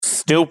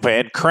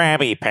stupid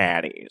Krabby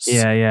Patties.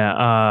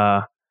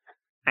 Yeah.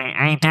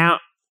 Hello?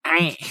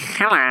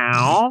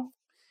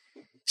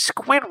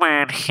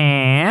 Squidward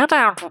here.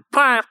 Don't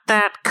put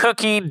that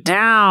cookie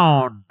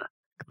down.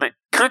 The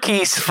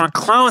cookie's for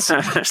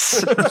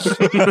closers.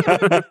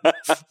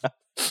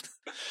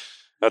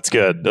 That's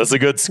good. That's a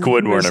good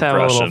Squidward Just have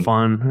a impression. little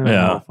fun. Have a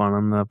Yeah. little fun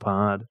on the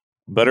pod.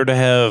 Better to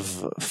have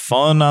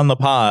fun on the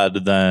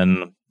pod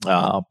than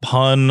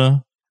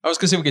pun. I was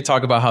going to say we could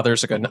talk about how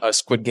there's like a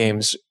Squid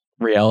Games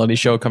reality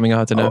show coming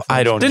out to Netflix.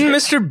 I don't. Didn't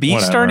Mr.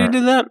 Beast already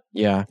do that?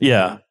 Yeah.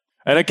 Yeah.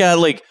 And it got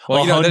like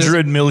Well,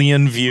 100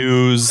 million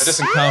views. That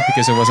doesn't count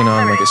because it wasn't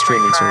on like a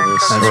streaming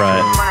service. That's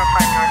right.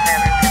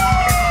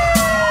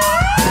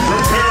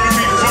 Prepare to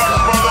be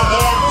crushed by the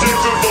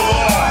vortex of the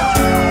law.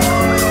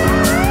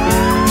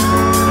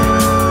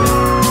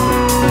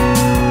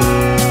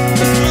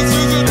 This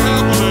isn't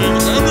happening.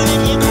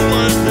 Everyone look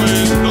away,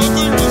 please.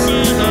 Nothing to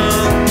see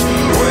here.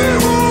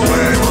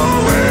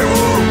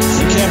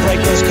 You can't break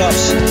those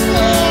cuffs.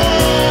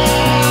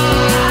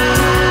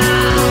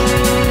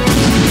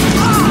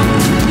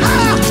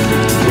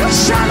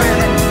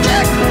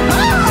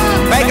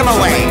 Make him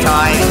away,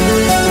 Toy.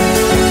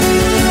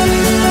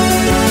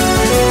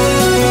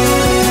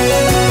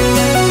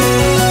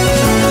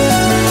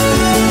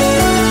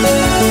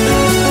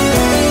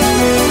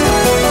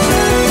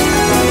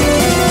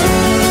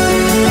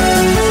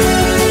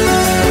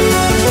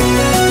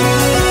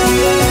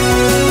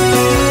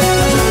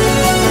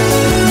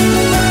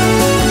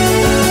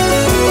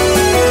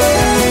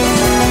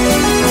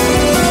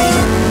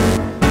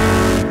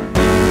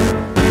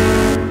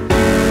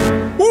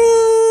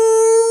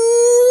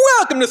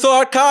 Welcome to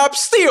Thought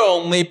Cops, the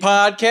only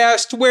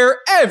podcast where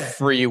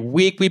every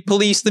week we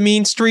police the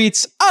mean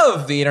streets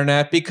of the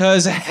internet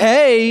because,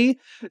 hey,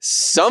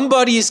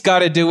 somebody's got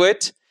to do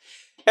it.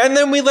 And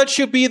then we let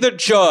you be the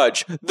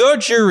judge, the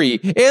jury,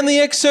 and the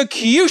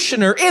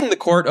executioner in the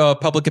court of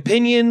public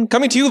opinion.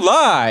 Coming to you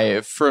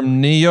live from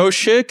Neo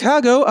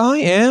Chicago, I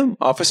am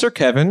Officer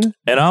Kevin.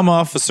 And I'm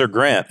Officer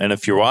Grant. And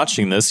if you're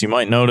watching this, you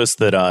might notice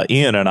that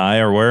Ian and I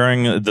are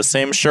wearing the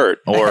same shirt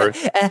or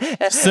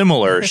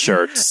similar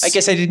shirts. I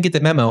guess I didn't get the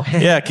memo.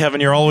 Yeah,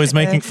 Kevin, you're always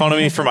making fun of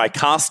me for my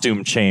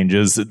costume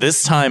changes.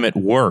 This time it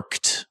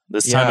worked.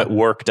 This time it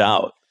worked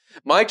out.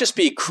 Might just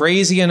be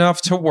crazy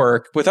enough to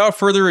work. Without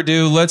further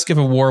ado, let's give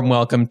a warm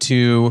welcome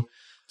to...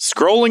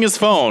 Scrolling his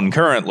phone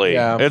currently.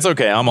 Yeah. It's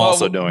okay. I'm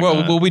also doing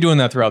that. We'll be doing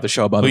that throughout the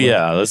show, by the way.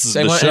 Yeah, this is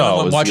the Anyone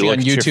show. is watching you on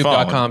look at your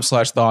phone.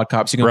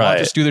 youtube.com/thoughtcops. You can watch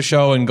Right. us do the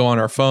show and go on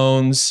our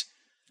phones.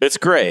 It's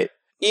great.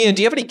 Ian,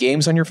 do you have any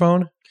games on your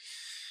phone?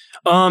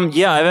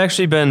 Yeah, I've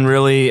actually been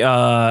really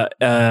our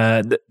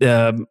friend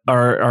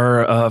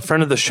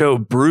of the show,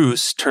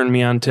 Bruce, turned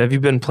me on to. Have you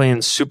been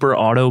playing Super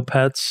Auto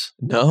Pets?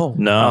 No.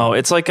 No. Oh,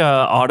 it's like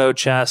a auto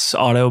chess,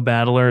 auto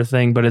battler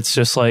thing, but it's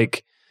just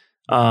like,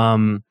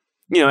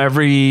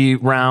 every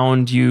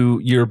round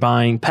you're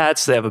buying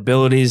pets. They have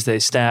abilities, they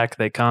stack,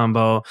 they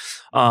combo,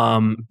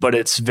 but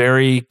it's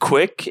very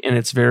quick and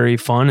it's very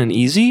fun and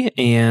easy,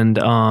 and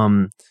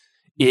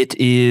it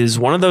is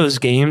one of those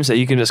games that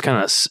you can just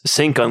kind of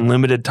sink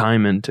unlimited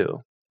time into.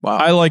 Wow.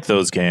 I like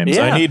those games.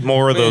 Yeah. I need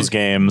more of those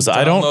games.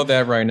 I don't download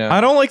that right now.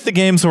 I don't like the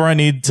games where I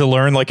need to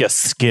learn like a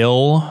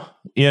skill,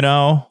 you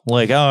know?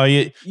 Like,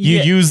 you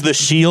use the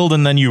shield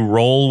and then you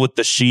roll with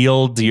the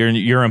shield.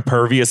 You're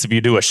impervious if you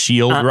do a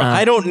shield.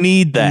 I don't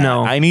need that.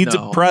 No. I need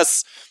to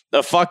press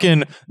a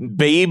fucking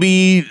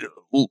baby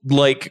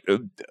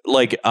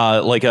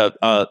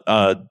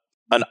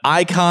an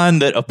icon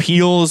that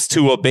appeals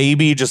to a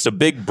baby, just a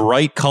big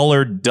bright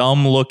colored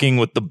dumb looking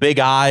with the big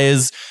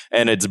eyes,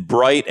 and it's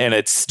bright and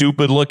it's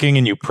stupid looking,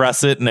 and you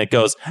press it and it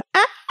goes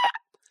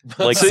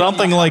like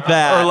something like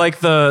that. Or like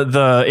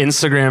the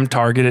Instagram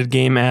targeted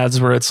game ads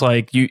where it's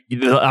like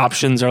the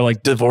options are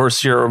like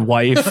divorce your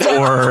wife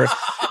or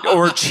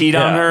cheat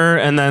on her,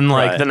 and then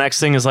like the next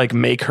thing is like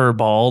make her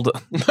bald.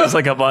 It's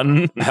like a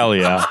button. Hell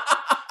yeah.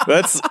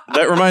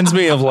 That reminds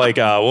me of like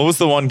what was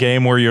the one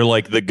game where you're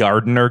like the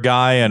gardener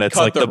guy and it's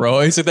like the row.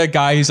 Is it that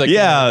guy who's like in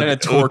a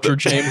torture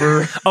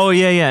chamber? Oh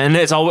yeah, and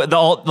it's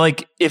all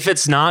like if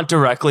it's not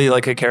directly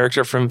like a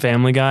character from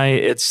Family Guy,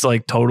 it's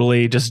like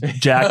totally just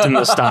jacked in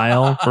the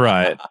style.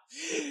 Right.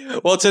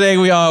 Well, today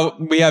we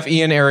have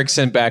Ian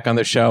Erickson back on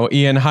the show.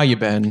 Ian, how you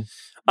been?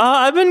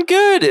 I've been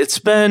good. It's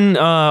been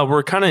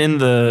we're kind of in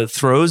the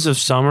throes of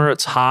summer.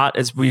 It's hot.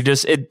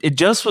 It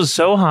just was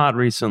so hot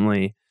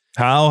recently.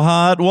 How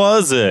hot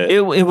was it?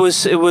 It was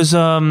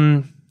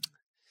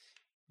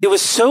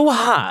so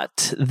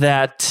hot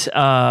that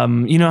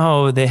you know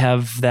how they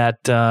have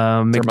that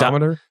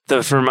Thermometer?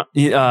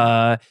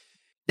 I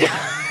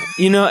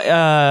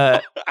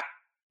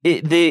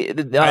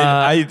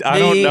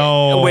don't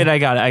know. Wait, I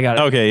got it.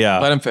 Okay, yeah.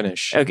 Let him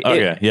finish.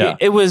 Okay, yeah.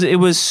 It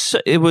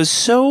was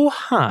so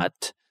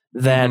hot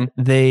that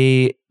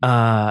they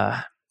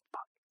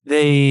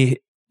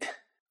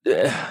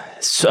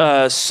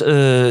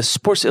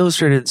Sports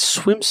Illustrated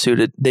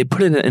swimsuit. They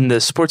put it in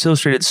the Sports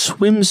Illustrated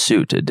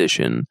swimsuit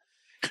edition.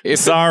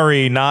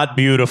 Sorry, not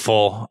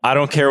beautiful. I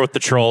don't care what the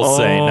trolls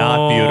say.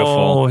 Not beautiful.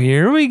 Oh,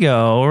 here we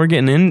go. We're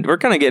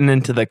kind of getting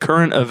into the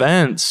current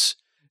events.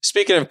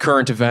 Speaking of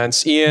current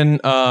events, Ian,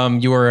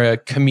 you are a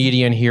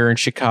comedian here in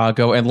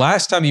Chicago, and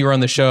last time you were on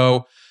the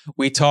show,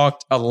 we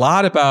talked a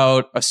lot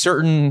about a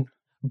certain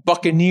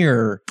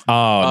buccaneer,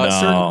 Oh, a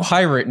certain no.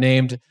 pirate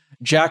named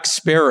Jack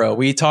Sparrow.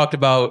 We talked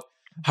about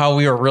how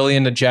we were really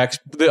into Jack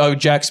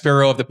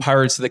Sparrow of the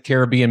Pirates of the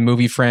Caribbean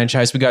movie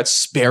franchise. We got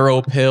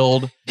Sparrow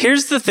pilled.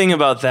 Here's the thing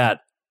about that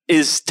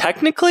is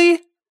technically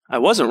I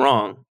wasn't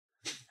wrong.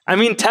 I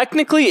mean,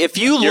 technically, if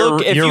you You're were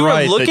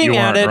right that looking you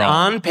at weren't it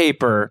wrong. on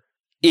paper,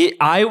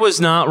 I was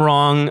not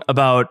wrong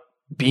about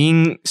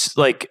being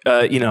like,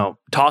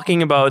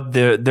 talking about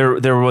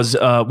there was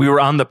we were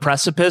on the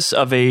precipice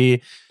of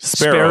a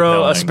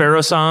Sparrow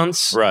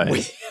sparrow-sance.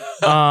 Right.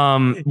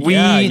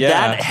 Yeah.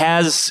 That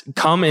has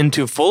come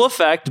into full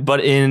effect, but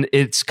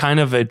it's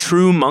kind of a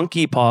true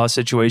monkey paw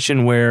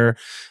situation where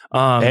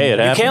Hey, it you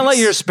can't happens. let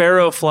your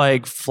sparrow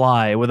flag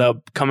fly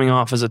without coming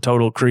off as a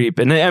total creep,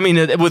 and I mean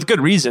with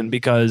good reason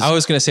because I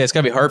was going to say it's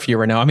got to be hard for you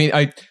right now. I mean,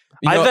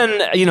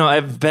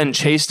 I've been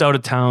chased out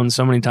of town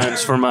so many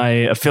times for my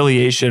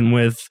affiliation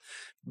with.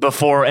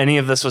 Before any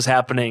of this was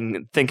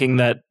happening, thinking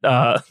that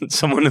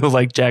someone who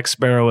liked Jack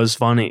Sparrow was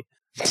funny.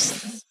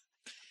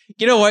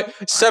 You know what?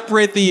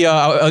 Separate the.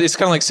 It's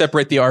kind of like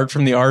separate the art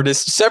from the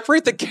artist.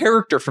 Separate the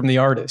character from the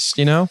artist.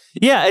 You know.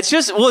 Yeah, it's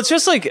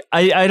just like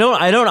I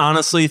don't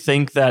honestly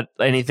think that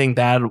anything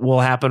bad will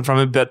happen from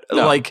it, but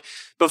No.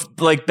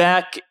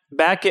 back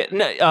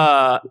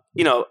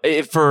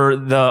for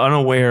the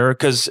unaware,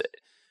 because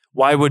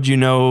why would you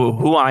know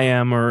who I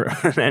am or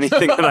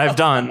anything that I've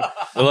done?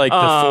 Like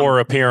the 4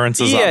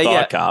 appearances yeah, on Thought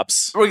yeah.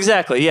 Cops.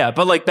 Exactly, yeah.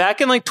 But like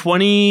back in like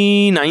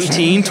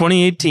 2019,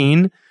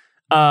 2018,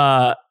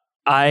 I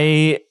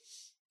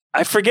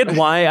forget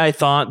why I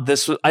thought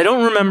this was. I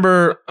don't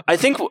remember. I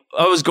think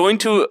I was going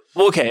to.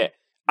 Okay,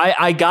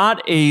 I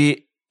got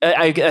I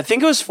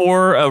think it was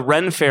for a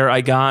Ren Fair. I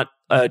got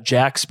a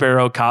Jack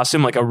Sparrow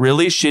costume, like a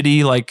really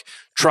shitty like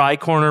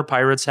tri-corner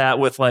pirate's hat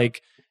with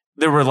like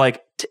there were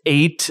like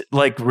 8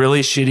 like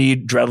really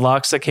shitty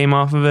dreadlocks that came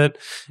off of it,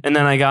 and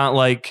then I got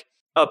like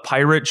a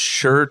pirate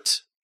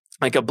shirt,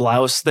 like a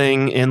blouse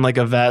thing in like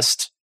a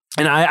vest.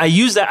 And I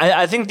used that.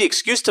 I think the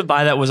excuse to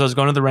buy that was I was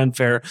going to the Ren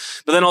Fair.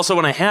 But then also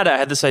when I had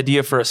this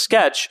idea for a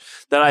sketch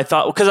that I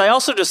thought, because I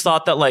also just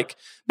thought that like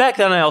back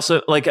then I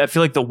also like, I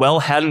feel like the well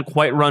hadn't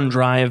quite run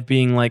dry of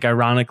being like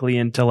ironically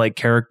into like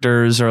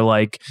characters or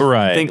like,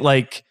 Right. I think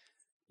like,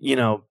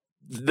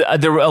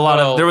 there were a lot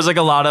of there was like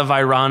a lot of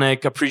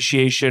ironic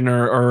appreciation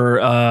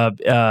or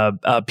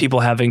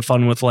people having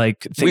fun with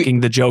like thinking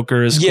the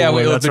Joker is cool,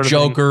 or that the sort of thing.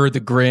 Joker, the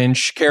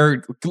Grinch,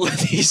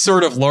 these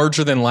sort of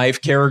larger than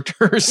life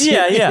characters.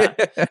 Yeah.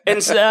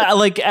 And so,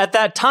 like at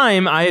that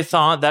time, I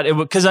thought that it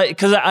would because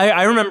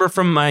I remember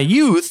from my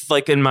youth,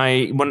 like in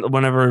my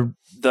whenever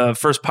the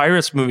first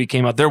Pirates movie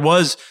came out,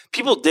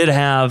 people did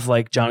have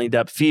like Johnny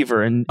Depp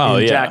fever and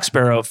Jack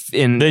Sparrow.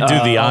 They do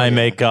the eye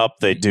makeup.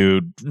 They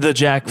do the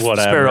Jack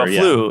whatever, Sparrow yeah.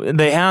 flu.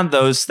 They had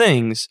those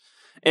things.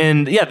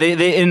 And yeah,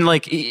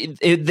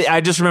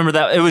 I just remember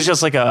that it was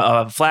just like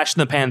a flash in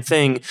the pan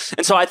thing.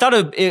 And so I thought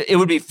it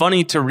would be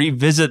funny to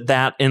revisit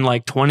that in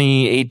like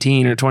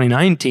 2018 or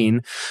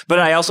 2019. But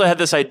I also had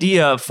this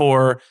idea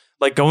for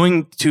like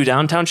going to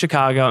downtown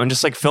Chicago and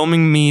just like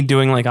filming me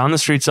doing like on the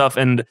street stuff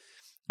and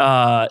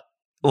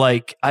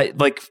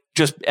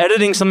just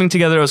editing something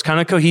together. It was kind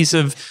of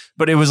cohesive,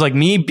 but it was like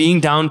me being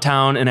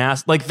downtown and I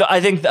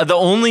think the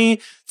only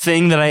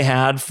thing that I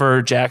had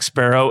for Jack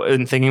Sparrow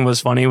and thinking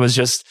was funny was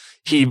just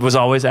he was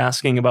always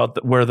asking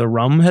about where the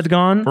rum had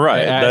gone.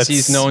 right. As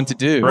he's known to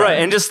do. Right.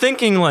 And just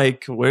thinking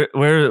like,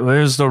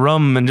 where's the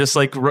rum? And just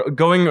like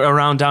going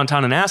around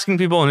downtown and asking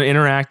people and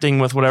interacting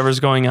with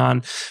whatever's going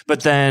on.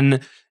 But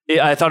then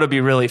I thought it'd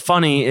be really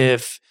funny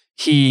if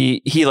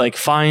he like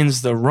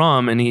finds the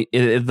rum and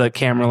the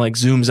camera like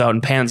zooms out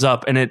and pans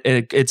up and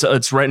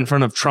it's right in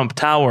front of Trump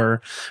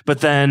Tower, but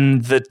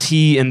then the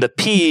T and the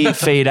P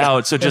fade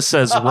out, so it just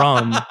says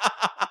rum.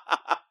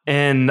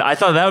 And I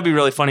thought that would be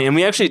really funny. And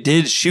we actually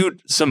did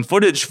shoot some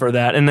footage for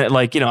that. And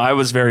I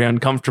was very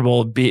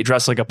uncomfortable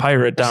dressed like a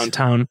pirate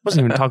downtown.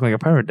 Wasn't even talking like a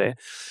pirate day.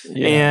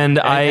 Yeah. And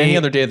any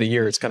other day of the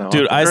year, it's kind of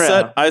Dude,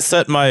 awkward. I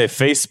set my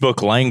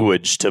Facebook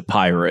language to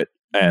pirate,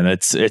 and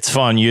it's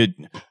fun. You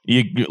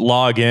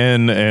log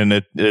in and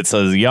it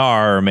says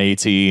 "Yar,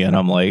 matey," and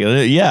I'm like,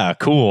 yeah,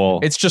 cool.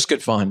 It's just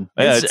good fun.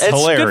 Yeah, it's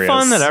hilarious. good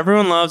fun that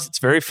everyone loves. It's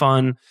very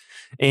fun.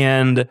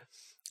 And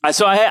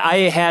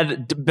I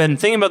had been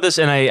thinking about this,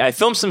 and I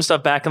filmed some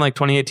stuff back in like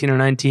 2018 or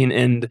 19,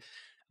 and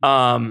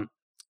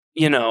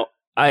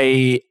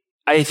I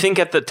think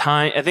at the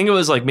time, I think it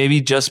was like maybe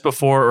just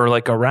before or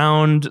like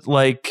around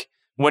like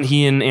when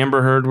he and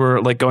Amber Heard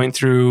were like going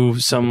through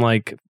some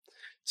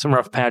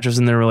rough patches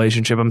in their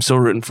relationship. I'm still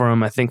rooting for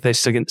them. I think they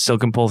still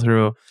can pull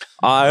through.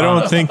 I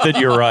don't think that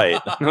you're right.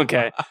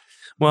 Okay.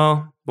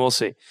 Well, we'll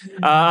see.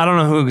 I don't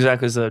know who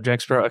exactly is the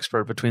Jack Sparrow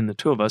expert between the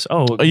two of us.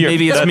 Oh,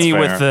 maybe it's that's me fair.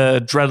 with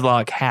the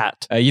dreadlock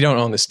hat. You don't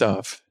own the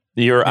stuff.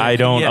 I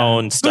don't Yeah.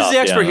 own stuff. Who's the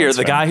expert Yeah, here? that's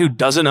The fair. guy who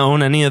doesn't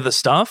own any of the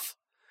stuff?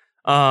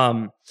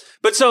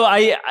 But so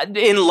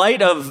in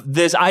light of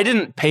this, I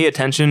didn't pay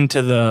attention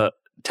to the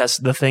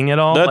thing at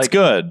all. That's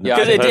good. Yeah,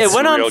 Because it That's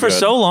went on real for good.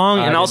 so long,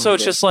 I and also didn't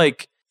it's either. just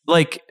like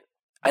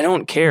I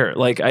don't care.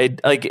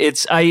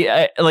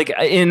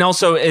 And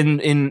also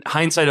in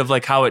hindsight of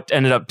like how it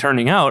ended up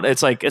turning out,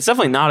 it's like it's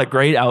definitely not a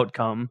great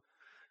outcome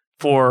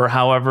for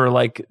however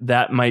like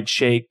that might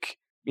shake.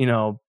 I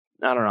don't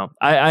know.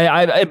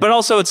 But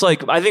also it's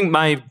like I think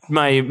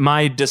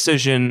my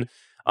decision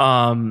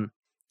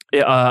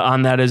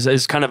on that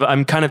is kind of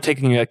I'm kind of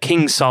taking a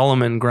King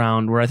Solomon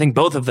ground where I think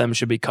both of them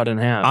should be cut in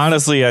half.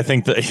 Honestly, I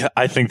think that's.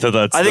 I think the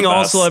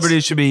all best.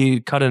 celebrities should be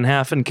cut in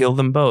half and kill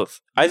them both.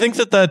 I think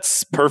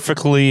that's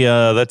perfectly.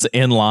 That's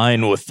in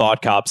line with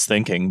Thought Cop's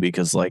thinking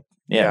because, like,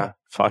 Yeah.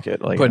 fuck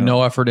it. Like, Put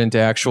no effort into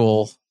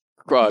actual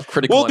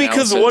critical. Well,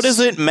 because analysis. what does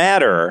it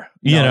matter?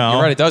 You No, know,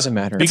 you're right. It doesn't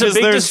matter. Because It's a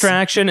big there's-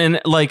 distraction,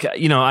 and like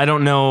I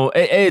don't know.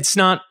 It's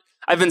not.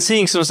 I've been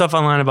seeing some stuff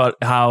online about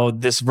how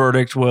this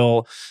verdict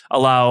will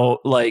allow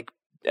like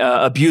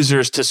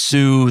abusers to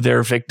sue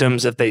their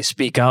victims if they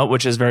speak out,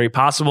 which is very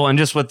possible. And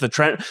just with the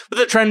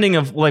trending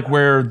of like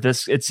where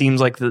it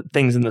seems like the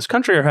things in this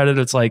country are headed,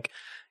 it's like,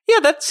 yeah,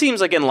 that seems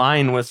like in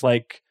line with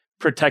like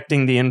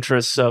protecting the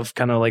interests of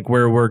kind of like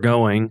where we're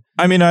going.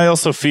 I mean, I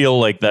also feel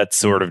like that's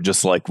sort of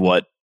just like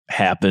what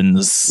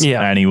happens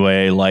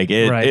anyway. Like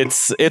Right.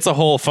 it's a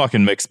whole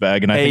fucking mixed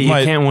bag, and I Hey, think you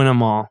my can't win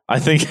them all. I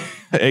think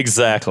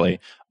exactly.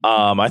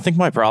 I think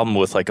my problem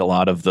with like a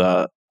lot of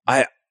the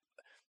I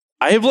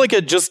have like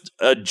just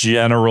a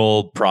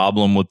general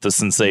problem with the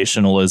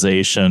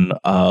sensationalization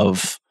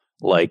of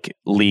like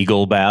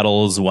legal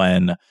battles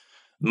when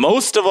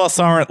most of us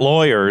aren't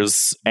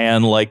lawyers,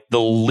 and like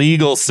the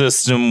legal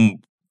system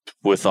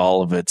with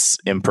all of its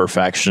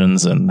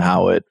imperfections and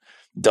how it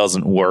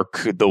doesn't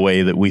work the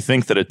way that we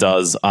think that it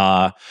does.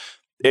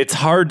 It's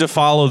hard to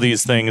follow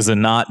these things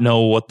and not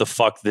know what the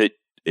fuck that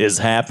is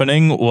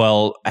happening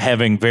while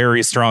having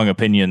very strong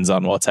opinions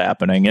on what's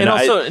happening.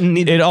 And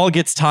it all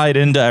gets tied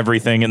into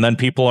everything. And then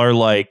people are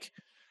like,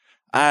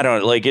 I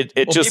don't like it.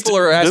 It just, people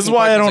are asking this is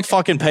why I don't questions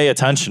fucking pay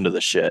attention to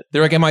this shit.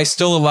 They're like, am I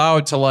still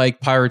allowed to like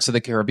Pirates of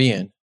the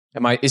Caribbean?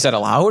 Is that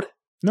allowed?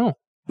 No,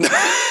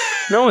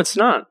 no, it's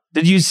not.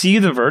 Did you see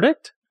the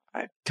verdict?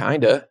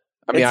 Kinda.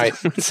 I mean,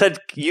 it said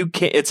you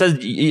can't. It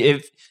said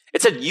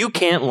you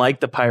can't like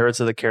the Pirates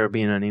of the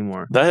Caribbean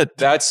anymore.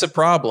 that's the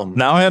problem.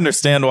 Now I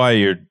understand why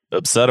you're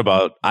upset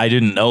about. I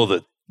didn't know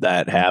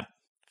that happened.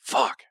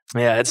 Fuck.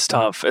 Yeah, it's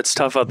tough. It's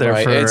tough out there.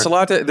 Right. For It's a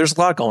lot. There's a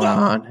lot going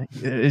on.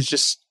 It's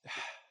just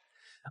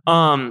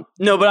no,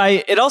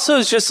 but it also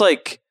is just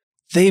like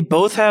they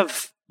both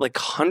have like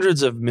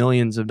hundreds of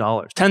millions of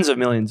dollars, tens of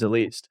millions at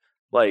least.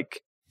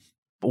 Like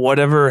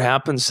whatever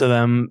happens to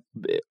them,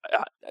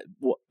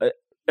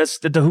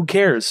 who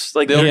cares?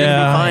 Like they're gonna be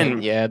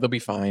fine. Yeah, they'll be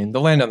fine.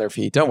 They'll land on their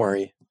feet. Don't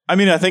worry. I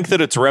mean, I think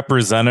that it's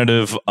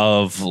representative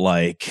of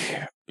like,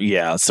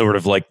 yeah, sort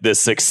of like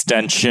this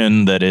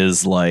extension that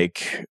is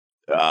like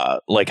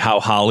how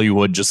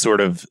Hollywood just sort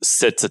of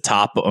sits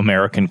atop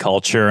American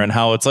culture, and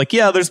how it's like,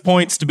 yeah, there's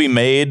points to be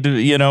made,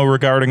 you know,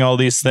 regarding all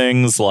these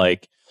things.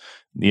 Like,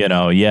 you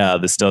know, yeah,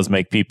 this does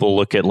make people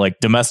look at like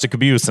domestic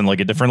abuse in like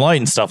a different light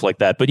and stuff like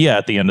that. But yeah,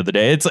 at the end of the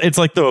day, it's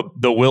like the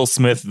Will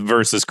Smith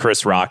versus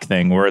Chris Rock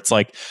thing, where it's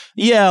like,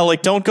 yeah,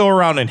 like don't go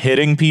around and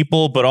hitting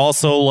people, but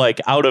also like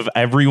out of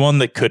everyone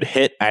that could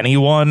hit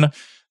anyone,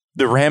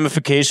 the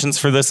ramifications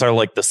for this are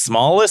like the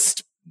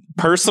smallest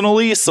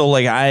personally. So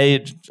like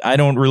I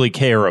don't really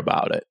care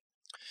about it.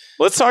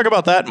 Let's talk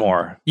about that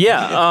more.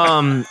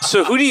 Yeah.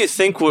 So who do you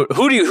think?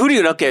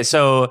 Okay.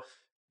 So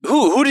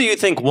who do you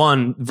think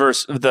won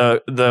versus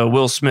the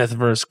Will Smith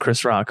versus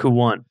Chris Rock? Who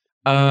won?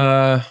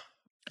 I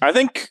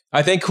think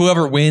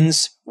whoever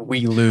wins,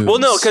 we lose. Well,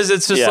 no, because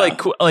it's just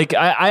like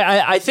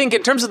I think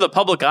in terms of the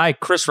public eye,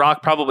 Chris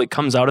Rock probably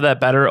comes out of that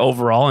better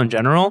overall in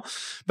general.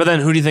 But then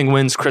who do you think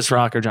wins, Chris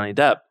Rock or Johnny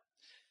Depp?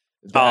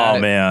 Oh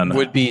man,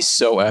 would be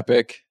so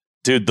epic,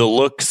 dude. The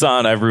looks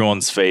on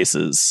everyone's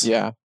faces.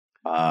 Yeah.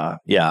 I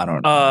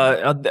don't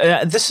know.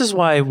 This is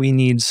why we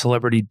need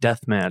Celebrity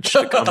Deathmatch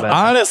to come back.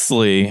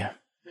 Honestly.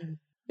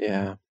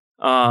 Yeah.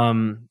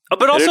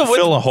 But also it'd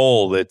fill a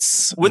hole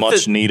that's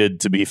much needed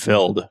to be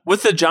filled.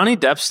 With the Johnny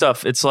Depp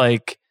stuff, it's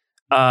like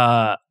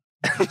it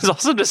was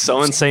also just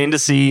so insane to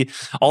see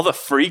all the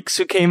freaks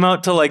who came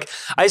out to like.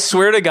 I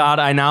swear to God,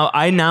 I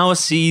now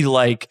see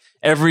like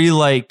every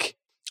like.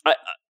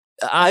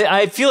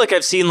 I feel like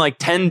I've seen like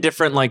 10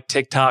 different like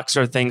TikToks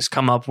or things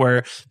come up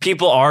where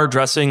people are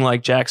dressing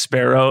like Jack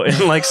Sparrow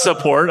in like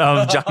support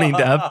of Johnny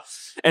Depp.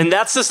 And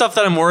that's the stuff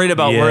that I'm worried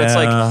about, where it's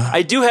like,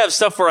 I do have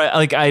stuff where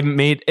I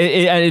made,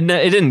 it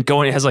didn't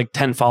go, it has like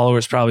 10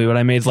 followers probably, but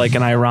I made like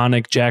an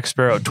ironic Jack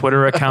Sparrow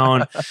Twitter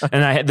account.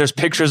 And there's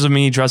pictures of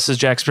me dressed as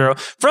Jack Sparrow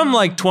from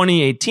like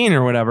 2018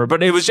 or whatever.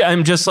 But it was,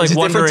 I'm just like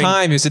wondering.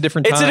 It's a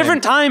different time. It's a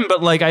different time,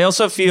 but like, I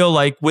also feel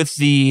like with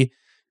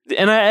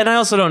and I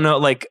also don't know,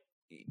 like,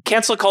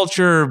 cancel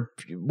culture,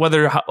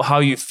 whether how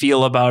you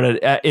feel about it,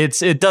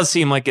 it does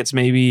seem like it's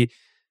maybe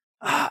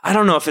I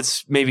don't know if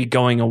it's maybe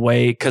going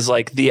away because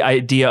like the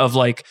idea of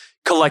like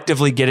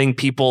collectively getting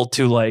people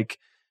to like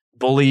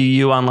bully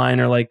you online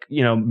or like,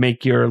 you know,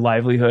 make your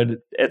livelihood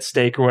at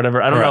stake or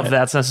whatever. I don't know if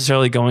that's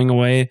necessarily going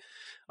away.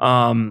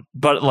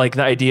 But like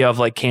the idea of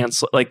like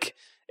cancel, like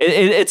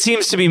it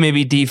seems to be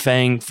maybe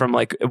defanged from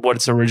like what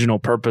its original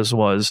purpose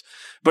was.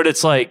 But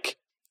it's like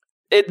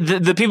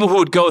the people who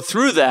would go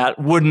through that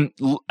wouldn't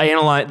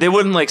analyze. They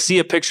wouldn't like see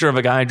a picture of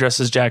a guy dressed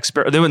as Jack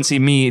Sparrow. They wouldn't see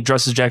me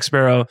dressed as Jack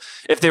Sparrow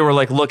if they were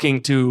like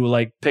looking to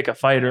like pick a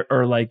fight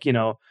or like, you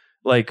know,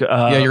 like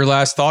your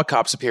last Thought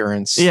Cops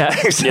appearance. Yeah,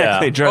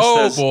 exactly. Yeah.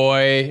 Oh as,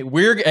 boy,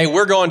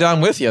 we're going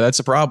down with you. That's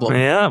a problem.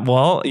 yeah.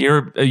 Well,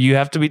 you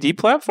have to be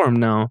deplatformed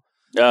now.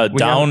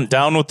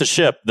 Down with the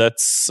ship.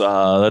 That's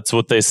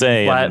what they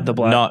say. in The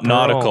Black Pearl.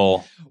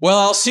 nautical. Well,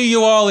 I'll see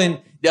you all in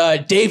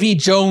Davy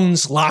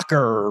Jones'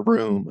 locker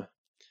room.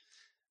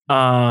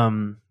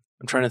 I'm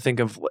trying to think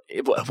of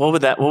what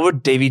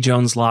would Davy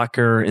Jones'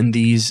 locker in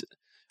these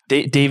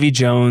Davy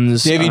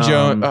Jones. Davy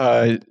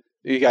Jones.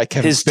 You got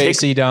Kevin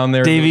Spacey down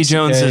there. Davy Louis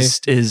Jones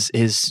CK.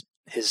 is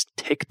his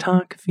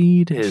TikTok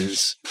feed.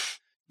 His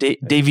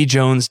Davy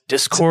Jones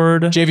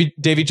Discord.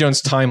 Davy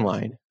Jones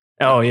timeline.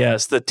 Oh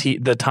yes, the Did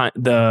you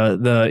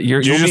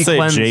just say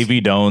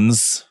JV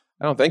Dones?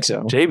 I don't think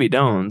so. JB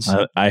Dones.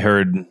 I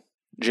heard.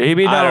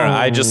 JB Dones. I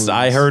don't know.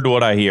 I heard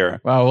what I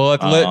hear. Wow,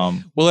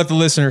 we'll let the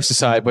listeners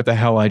decide what the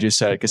hell I just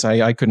said because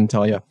I couldn't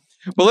tell you.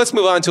 Well, let's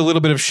move on to a little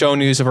bit of show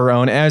news of our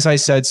own. As I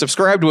said,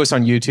 subscribe to us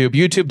on YouTube,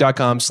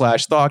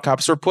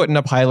 youtube.com/ThoughtCops. We're putting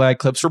up highlight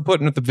clips. We're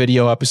putting up the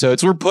video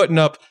episodes. We're putting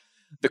up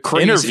the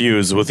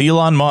Interviews with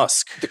Elon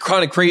Musk. the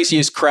kind of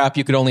craziest crap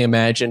you could only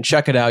imagine.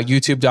 Check it out,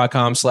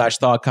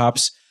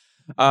 youtube.com/ThoughtCops.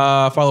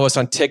 Follow us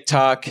on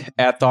TikTok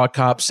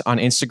 @ThoughtCops, on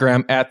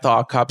Instagram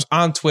 @ThoughtCops,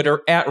 on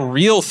Twitter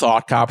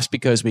 @RealThoughtCops,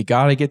 because we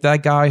got to get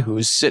that guy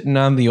who's sitting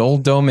on the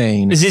old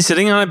domain. Is he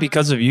sitting on it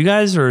because of you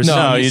guys, or is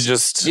No, he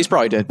he's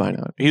probably dead by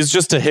now. He's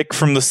just a hick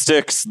from the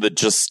sticks that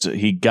just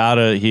he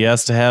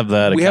has to have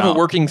that. We account. have a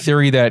working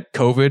theory that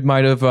COVID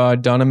might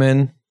have done him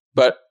in,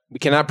 but we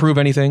cannot prove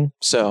anything.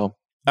 So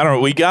I don't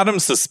know. We got him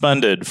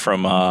suspended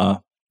from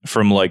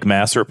like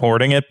mass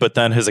reporting it, but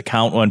then his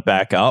account went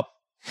back up.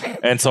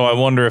 And so I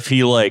wonder if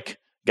he like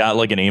got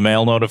like an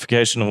email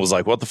notification and was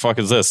like, "What the fuck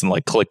is this?" and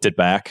like clicked it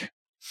back.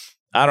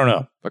 I don't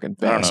know. fucking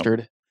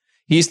bastard.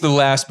 He's the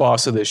last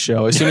boss of this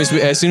show. As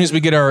soon as we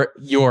get our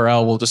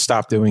URL, we'll just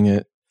stop doing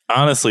it.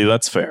 Honestly,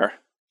 that's fair.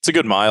 It's a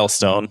good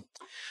milestone.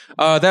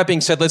 That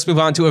being said, let's move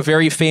on to a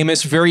very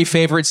famous, very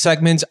favorite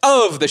segment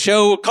of the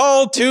show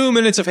called 2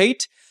 Minutes of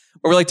Hate,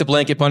 where we like to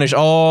blanket punish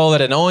all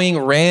that annoying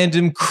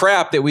random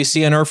crap that we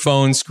see on our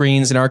phone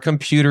screens and our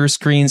computer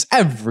screens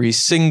every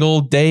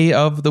single day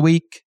of the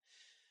week.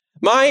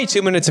 My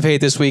 2 minutes of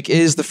hate this week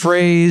is the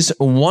phrase,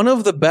 "one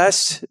of the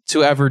best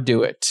to ever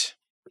do it."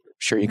 I'm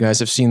sure you guys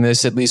have seen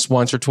this at least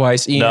once or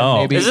twice. Ian, No.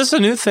 maybe. Is this a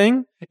new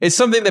thing? It's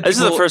something that This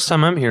is people, the first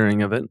time I'm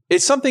hearing of it.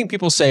 it's something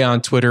people say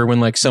on Twitter when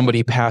like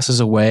somebody passes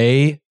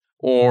away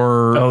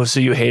or Oh, so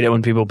you hate it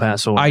when people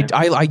pass away?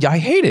 I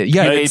hate it.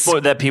 Yeah, You it's,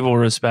 hate that people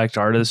respect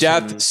artists.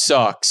 death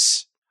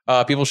sucks.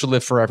 People should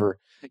live forever.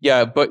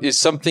 Yeah, but it's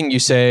something you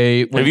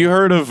say. Have you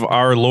heard of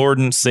our Lord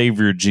and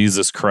Savior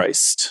Jesus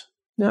Christ?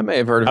 I may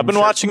have heard of I've him, been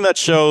sure. watching that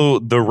show,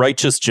 The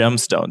Righteous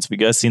Gemstones. Have you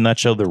guys seen that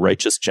show, The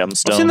Righteous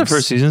Gemstones? I've seen the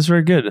first season. It's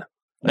very good.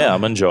 Yeah,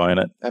 I'm enjoying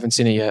it. I haven't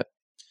seen it yet.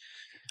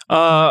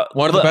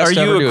 One of the best Are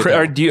to you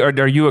ever do it,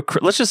 are you a?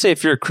 Let's just say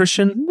if you're a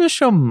Christian, this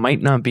show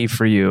might not be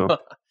for you.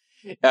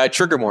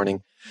 Trigger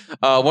warning.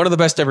 One of the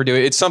best to ever do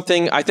it. It's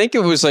something, I think it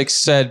was like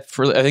said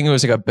for, I think it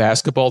was like a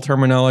basketball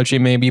terminology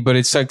maybe, but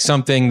it's like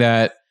something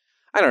that,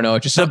 I don't know.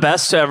 It just, The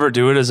best to ever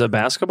do it is a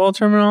basketball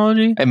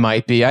terminology. it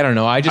might be. I don't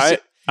know. I It's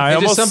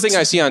almost just something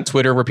I see on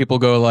Twitter where people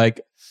go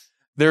like,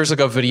 there's like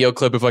a video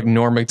clip of like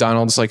Norm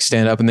Macdonald's like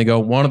stand up and they go,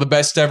 "One of the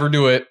best to ever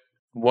do it.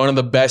 One of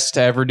the best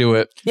to ever do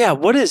it." Yeah.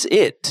 What is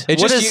it? It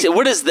What just- is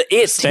what is the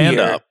it stand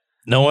here? up.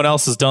 No one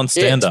else has done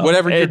stand It's up.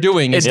 whatever you're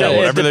doing. Is Yeah, it.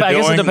 whatever they're I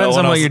guess doing, it depends no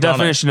on one what else your has done it.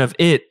 definition of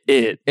it.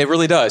 It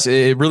really does.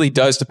 It really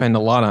does depend a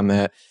lot on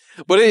that.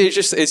 But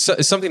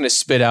it's something to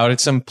spit out.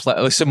 It's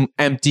some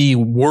empty,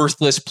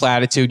 worthless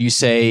platitude you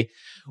say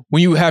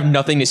when you have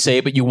nothing to say,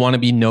 but you want to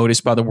be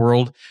noticed by the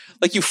world.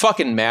 Like you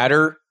fucking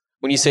matter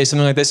when you say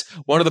something like this.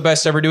 One of the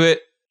best to ever do it.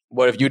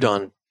 What have you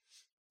done?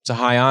 It's a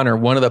high honor.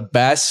 One of the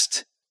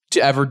best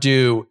to ever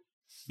do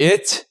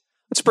it.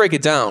 Let's break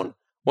it down.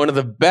 One of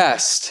the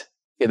best.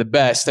 Yeah, the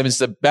best. That means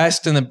the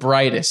best and the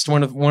brightest.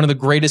 One of the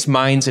greatest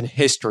minds in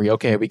history.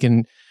 Okay, we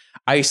can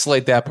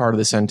isolate that part of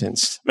the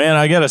sentence. Man,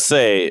 I gotta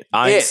say,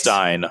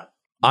 Einstein,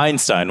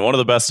 one of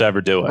the best to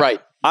ever do it. Right.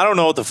 I don't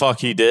know what the fuck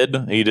he did.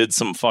 He did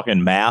some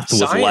fucking math with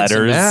Science and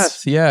letters.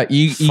 math. Yeah.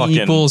 E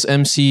Fucking- equals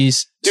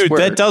MC's Dude,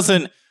 squared. that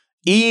doesn't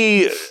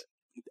C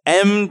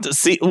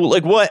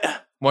like what?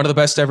 One of the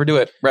best to ever do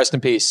it. Rest in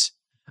peace.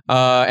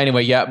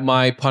 Anyway, yeah,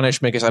 my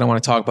punishment is I don't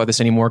want to talk about this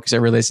anymore because I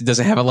realize it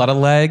doesn't have a lot of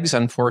legs,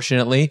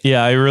 unfortunately.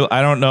 Yeah,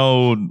 I don't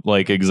know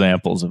like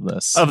examples of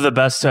this. Of the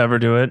best to ever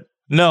do it.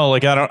 No,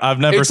 like I've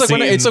never It's like,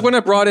 seen. when I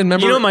brought in,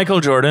 remember? You know Michael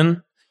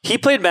Jordan? He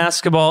played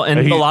basketball, and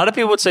a lot of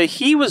people would say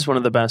he was one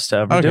of the best to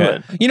ever do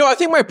it. You know, I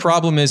think my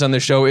problem is on the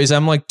show is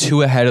I'm like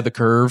too ahead of the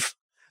curve.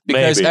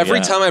 Because Maybe, every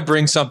yeah. time I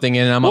bring something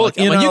in, I'm like,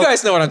 you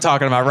guys know what I'm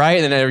talking about,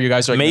 right? And then you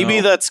guys are like,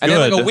 Maybe no. that's And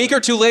then good. like a week or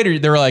two later,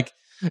 they're like,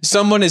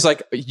 someone is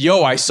like,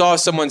 yo, I saw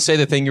someone say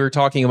the thing you were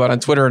talking about on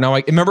Twitter. And I'm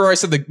like,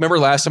 remember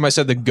last time I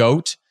said the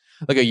GOAT?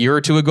 Like a year or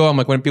two ago, I'm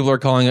like, when people are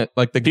calling it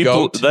like the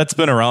GOAT. That's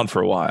been around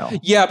for a while.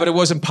 Yeah, but it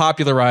wasn't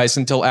popularized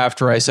until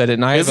after I said it.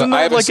 And I have a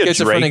like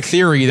schizophrenic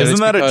theory that isn't it's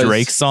that because, a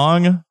Drake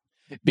song?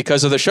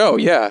 because of the show.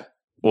 Yeah.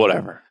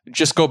 Whatever.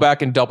 Just go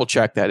back and double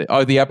check that.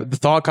 The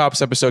Thought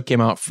Cops episode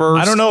came out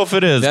first. I don't know if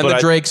it is. Then but the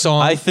Drake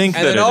song. I think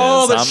and that then it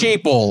all is. the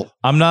sheeple.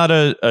 I'm not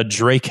a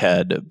Drake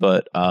head,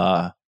 but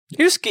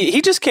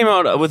He just came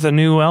out with a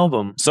new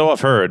album. so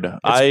I've heard.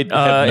 I have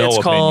no it's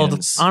called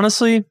opinions.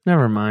 Honestly,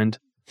 never mind.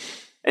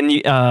 And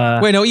you,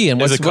 Wait, no, Ian.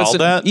 Is it called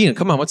that? Ian,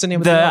 come on. What's the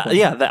name of the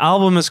album? the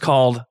album is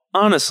called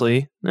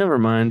Honestly, never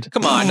mind.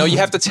 Come on. No, you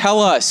have to tell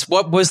us.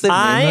 What was the name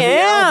I of the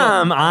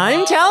album? am.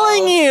 I'm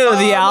telling you,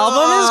 the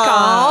album is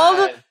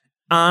called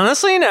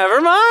Honestly,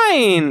 never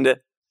mind.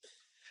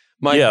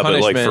 My yeah, but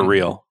punishment, like for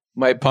real.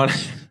 my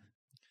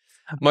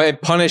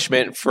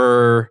punishment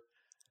for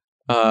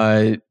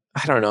I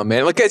don't know,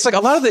 man. Like it's like a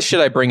lot of this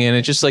shit I bring in.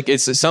 It's just like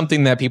it's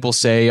something that people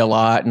say a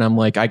lot, and I'm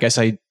like, I guess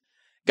I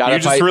got You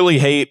just really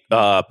hate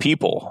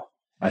people,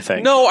 I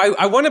think. No,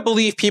 I want to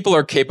believe people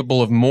are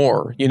capable of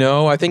more. You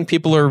know, I think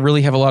people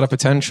really have a lot of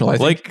potential. I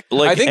think,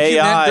 like I think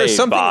AI there's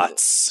something,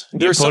 bots. You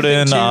there's put something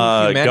in to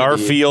humanity.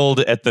 Garfield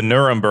at the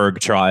Nuremberg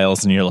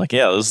trials, and you're like,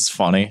 yeah, this is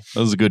funny.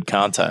 This is good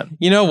content.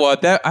 You know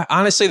what?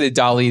 Honestly, the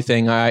Dali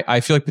thing,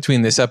 I feel like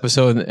between this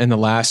episode and the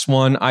last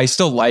one, I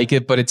still like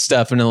it, but it's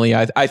definitely.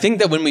 I think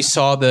that when we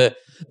saw the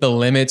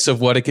limits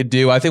of what it could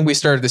do, I think we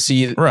started to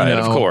see Right,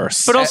 of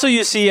course. But also,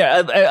 you see,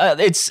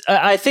 it's.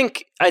 I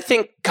think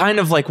kind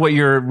of like what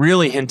you're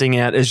really hinting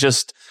at is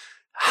just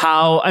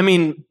how. I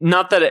mean,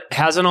 not that it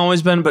hasn't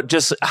always been, but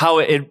just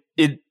how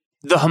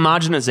the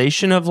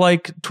homogenization of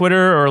like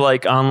Twitter or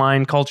like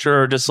online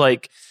culture, or just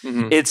like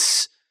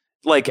it's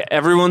like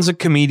everyone's a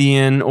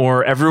comedian,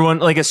 or everyone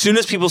like as soon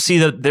as people see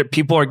that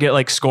people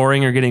are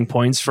scoring or getting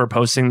points for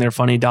posting their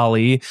funny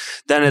Dali,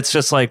 then it's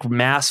just like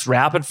mass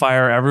rapid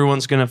fire.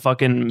 Everyone's gonna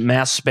fucking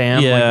mass spam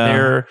like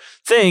their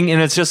thing,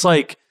 and it's just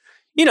like,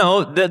 you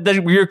know, that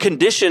you're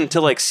conditioned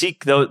to like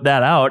seek that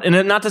out.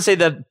 And not to say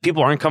that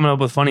people aren't coming up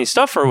with funny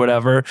stuff or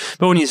whatever,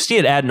 but when you see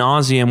it ad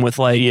nauseum with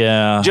like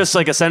just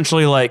like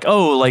essentially like,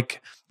 oh,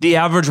 like the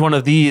average one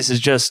of these is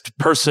just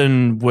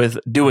person with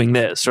doing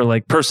this, or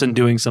like person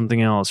doing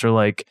something else, or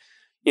like,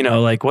 you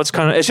know, like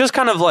it's just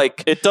kind of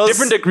like it does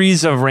different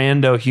degrees of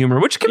rando humor,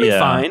 which can be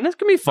fine. It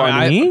can be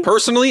funny.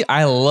 Personally,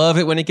 I love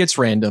it when it gets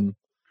random.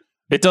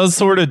 It does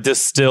sort of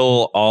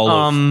distill all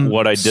of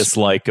what I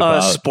dislike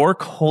about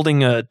Spork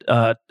holding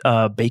a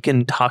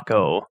bacon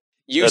taco.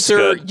 You, That's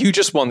sir, good. you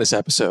just won this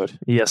episode.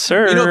 Yes,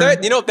 sir.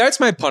 You know that's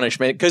my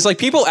punishment, because like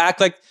people act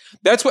like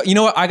that's what, you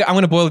know what, I'm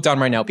going to boil it down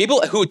right now.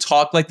 People who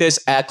talk like this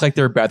act like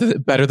they're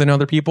better than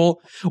other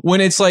people, when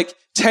it's like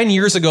 10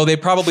 years ago they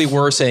probably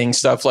were saying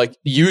stuff like,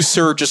 you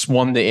sir just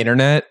won the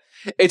internet.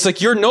 It's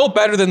like you're no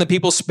better than the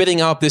people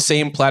spitting out the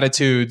same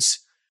platitudes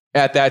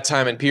at that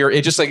time and period.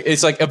 It just like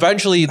it's like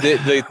eventually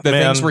the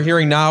things we're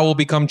hearing now will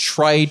become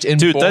trite and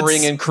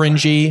boring and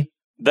cringy.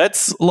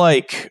 That's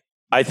like,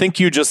 I think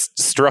you just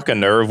struck a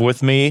nerve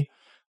with me.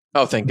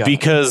 Oh, thank God.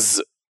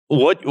 Because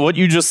what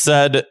you just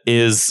said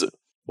is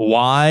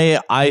why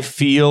I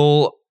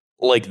feel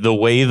like the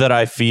way that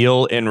I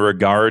feel in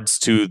regards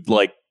to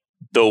like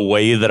the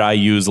way that I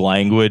use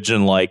language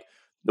and like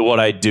what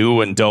I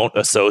do and don't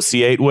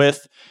associate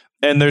with.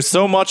 And there's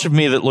so much of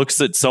me that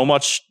looks at so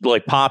much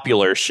like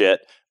popular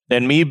shit,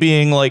 and me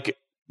being like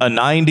a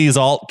 90s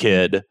alt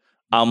kid,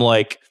 I'm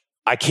like,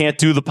 I can't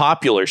do the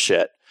popular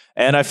shit.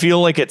 And I feel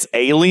like it's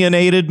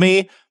alienated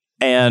me.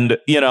 And,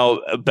 you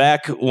know,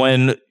 back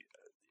when,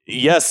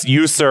 yes,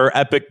 you, sir,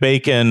 Epic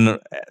Bacon,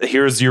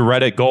 here's your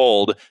Reddit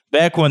gold.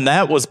 Back when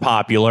that was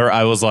popular,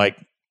 I was like,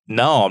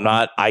 no, I'm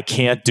not. I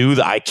can't do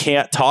that. I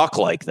can't talk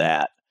like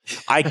that.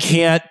 I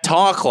can't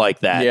talk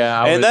like that.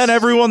 Yeah. And then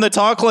everyone that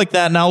talk like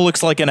that now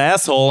looks like an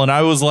asshole. And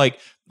I was like,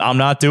 I'm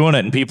not doing it.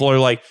 And people are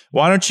like,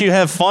 why don't you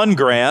have fun,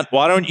 Grant?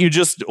 Why don't you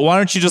just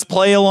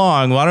play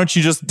along? Why don't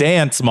you just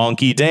dance,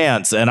 monkey,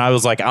 dance? And I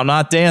was like, I'm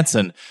not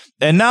dancing.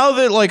 And now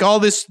that like all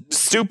this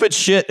stupid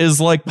shit is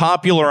like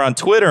popular on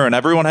Twitter and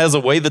everyone has a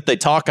way that they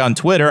talk on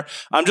Twitter,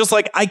 I'm just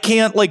like, I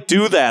can't like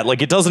do that.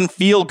 Like it doesn't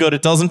feel good.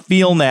 It doesn't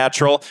feel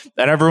natural.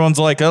 And everyone's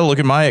like, oh, look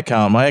at my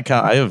account.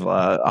 I have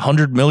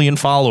 100 million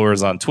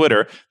followers on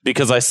Twitter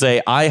because I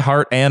say I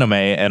heart anime.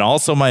 And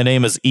also my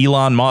name is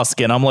Elon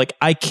Musk. And I'm like,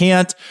 I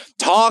can't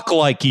talk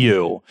like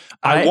you.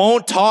 I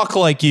won't talk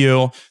like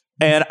you.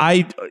 And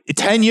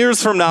 10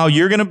 years from now,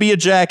 you're going to be a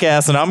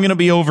jackass and I'm going to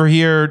be over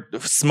here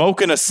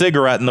smoking a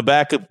cigarette in the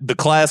back of the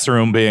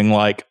classroom being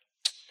like,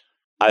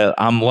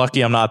 I'm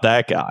lucky I'm not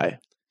that guy.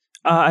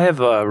 I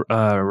have a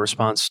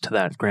response to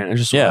that, Grant.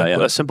 It's just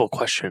a simple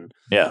question.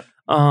 Yeah.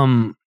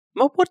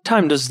 What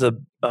time does the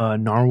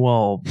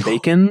narwhal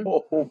bacon?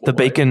 The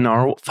bacon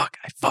narwhal. Fuck,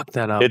 I fucked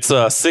that up. It's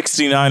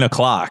 69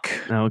 o'clock.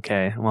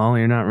 Okay, well,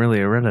 you're not really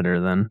a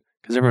Redditor then,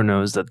 because everyone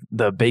knows that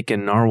the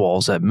bacon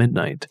narwhal's at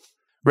midnight.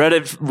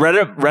 Reddit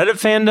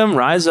fandom,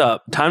 rise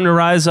up! Time to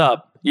rise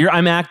up.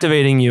 I'm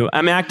activating you.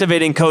 I'm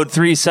activating code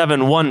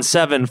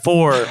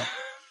 37174.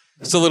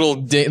 It's the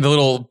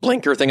little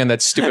blinker thing on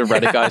that stupid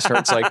Reddit guy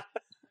starts like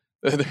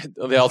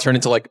they all turn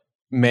into like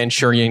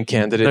Manchurian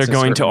candidates. They're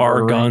going to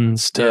our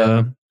guns to.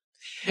 Yeah.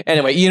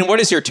 Anyway, Ian, what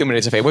is your 2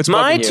 minutes of hate? What's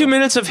my bugging you? 2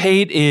 minutes of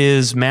hate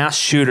is mass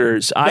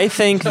shooters. I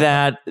think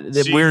that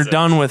we're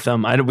done with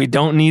them. We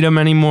don't need them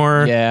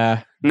anymore.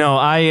 Yeah. No,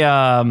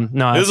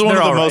 no. This is one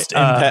of the most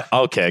impact.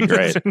 Okay,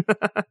 great.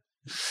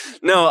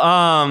 No,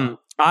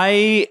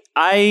 I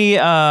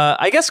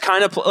guess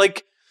kind of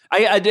like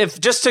if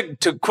just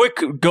to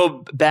quick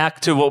go back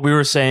to what we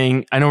were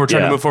saying. I know we're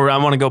trying to move forward. I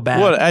want to go back.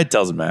 Well, it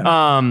doesn't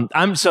matter.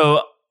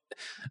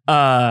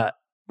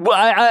 Well,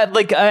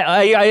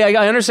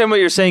 I understand what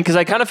you're saying because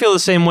I kind of feel the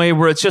same way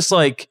where it's just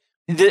like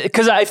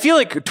because I feel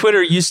like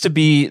Twitter used to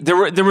be there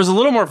was a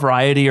little more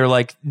variety or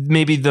like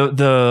maybe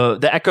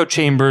the echo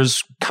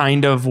chambers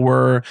kind of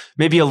were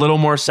maybe a little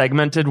more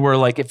segmented where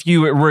like if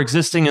you were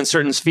existing in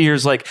certain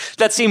spheres like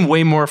that seemed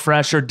way more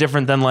fresh or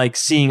different than like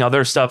seeing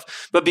other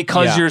stuff. But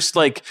because you're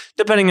like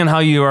depending on how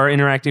you are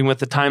interacting with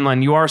the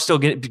timeline, you are still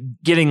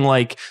getting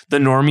like the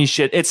normie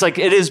shit. It's like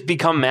it has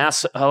become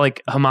mass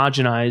like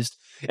homogenized.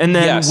 And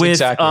then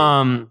with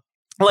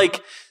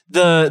like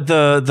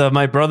the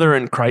my brother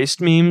in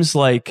Christ memes,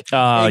 like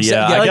I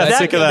got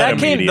sick of that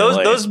came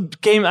those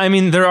came. I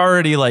mean, they're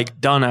already like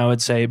done, I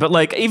would say. But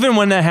like even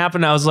when that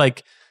happened, I was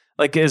like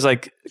is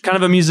like kind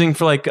of amusing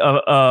for like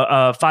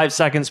 5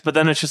 seconds. But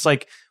then it's just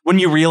like when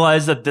you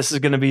realize that this is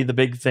going to be the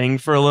big thing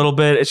for a little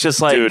bit, it's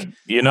just like, dude,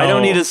 I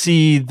don't need to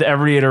see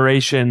every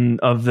iteration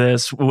of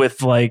this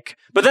with like.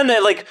 But then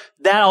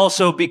that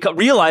also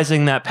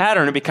realizing that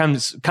pattern, it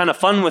becomes kind of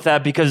fun with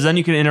that because then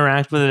you can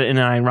interact with it in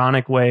an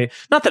ironic way.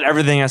 Not that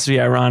everything has to be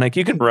ironic.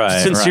 You can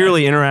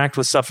sincerely interact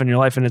with stuff in your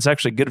life, and it's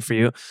actually good for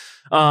you.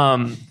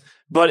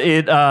 But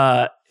it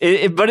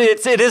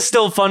is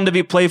still fun to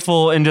be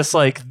playful and just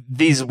like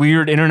these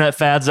weird internet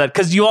fads that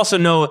because you also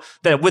know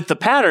that with the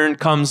pattern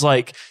comes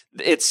like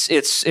it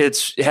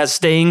has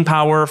staying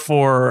power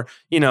for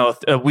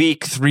a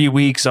week, 3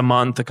 weeks, a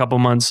month, a couple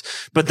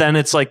months, but then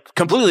it's like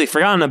completely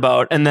forgotten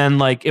about, and then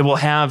like it will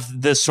have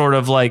this sort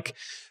of like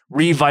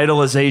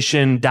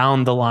revitalization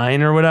down the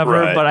line or whatever.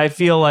 Right. But I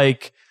feel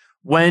like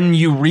when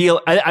you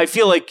I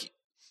feel like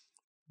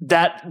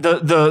that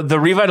the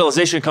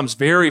revitalization comes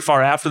very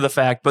far after the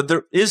fact, but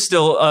there is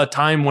still a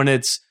time when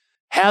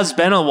has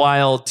been a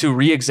while to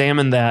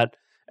re-examine that,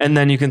 and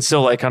then you can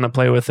still like kind of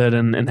play with it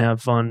and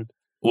have fun.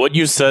 What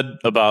you said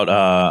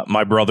about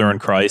my brother in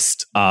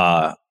Christ,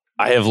 I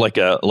have like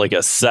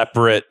a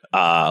separate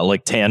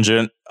like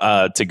tangent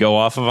to go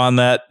off of on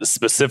that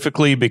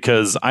specifically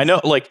because I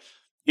know like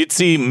you'd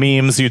see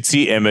memes, you'd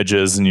see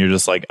images, and you're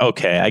just like,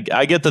 okay,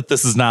 I get that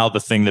this is now the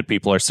thing that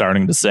people are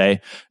starting to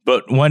say.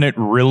 But when it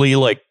really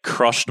like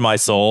crushed my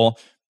soul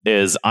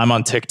is I'm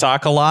on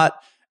TikTok a lot.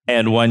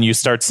 And when you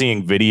start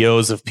seeing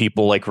videos of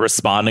people like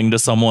responding to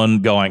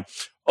someone going,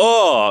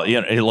 oh,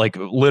 like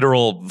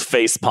literal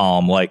face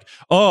palm, like,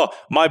 oh,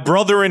 my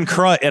brother in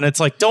Christ. And it's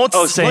like, don't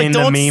say it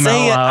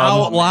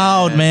out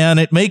loud, man.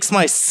 It makes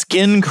my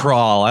skin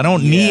crawl. I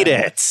don't need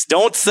it.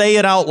 Don't say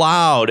it out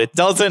loud. It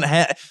doesn't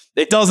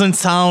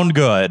sound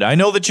good. I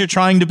know that you're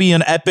trying to be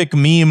an epic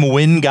meme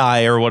win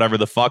guy or whatever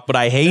the fuck, but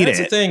I hate it. That's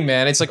the thing,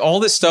 man. It's like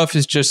all this stuff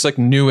is just like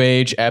new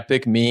age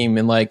epic meme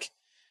and like.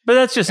 But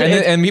that's just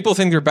and people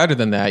think they're better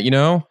than that,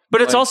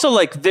 But it's also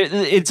like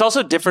it's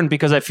also different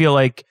because I feel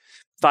like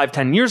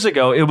 5-10 years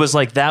ago, it was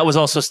like that was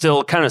also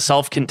still kind of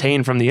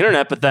self-contained from the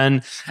internet. But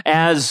then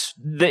as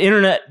the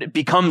internet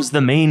becomes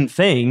the main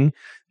thing,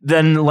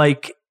 then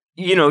like,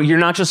 you're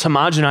not just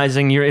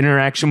homogenizing your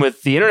interaction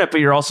with the internet,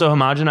 but you're also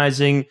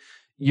homogenizing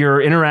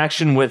your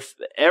interaction with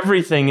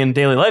everything in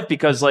daily life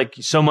because like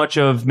so much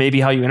of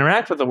maybe how you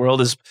interact with the world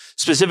is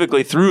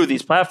specifically through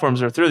these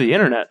platforms or through the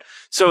internet.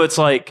 So it's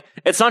like,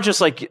 it's not just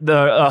like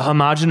a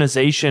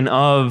homogenization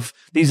of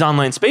these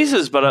online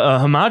spaces, but a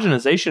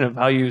homogenization of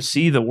how you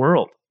see the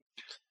world.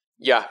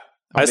 Yeah.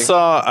 I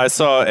saw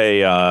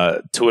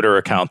a Twitter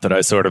account that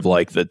I sort of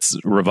like that's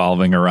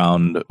revolving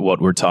around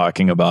what we're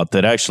talking about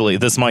that actually,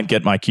 this might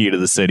get my key to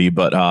the city,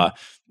 but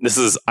this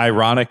is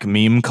Ironic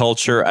Meme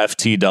Culture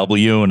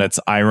FTW, and it's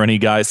Irony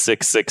Guy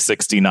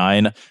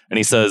 6669, and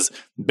he says,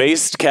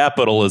 based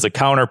capital is a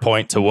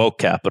counterpoint to woke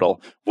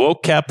capital.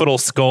 Woke capital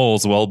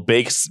skulls while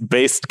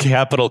based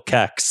capital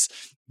keks.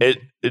 It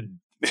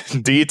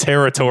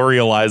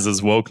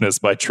deterritorializes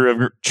wokeness by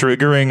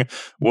triggering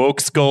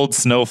woke skulled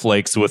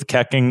snowflakes with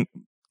kecking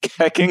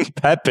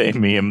Pepe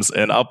memes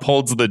and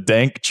upholds the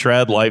dank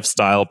trad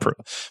lifestyle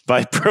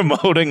by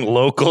promoting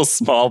local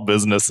small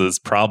businesses.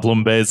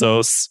 Problem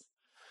Bezos.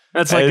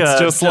 That's like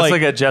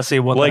like a Jesse.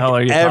 What the hell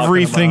are you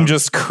everything talking about?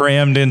 just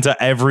crammed into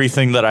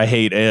everything that I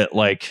hate. It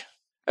like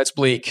that's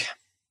bleak.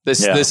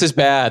 This is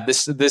bad.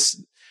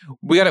 This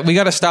we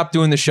gotta stop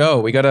doing the show.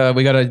 We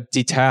gotta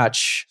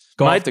detach,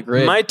 go off the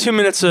grid. My 2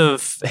 minutes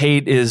of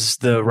hate is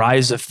the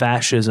rise of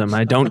fascism.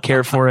 I don't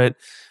care for it.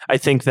 I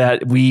think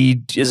that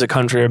we as a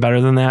country are better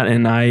than that,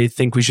 and I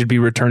think we should be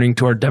returning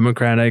to our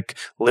democratic,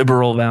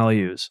 liberal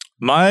values.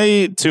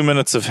 My 2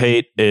 minutes of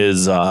hate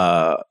is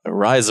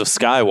Rise of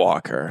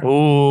Skywalker.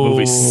 Ooh,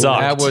 Movie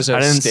sucked. That was a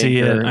I didn't see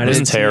it. stinker. I It was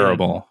didn't see it.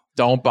 terrible.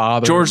 Don't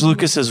bother. George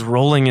Lucas is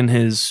rolling in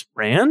his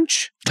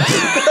ranch.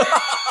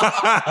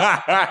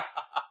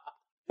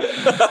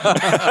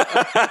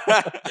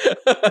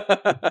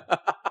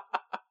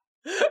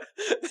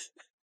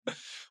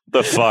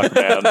 The fuck,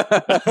 man.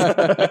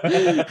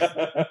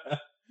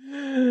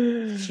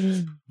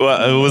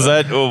 Well, was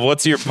that?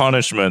 What's your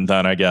punishment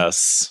then? I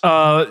guess.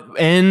 No,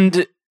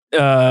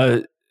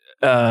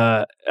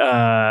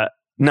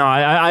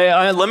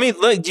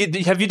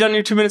 have you done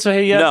your 2 minutes of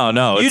hate yet?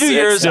 No. You it's- do it's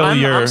yours. still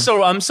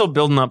your- I'm still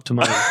building up to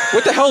mine.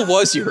 What the hell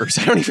was yours?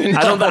 I don't even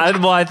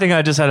know. I think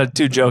I just had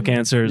 2 joke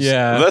answers.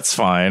 Yeah. That's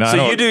fine.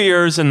 So you do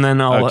yours, and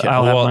then I'll Okay,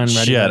 have well, mine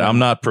ready. shit, I'm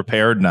not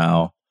prepared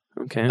now.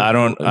 Okay. I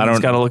don't. He's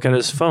got to look at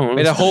his phone.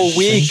 Made a whole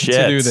week to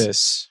Shit. do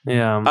this.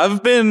 Yeah.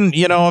 I've been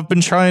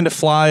trying to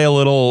fly a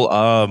little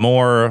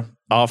more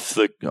off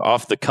the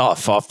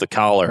cuff, off the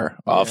collar,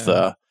 off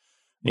the,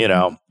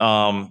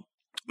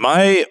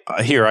 my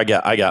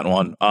I got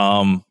one.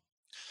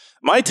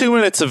 My 2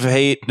 minutes of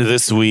hate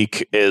this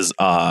week is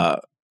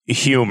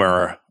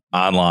humor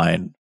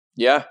online.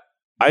 Yeah.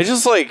 I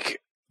just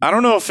I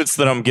don't know if it's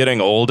that I'm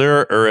getting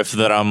older or if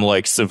that I'm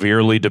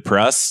severely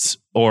depressed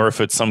or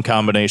if it's some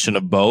combination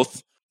of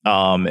both.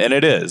 And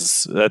it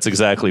is. That's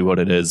exactly what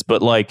it is.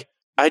 But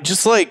I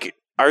just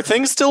are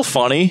things still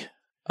funny?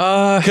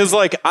 Because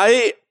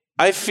I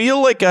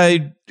feel like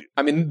I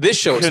mean, this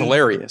show is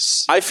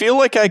hilarious. I feel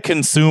like I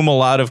consume a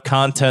lot of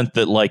content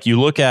that you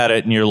look at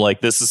it and you're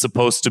like, this is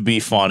supposed to be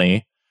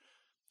funny.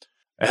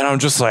 And I'm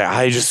just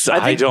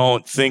I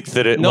don't think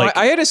that it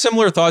I had a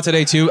similar thought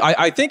today too.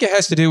 I think it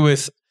has to do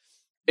with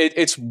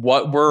it's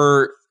what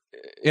we're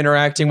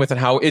interacting with and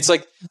how it's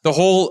the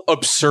whole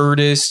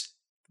absurdist,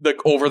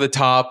 over the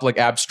top,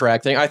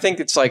 abstract thing. I think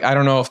it's I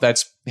don't know if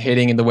that's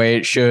hitting in the way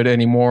it should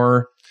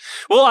anymore.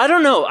 Well, I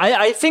don't know.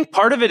 I think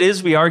part of it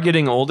is we are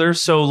getting older.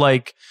 So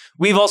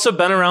we've also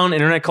been around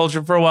internet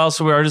culture for a while.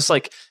 So we are just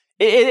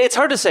it's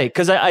hard to say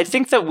because I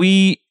think that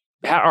we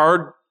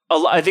are.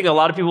 I think a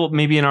lot of people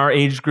maybe in our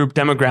age group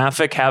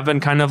demographic have been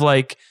kind of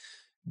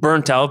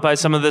burnt out by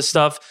some of this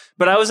stuff.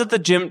 But I was at the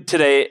gym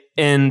today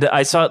and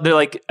I saw they're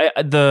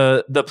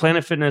the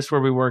Planet Fitness where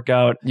we work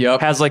out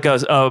has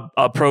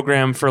a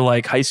program for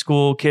high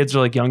school kids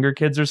or younger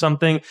kids or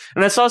something.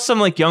 And I saw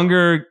some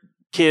younger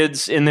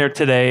kids in there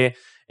today.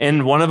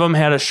 And one of them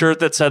had a shirt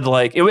that said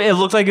it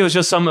looked like it was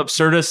just some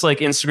absurdist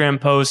Instagram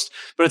post,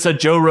 but it's a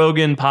Joe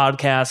Rogan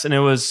podcast and it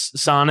was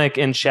Sonic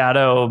and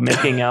Shadow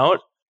making out.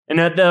 And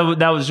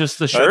that was just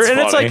the shirt. That's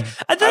and funny. It's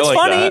that's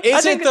funny. That.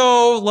 Is it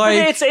though?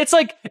 It's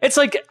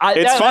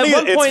funny.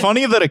 It's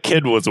funny that a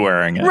kid was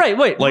wearing it. Right.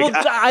 Wait.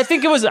 I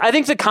think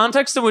the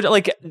context of which,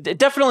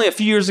 definitely a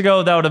few years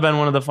ago, that would have been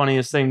one of the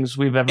funniest things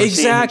we've ever seen.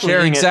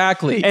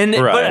 Exactly. And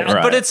right.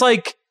 But it's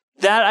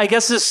that I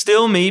guess is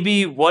still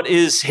maybe what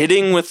is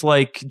hitting with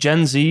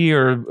Gen Z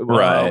or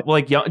right.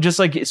 Just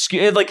the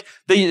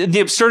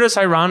absurdist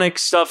ironic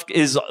stuff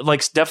is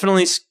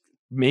definitely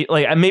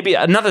maybe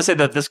not to say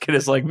that this kid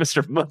is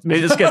Mr. Maybe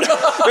this guy's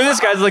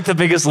the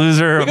biggest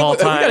loser of all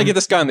time. We gotta get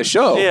this guy on the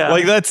show. Yeah.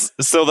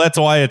 That's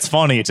why it's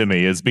funny to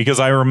me is because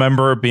I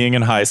remember being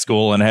in high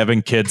school and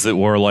having kids that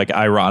wore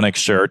ironic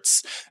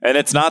shirts. And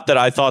it's not that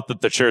I thought that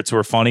the shirts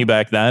wwere funny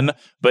back then,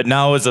 but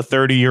now as a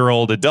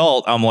 30-year-old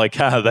adult, I'm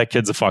that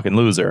kid's a fucking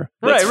loser.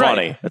 That's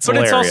funny. It's but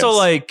hilarious. It's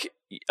also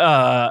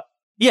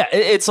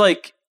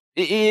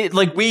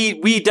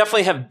we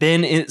definitely have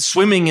been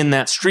swimming in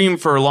that stream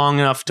for long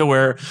enough to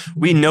where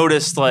we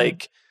noticed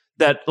that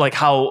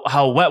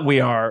how wet we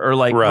are or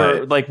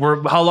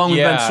we're how long we've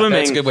been swimming.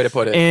 That's a good way to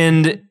put it.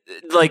 And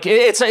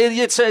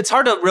it's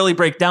hard to really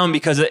break down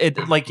because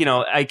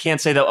I can't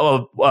say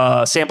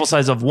that sample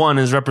size of one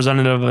is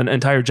representative of an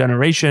entire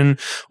generation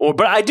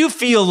but I do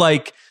feel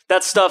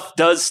that stuff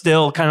does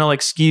still kind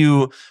of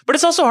skew, but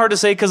it's also hard to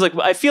say because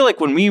I feel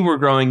when we were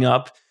growing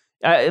up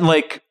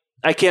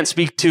I can't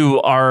speak to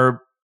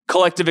our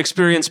collective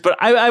experience, but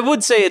I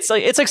would say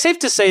it's safe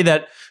to say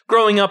that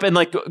growing up and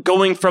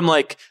going from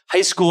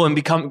high school and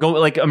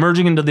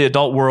emerging into the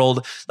adult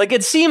world,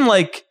 it seemed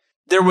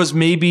there was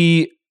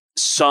maybe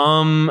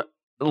some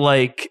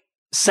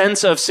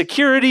sense of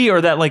security or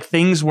that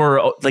things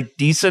were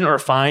decent or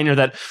fine or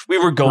that we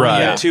were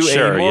going into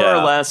a more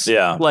or less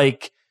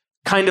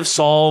kind of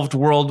solved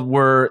world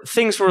where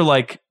things were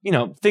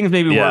things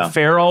maybe weren't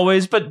fair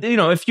always, but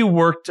if you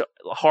worked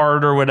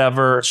hard or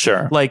whatever,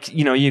 sure,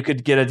 you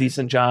could get a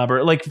decent job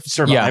or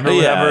survive or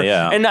whatever.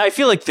 Yeah. And I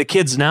feel the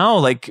kids now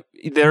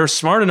they're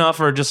smart enough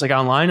or just like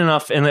online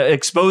enough and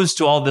exposed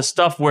to all this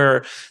stuff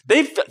where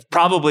they've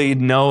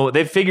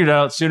figured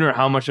out sooner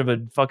how much of a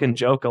fucking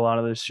joke a lot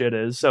of this shit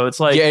is. So it's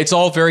like, yeah, it's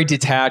all very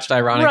detached,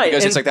 ironic, Right,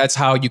 because and- it's like that's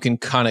how you can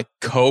kind of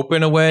cope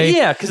in a way.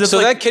 Yeah, because it's so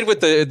like, that kid with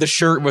the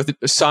shirt with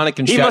Sonic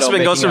and he Shadow must have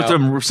been going making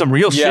through out. some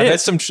real Yeah,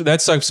 shit.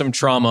 that's like some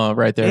trauma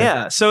right there.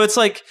 Yeah. So it's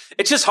like,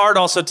 it's just hard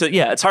also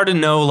it's hard to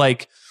know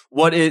like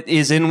what it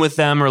is in with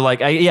them or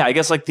like, I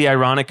guess like the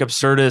ironic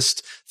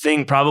absurdist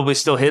thing probably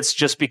still hits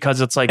just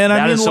because it's like, And that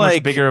I mean, is so like,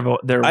 much bigger of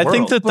their I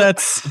world. think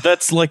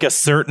that's like a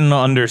certain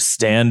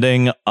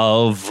understanding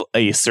of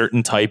a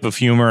certain type of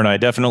humor, and I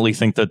definitely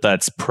think that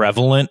that's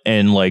prevalent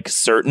in like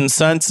certain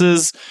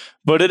senses.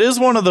 But it is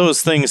one of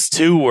those things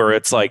too, where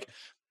it's like,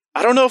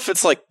 I don't know if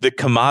it's like the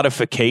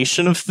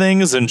commodification of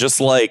things and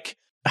just like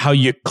how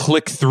you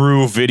click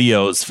through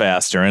videos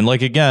faster. And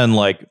like, again,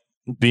 like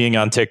being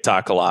on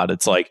TikTok a lot,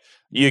 it's like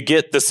you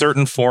get the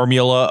certain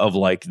formula of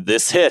like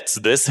this hits.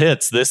 And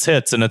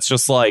it's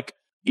just like,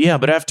 yeah,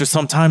 but after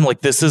some time, like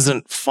this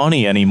isn't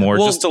funny anymore.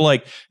 Well- just to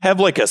like have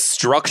like a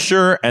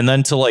structure and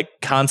then to like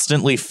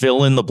constantly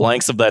fill in the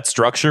blanks of that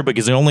structure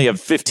because you only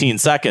have 15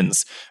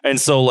 seconds. And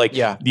so like,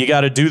 Yeah. you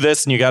got to do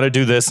this and you got to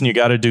do this and you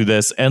got to do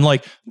this. And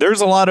like,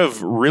 there's a lot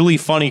of really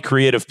funny,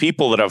 creative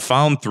people that I've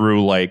found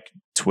through like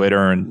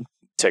Twitter and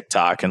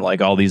TikTok and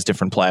like all these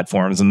different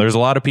platforms. And there's a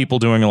lot of people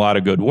doing a lot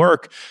of good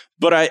work.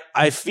 But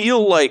I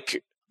feel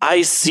like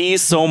I see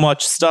so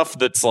much stuff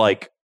that's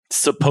like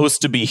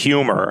supposed to be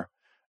humor.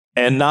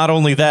 And not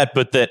only that,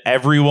 but that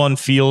everyone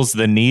feels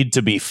the need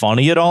to be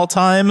funny at all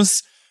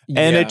times.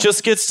 And Yeah. it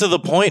just gets to the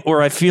point where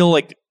I feel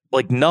like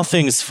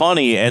nothing's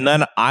funny. And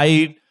then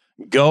I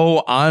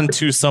go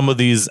onto some of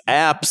these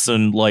apps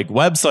and like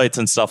websites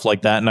and stuff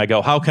like that. And I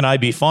go, how can I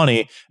be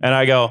funny? And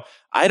I go,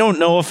 I don't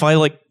know if I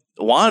like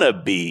want to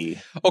be.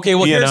 Okay,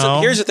 well, You know?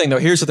 here's the thing, though.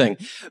 Here's the thing.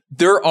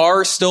 There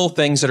are still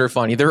things that are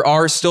funny. There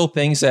are still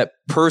things that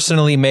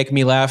personally make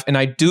me laugh. And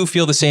I do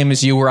feel the same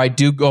as you, where I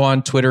do go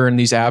on Twitter and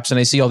these apps and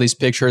I see all these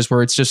pictures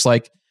where it's just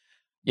like,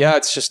 yeah,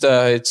 it's just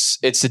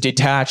it's a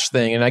detached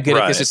thing. And I get it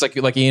because Right.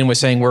 it's like Ian was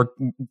saying, where,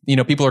 you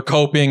know, people are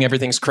coping,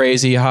 everything's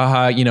crazy,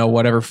 haha, you know,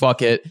 whatever,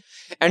 fuck it.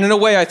 And in a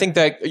way, I think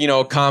that, you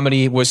know,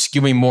 comedy was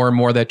skewing more and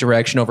more that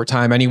direction over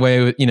time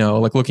anyway, you know,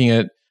 like looking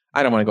at,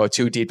 I don't want to go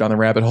too deep down the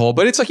rabbit hole,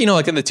 but it's like, you know,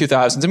 like in the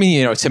 2000s, I mean,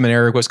 you know, Tim and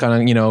Eric was kind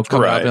of, you know,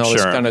 coming up Right, and all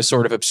this sure. kind of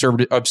sort of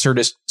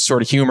absurdist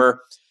sort of humor.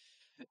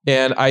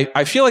 And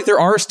I feel like there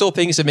are still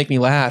things that make me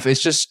laugh.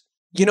 It's just,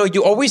 you know,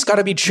 you always got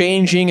to be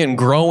changing and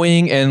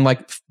growing and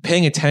like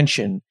paying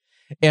attention.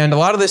 And a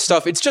lot of this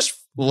stuff, it's just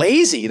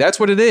lazy. That's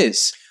what it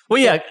is.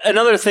 Well, yeah.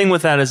 Another thing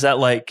with that is that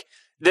like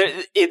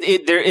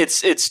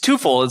it's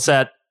twofold. It's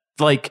that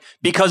like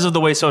because of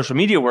the way social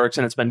media works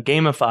and it's been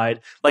gamified,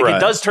 like it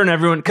Right. does turn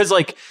everyone because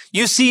like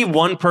you see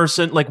one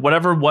person like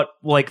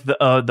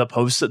the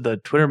post the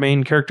Twitter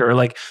main character or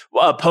like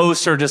a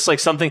post or just like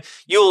something,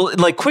 you'll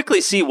like quickly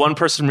see one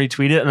person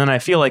retweet it, and then I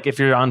feel like if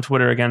you're on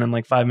Twitter again in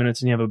like 5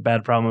 minutes and you have a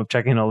bad problem of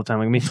checking it all the time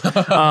like me,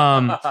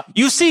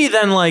 you see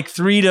then like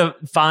 3 to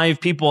 5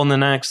 people in the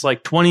next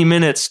like 20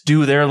 minutes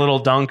do their little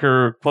dunk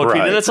or quote tweet,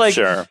 Right, and it's like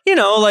sure. you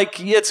know, like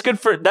it's good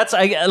for that's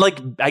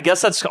I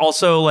guess that's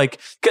also like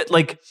good,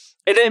 like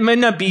it might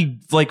not be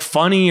like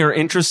funny or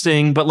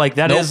interesting, but like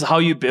that is how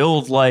you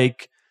build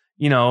like,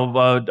 you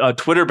know, a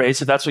Twitter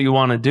base if that's what you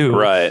want to do.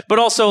 Right. But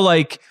also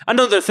like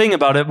another thing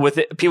about it with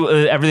people,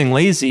 everything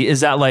lazy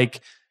is that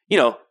like, you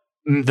know,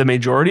 the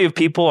majority of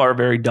people are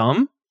very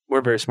dumb.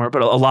 We're very smart,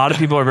 but a lot of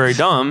people are very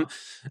dumb.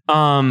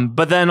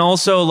 But then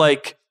also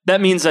like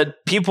that means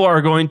that people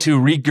are going to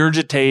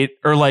regurgitate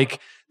or like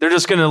they're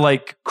just going to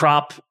like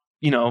crop,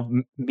 you know,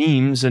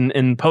 memes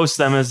and post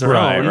them as their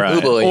Right, own.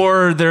 right. Oobly.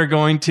 Or they're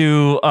going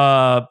to,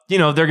 you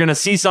know, they're going to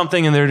see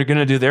something and they're going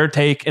to do their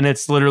take. And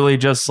it's literally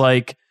just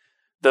like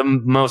the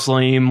most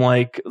lame,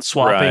 like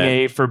swapping Right.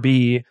 A for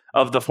B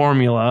of the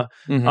formula.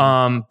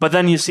 Mhm. But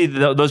then you see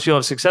those people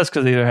have success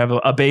because they either have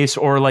a base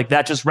or like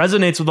that just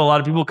resonates with a lot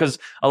of people because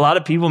a lot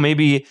of people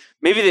maybe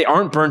they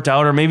aren't burnt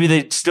out or maybe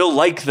they still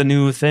like the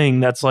new thing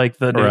that's like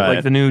the new, Right.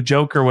 like the new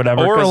joke or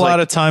whatever. Or a 'Cause, lot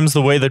like, of times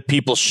the way that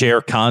people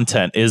share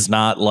content is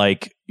not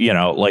like, you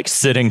know, like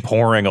sitting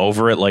poring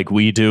over it like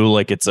we do,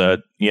 like it's a,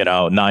 you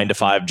know, 9 to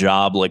 5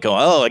 job, like,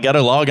 oh, I got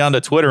to log on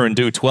to Twitter and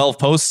do 12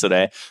 posts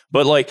today.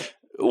 But like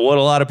what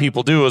a lot of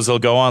people do is they'll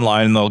go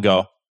online and they'll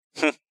go,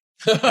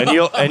 and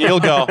you'll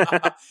go,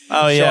 oh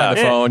Show yeah, on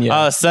the phone,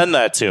 yeah. send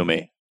that to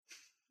me.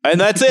 And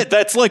that's it.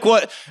 That's like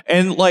what,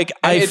 and like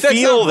I That's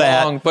feel not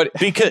that wrong, but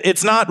because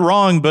it's not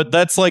wrong, but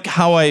that's like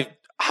how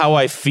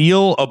I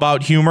feel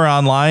about humor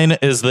online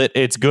is that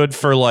it's good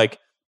for like,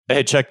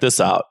 hey, check this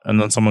out, and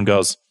then someone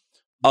goes,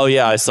 oh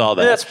yeah, I saw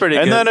that. That's pretty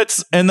and good.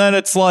 then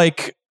it's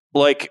like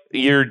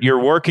you're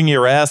working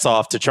your ass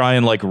off to try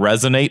and like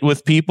resonate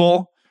with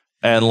people.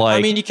 And like,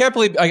 I mean, you can't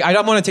believe. I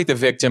don't want to take the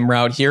victim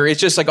route here. It's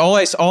just like all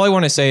I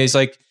want to say is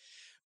like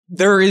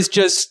there is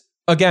just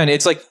again.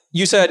 It's like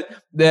you said.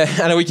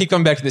 I know we keep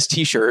coming back to this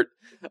T-shirt,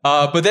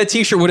 but that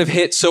T-shirt would have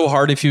hit so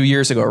hard a few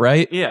years ago,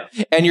 right? yeah.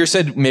 And you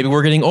said maybe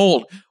we're getting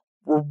old.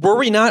 Were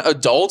we not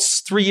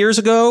adults 3 years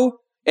ago?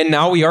 And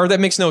now we are. That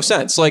makes no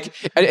sense. Like,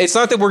 it's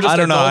not that we're just I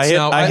don't know. adults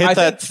now. I hit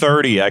that think,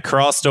 30. I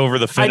crossed over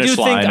the finish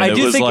line. I and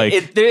do it was think like,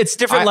 it's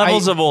different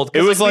levels of old.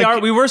 it was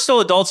we were still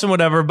adults and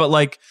whatever, but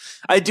like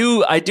I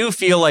do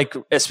feel like,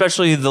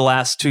 especially the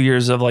last 2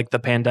 years of like the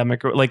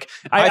pandemic, like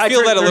I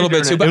feel that a little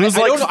bit too. But It was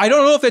I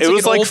don't know if it's it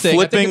was an like old thing.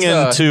 flipping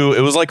into it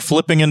was like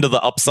flipping into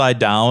the upside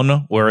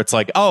down, where it's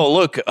like, oh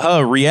look,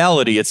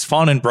 reality, it's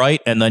fun and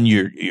bright, and then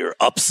you're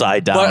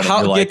upside down. But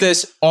how, get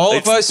this, all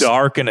of us, it's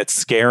dark and it's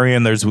scary,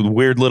 and there's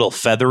weird little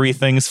feathery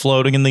things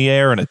floating in the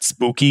air, and it's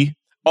spooky.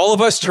 all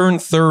of us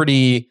turned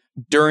 30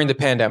 during the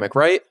pandemic,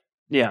 right?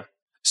 Yeah.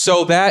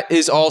 So that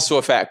is also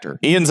a factor.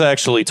 Ian's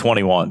actually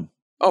 21.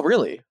 Oh,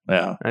 really?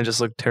 Yeah. I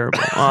just look terrible.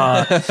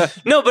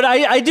 No, but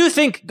I do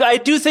think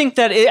that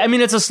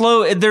it's a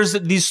slow. There's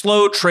these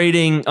slow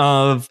trading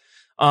of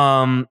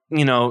whether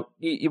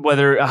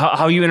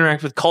how you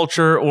interact with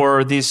culture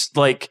or these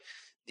like.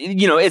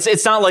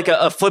 It's not like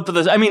a flip of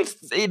the. I mean,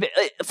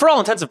 for all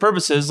intents and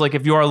purposes, like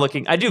if you are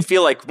looking, I do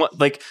feel like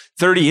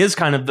 30 is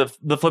kind of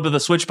the flip of the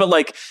switch. But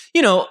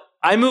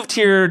I moved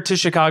here to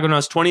Chicago when I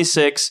was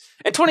 26,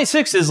 and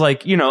 26 is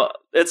like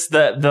it's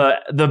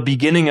the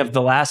beginning of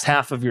the last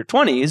half of your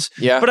 20s.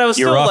 Yeah, but I was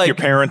You're still off like your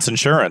parents'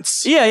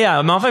 insurance. Yeah,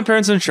 I'm off my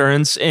parents'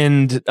 insurance,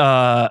 and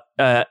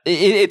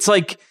it's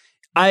like.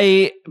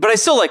 But I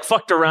still like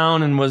fucked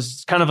around and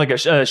was kind of like a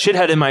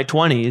shithead in my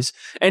 20s.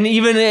 And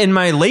even in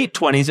my late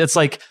 20s, it's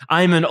like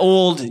I'm an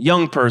old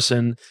young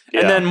person.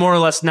 Yeah. And then more or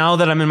less now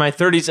that I'm in my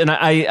 30s, and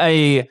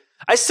I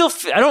still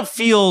I don't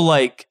feel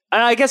like,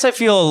 I guess I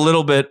feel a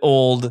little bit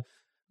old,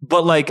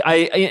 but like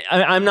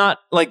I'm not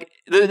like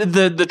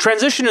the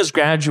transition is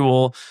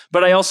gradual,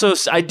 but I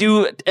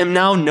am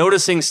now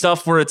noticing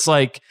stuff where it's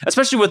like,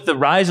 especially with the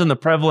rise and the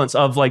prevalence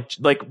of like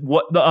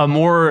what a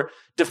more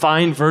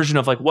defined version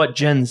of like what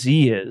Gen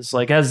Z is,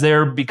 like as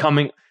they're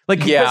becoming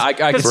like,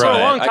 I for a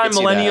long time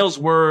millennials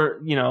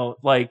were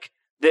like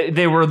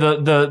they were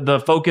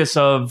the focus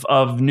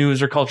of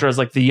news or culture as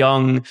like the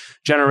young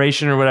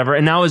generation or whatever,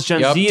 and now as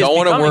Gen Z don't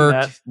want to work,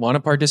 that, want a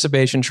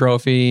participation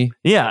trophy.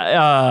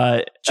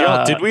 Jill,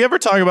 did we ever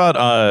talk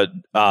about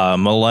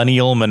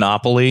millennial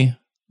monopoly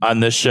on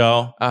this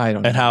show? I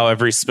don't know. And how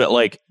every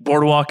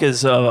Boardwalk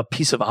is a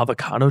piece of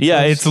avocado toast?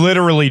 Yeah, it's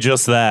literally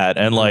just that.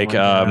 And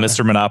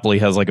Mr. Monopoly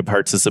has like a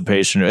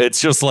participation.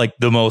 It's just like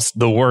the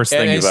worst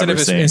thing you've ever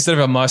seen. Instead of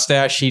a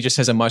mustache, he just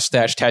has a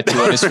mustache tattoo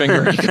on his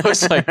finger. He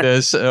goes like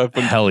this.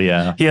 Hell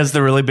yeah. He has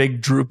the really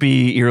big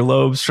droopy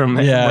earlobes from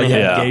when he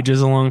had Gauges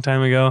a long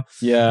time ago.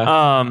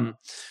 Yeah.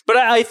 But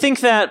I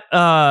think that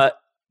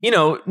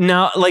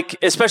now, like,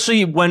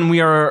 especially when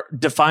we are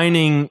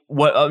defining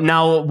what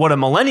a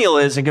millennial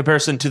is in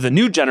comparison to the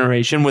new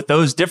generation with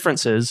those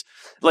differences,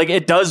 like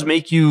it does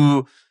make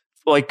you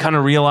like kind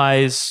of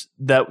realize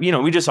that,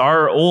 we just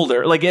are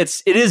older. Like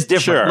it is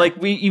different. Sure.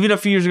 Like even a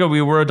few years ago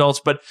we were adults,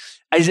 but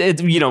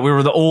we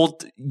were the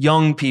old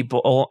young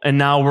people and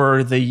now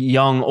we're the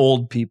young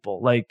old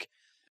people. Like,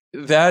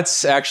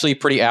 that's actually a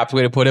pretty apt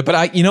way to put it.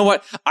 But you know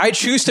what? I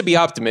choose to be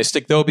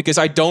optimistic though, because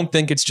I don't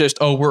think it's just,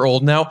 oh, we're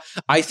old now.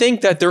 I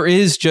think that there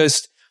is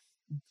just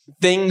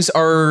things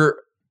are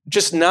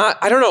just not,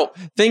 I don't know.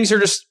 Things are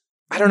just,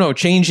 I don't know,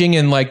 changing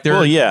and like they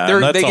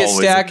get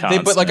stacked.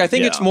 But like, I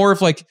think it's more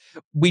of like,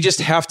 we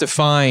just have to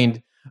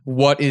find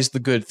what is the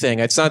good thing.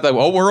 It's not like,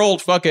 oh, we're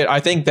old. Fuck it. I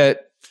think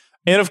that.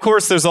 And of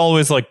course there's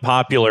always like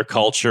popular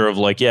culture of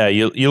like, yeah,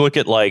 you look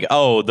at like,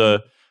 oh,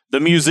 the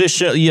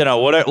musician,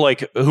 whatever,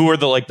 like who are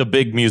the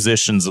big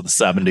musicians of the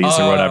 70s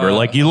or whatever.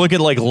 Like you look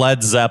at like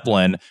Led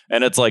Zeppelin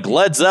and it's like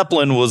Led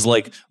Zeppelin was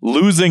like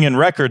losing in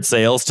record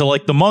sales to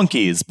like the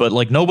Monkees, but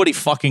like nobody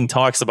fucking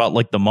talks about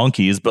like the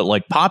Monkees, but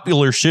like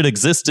popular shit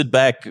existed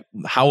back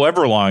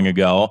however long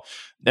ago.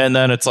 And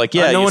then it's like,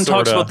 yeah, no one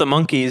talks about the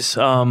Monkees.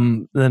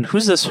 Then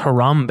who's this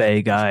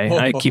Harambe guy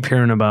I keep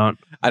hearing about?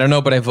 I don't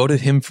know, but I voted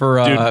him for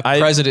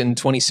president in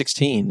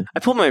 2016. I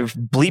pulled my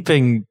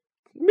bleeping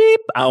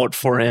beep out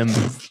for him.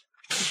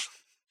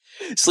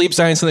 Sleep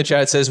Science in the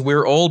chat says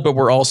we're old, but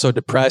we're also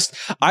depressed.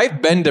 I've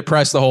been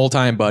depressed the whole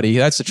time, buddy.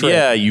 That's the truth.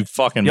 Yeah, you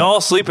fucking.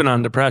 Y'all sleeping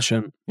on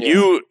depression.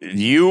 You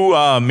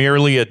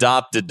merely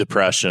adopted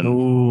depression.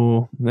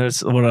 Ooh,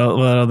 there's what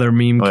other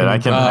meme?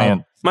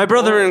 My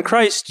brother in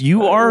Christ,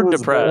 you are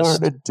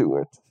depressed. To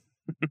it.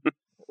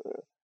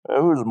 I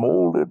was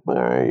molded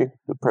by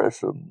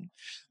depression.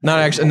 Not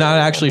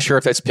actually sure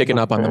if that's picking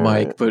up on the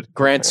mic, but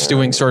Grant's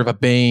doing sort of a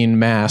Bane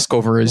mask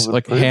over his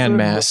like hand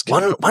mask.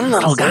 One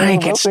little guy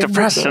gets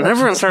depressed and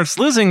everyone starts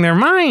losing their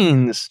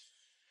minds.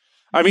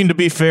 I mean, to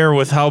be fair,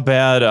 with how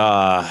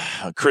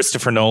bad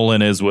Christopher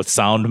Nolan is with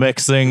sound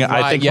mixing,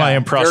 I think my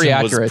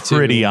impression was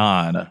pretty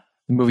on.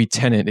 The movie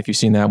Tenet, if you've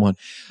seen that one.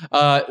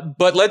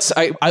 But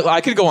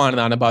I could go on and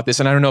on about this,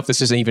 and I don't know if this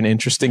is even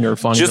interesting or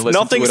funny. Just to listen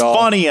nothing's to at all.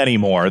 funny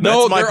anymore.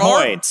 That's my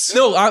point.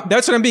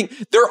 That's what I'm being.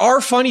 There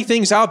are funny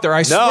things out there.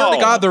 I swear to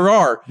God, there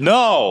are.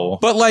 No.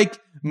 But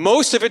like,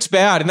 most of it's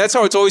bad, and that's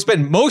how it's always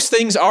been. Most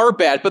things are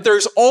bad, but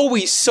there's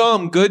always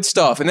some good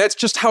stuff, and that's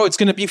just how it's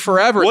going to be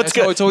forever. What's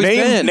good? How it's always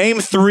been.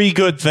 Name 3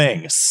 good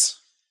things.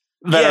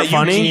 that are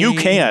funny. You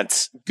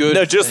can't. Good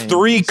No, just things.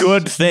 3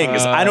 good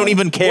things. I don't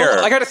even care.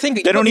 Well, I got to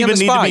think. They don't even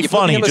need to be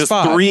funny. Just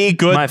 3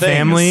 good My things.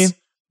 family,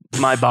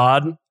 my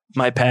bod,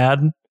 my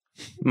pad,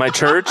 my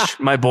church,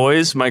 my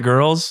boys, my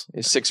girls.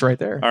 6 right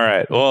there. All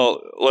right.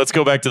 Well, let's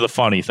go back to the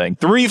funny thing.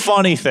 3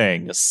 funny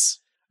things.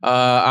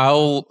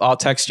 I'll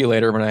text you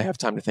later when I have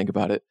time to think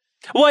about it.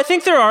 Well, I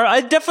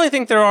definitely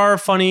think there are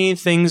funny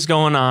things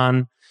going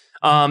on.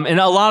 And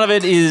a lot of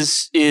it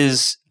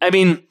is I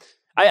mean,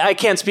 I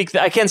can't speak.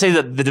 I can't say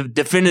that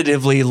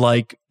definitively.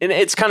 Like, and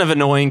it's kind of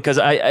annoying because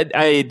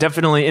I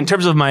definitely, in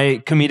terms of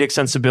my comedic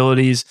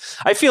sensibilities,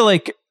 I feel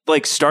like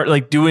start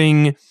like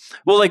doing.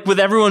 Well, like with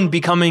everyone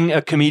becoming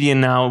a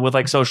comedian now with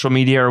like social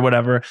media or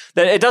whatever,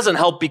 that it doesn't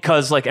help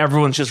because like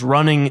everyone's just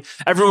running.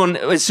 Everyone,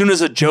 as soon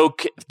as a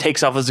joke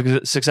takes off as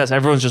a success,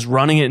 everyone's just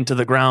running it into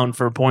the ground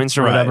for points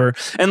or whatever.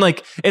 And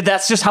like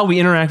that's just how we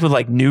interact with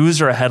like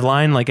news or a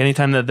headline. Like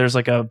anytime that there's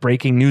like a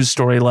breaking news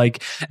story,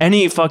 like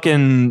any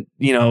fucking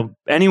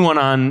anyone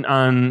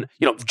on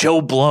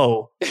Joe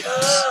Blow.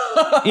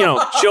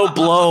 Joe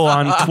Blow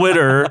on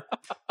Twitter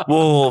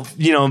will,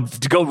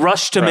 go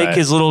rush to make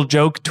his little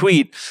joke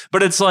tweet.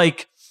 But it's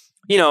like,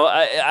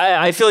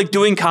 I feel like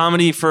doing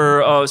comedy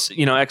for,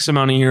 X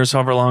amount of years,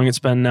 however long it's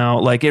been now,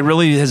 like it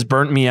really has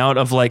burnt me out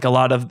of like a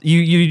lot of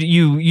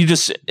you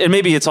just, and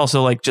maybe it's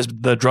also like just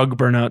the drug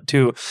burnout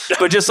too,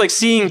 but just like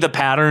seeing the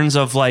patterns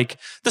of like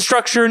the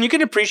structure, and you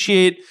can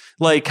appreciate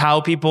like how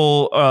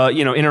people,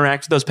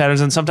 interact with those patterns.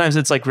 And sometimes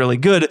it's like really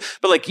good,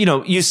 but like,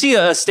 you see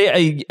a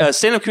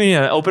stand-up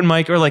comedian at an open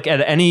mic or like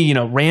at any,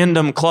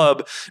 random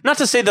club, not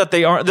to say that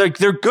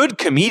they're good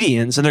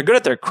comedians and they're good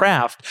at their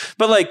craft,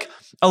 but like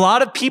a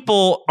lot of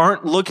people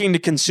aren't looking to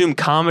consume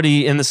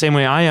comedy in the same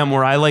way I am,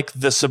 where I like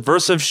the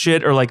subversive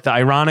shit or like the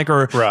ironic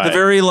or the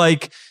very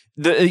like,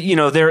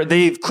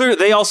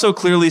 they also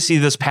clearly see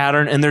this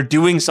pattern and they're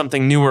doing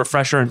something new or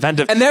fresh or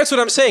inventive. And that's what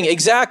I'm saying.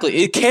 Exactly.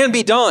 It can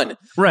be done.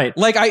 Right.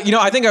 Like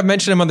I think I've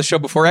mentioned him on the show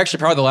before. Actually,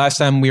 probably the last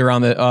time we were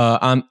on the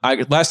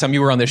last time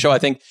you were on the show, I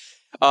think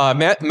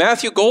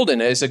Matthew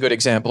Golden is a good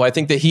example. I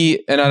think that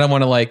and I don't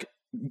want to like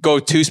go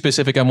too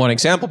specific on one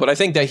example, but I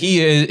think that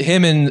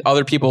him and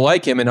other people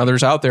like him and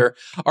others out there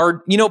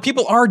are,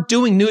 people are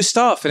doing new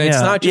stuff, and it's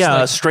not just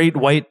a straight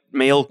white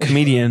male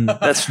comedian.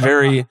 That's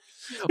very.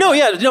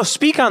 No,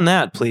 speak on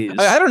that, please.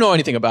 I don't know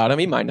anything about him.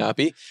 He might not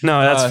be.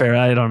 No, that's fair.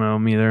 I don't know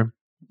him either.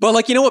 But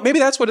like, you know what? Maybe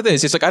that's what it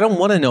is. It's like, I don't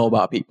want to know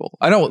about people.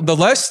 The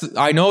less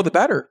I know, the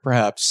better,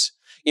 perhaps.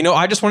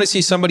 I just want to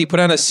see somebody put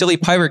on a silly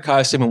pirate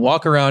costume and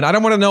walk around. I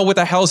don't want to know what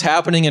the hell's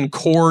happening in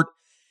court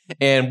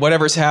and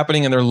whatever's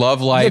happening in their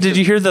love life. Yeah, did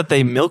you hear that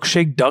they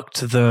milkshake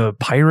ducked the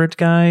pirate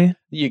guy?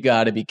 You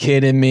got to be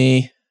kidding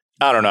me.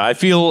 I don't know. I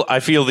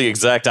feel the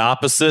exact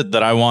opposite,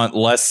 that I want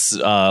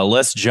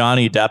less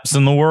Johnny Depps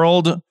in the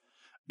world.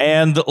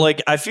 And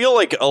like, I feel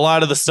like a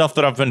lot of the stuff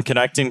that I've been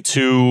connecting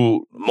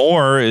to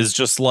more is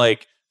just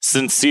like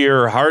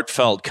sincere,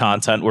 heartfelt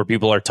content where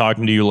people are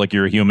talking to you like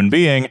you're a human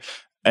being.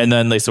 And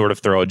then they sort of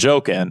throw a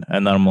joke in.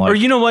 And then I'm like, or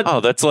you know what? Oh,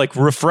 that's like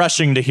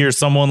refreshing to hear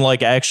someone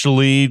like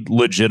actually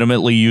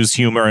legitimately use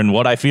humor in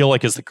what I feel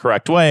like is the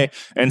correct way,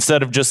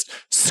 instead of just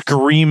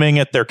screaming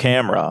at their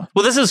camera.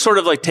 Well, this is sort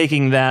of like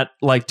taking that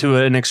like to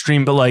an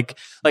extreme, but like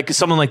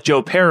someone like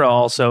Joe Pera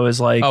also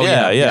is like,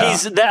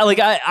 he's that like,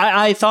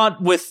 I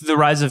thought with the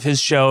rise of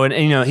his show and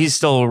he's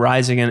still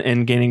rising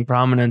and gaining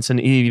prominence and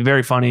he's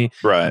very funny.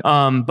 Right.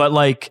 But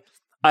like,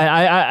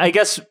 I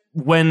guess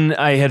when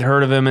I had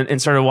heard of him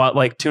and started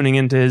like tuning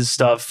into his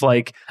stuff,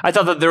 like I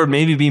thought that there would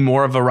maybe be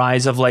more of a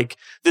rise of like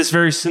this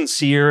very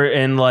sincere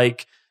and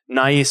like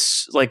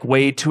nice like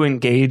way to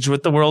engage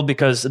with the world,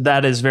 because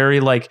that is very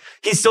like,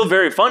 he's still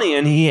very funny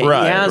and he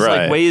has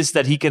like ways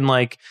that he can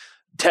like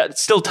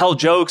still tell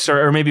jokes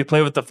or maybe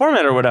play with the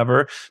format or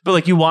whatever. But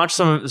like you watch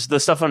some of the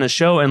stuff on his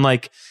show and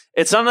like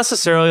it's not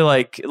necessarily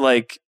like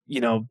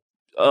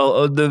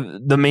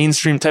the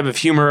mainstream type of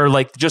humor, or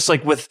like just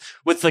like with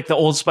like the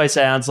Old Spice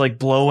ads like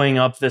blowing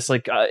up this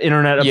like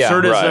internet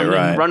absurdism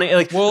and running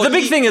like the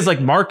big thing is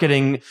like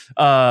marketing,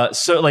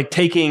 so like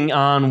taking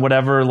on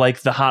whatever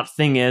like the hot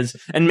thing is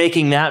and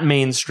making that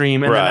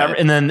mainstream,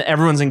 and then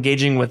everyone's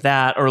engaging with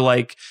that or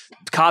like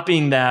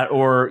copying that,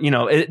 or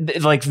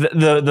like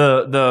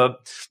the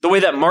way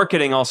that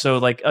marketing also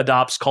like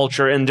adopts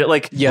culture and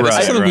like this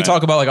is something we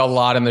talk about like a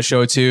lot in the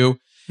show too.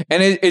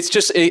 And it's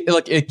just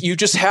you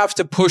just have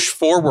to push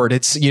forward.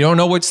 You don't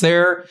know what's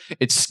there.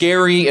 It's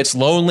scary. It's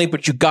lonely,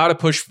 but you got to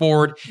push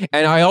forward.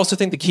 And I also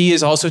think the key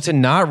is also to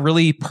not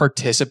really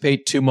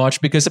participate too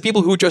much, because the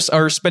people who just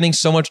are spending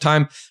so much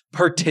time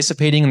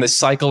participating in the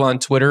cycle on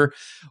Twitter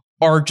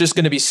are just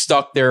going to be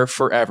stuck there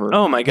forever.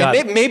 Oh my God.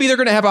 Maybe they're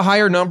going to have a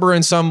higher number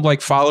in some like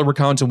follower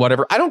counts and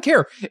whatever. I don't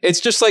care. It's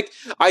just like,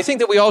 I think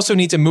that we also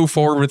need to move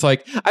forward with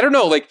like, I don't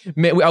know, like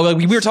we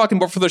were talking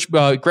before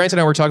Grant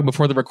and I were talking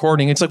before the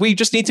recording. It's like, we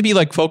just need to be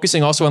like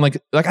focusing also on like,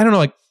 I don't know,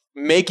 like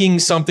making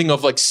something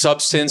of like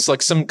substance,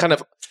 like some kind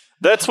of.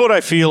 That's what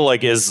I feel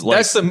like is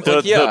like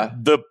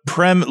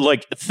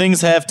like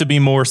things have to be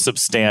more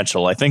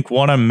substantial. I think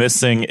what I'm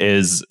missing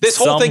is this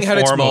whole thing had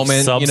its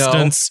moment,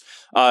 substance.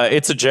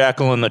 It's a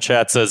Jackal in the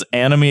chat says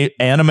anime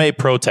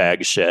pro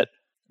tag shit.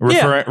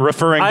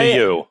 Referring to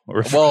you.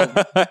 Well,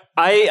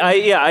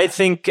 I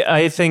think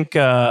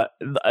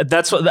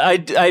that's what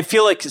I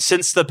feel like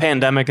since the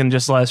pandemic and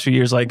just the last few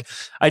years, like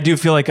I do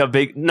feel like a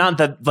big, not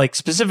that like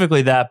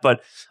specifically that,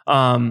 but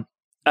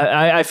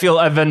I feel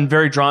I've been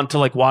very drawn to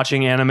like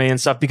watching anime and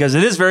stuff because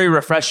it is very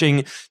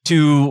refreshing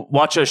to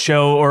watch a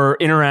show or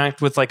interact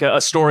with like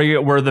a story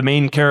where the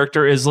main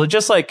character is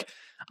just like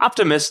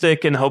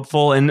optimistic and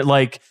hopeful and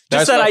like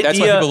just idea. That's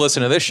why people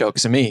listen to this show,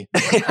 because of me.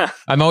 Yeah.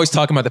 I'm always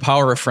talking about the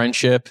power of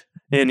friendship.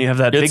 And you have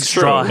that big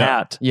straw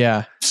hat.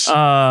 Yeah.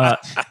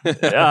 But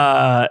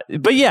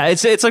yeah,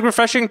 it's like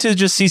refreshing to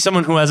just see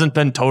someone who hasn't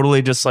been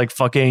totally just like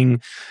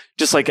fucking,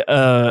 just like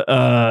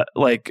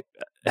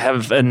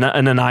have an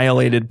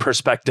annihilated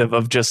perspective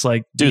of just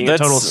like being a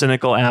total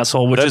cynical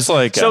asshole, which is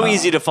like so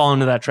easy to fall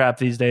into that trap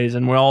these days.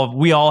 And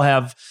we all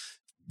have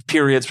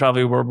periods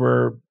probably where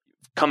we're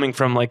coming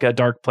from like a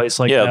dark place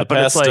like that. But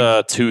past, it's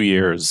like 2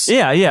 years.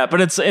 Yeah.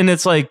 But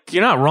it's like,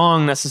 you're not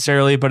wrong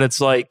necessarily, but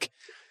it's like,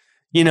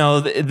 you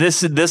know,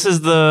 this is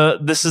the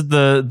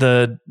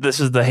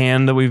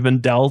hand that we've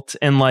been dealt.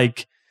 And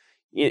like,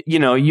 you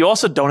know, you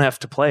also don't have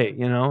to play,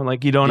 you know,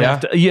 like you don't have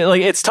to,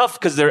 like, it's tough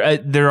because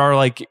there are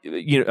like,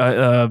 you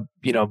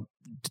know,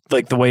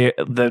 like the way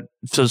that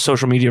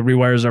social media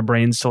rewires our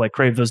brains to like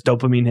crave those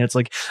dopamine hits.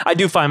 Like I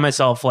do find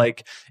myself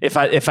like, if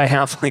I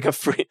have like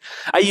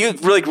I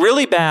use like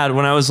really bad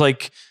when I was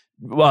like,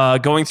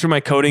 going through my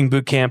coding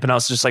boot camp and I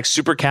was just like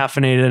super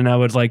caffeinated and I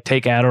would like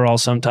take Adderall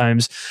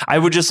sometimes. I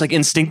would just like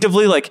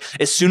instinctively, like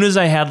as soon as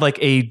I had like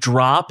a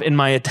drop in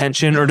my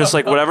attention or just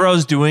like whatever I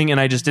was doing and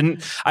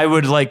I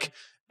would like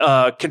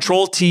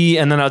Control T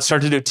and then I'd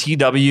start to do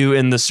TW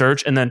in the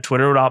search and then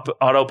Twitter would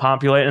auto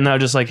populate and I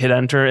would just like hit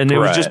enter and it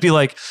would just be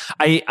like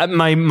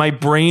my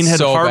brain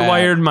had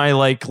hardwired my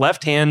like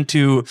left hand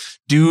to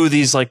do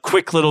these like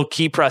quick little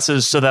key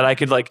presses so that I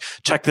could like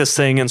check this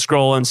thing and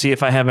scroll and see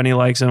if I have any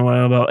likes and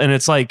whatever. And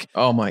it's like,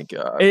 oh my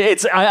God,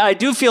 I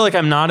do feel like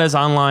I'm not as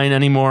online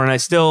anymore and I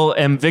still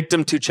am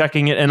victim to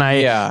checking it. And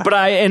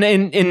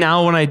and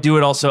now when I do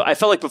it also, I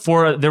felt like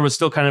before there was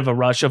still kind of a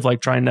rush of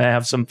like trying to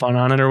have some fun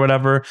on it or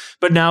whatever.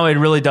 But now it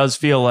really does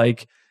feel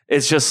like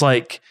it's just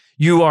like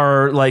you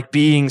are like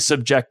being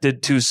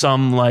subjected to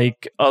some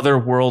like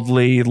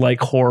otherworldly like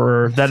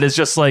horror that is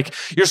just like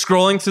you're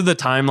scrolling through the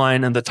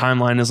timeline and the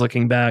timeline is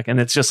looking back and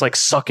it's just like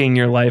sucking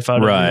your life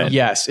out of you.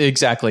 Yes,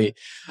 exactly.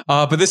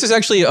 But this is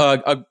actually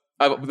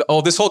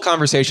this whole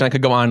conversation I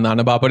could go on and on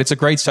about, but it's a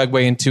great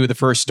segue into the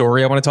first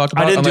story I want to talk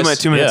about. I didn't do my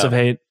 2 minutes of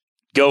hate.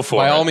 Go for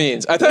it. By all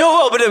means. But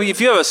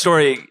if you have a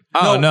story.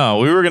 No,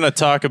 we were going to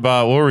talk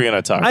about what were we going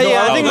to talk about?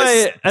 I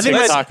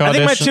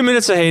think my 2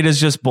 minutes of hate is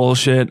just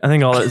bullshit. I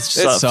think all that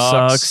stuff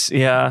sucks.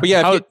 Yeah. But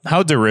yeah,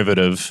 how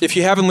derivative. If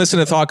you haven't listened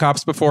to Thought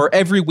Cops before,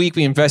 every week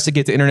we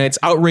investigate the internet's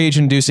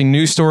outrage-inducing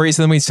news stories,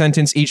 and then we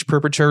sentence each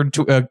perpetrator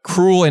to a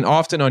cruel and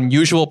often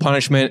unusual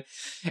punishment.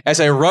 As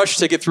I rush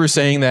to get through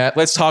saying that,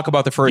 let's talk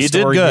about the first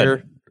story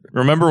here.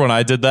 Remember when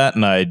I did that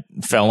and I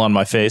fell on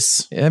my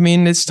face? I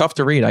mean, it's tough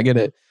to read. I get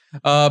it.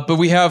 But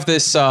we have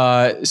this,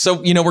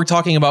 so, you know, we're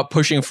talking about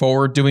pushing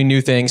forward, doing new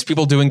things,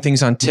 people doing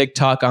things on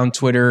TikTok, on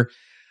Twitter,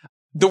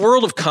 the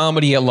world of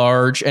comedy at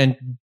large and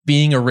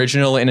being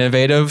original and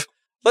innovative.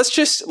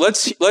 Let's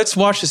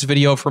watch this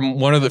video from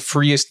one of the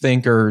freest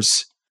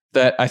thinkers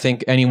that I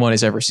think anyone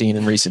has ever seen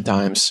in recent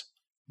times.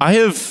 I'll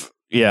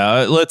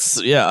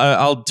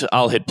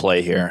hit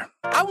play here.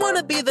 I want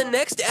to be the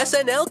next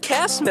SNL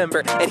cast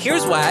member, and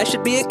here's why I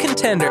should be a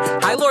contender.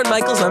 Hi, Lorne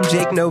Michaels, I'm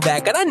Jake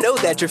Novak, and I know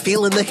that you're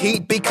feeling the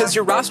heat because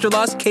your roster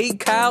lost Kate,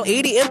 Kyle,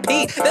 80, and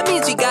Pete. That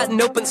means you got an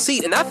open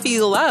seat, and I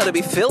feel I ought to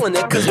be feeling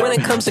it, because when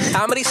it comes to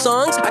comedy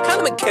songs, I kind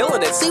of been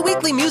killing it. See,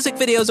 weekly music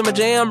videos are my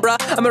jam, bruh.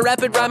 I'm a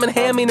rapid rhyming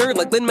hammy nerd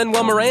like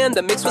Lin-Manuel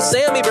Miranda mixed with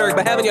Sammy Berg,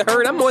 but haven't you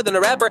heard? I'm more than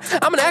a rapper,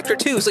 I'm an actor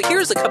too, so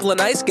here's a couple of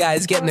nice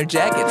guys getting their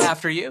jackets.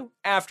 After you.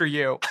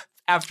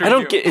 I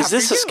don't get, is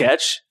this a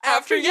sketch?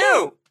 After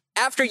you.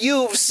 After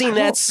you've seen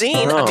that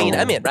scene, I mean,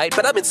 I'm in, right?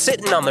 But I've been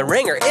sitting on the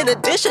ringer in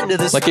addition to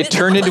this. Like it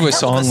turned into a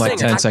song like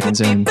 10 seconds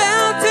in.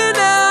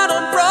 Bouncing out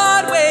on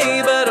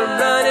Broadway, but I'm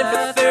running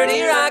for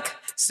 30 Rock.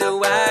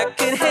 So I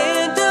can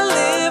hand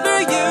deliver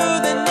you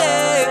the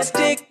next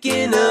dick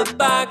in a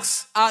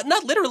box.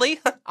 Not literally,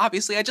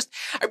 obviously. I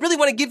really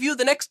want to give you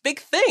the next big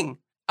thing.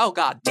 Oh,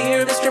 God.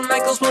 Dear Mr.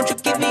 Michaels, won't you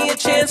give me a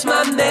chance?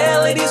 My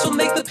melodies will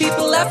make the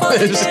people laugh on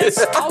the dance.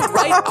 All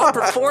right, I'll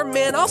perform,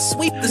 man. I'll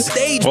sweep the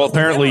stage. Well,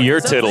 apparently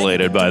you're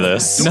titillated by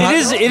this.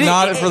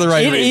 Not for the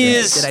right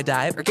reason. Did I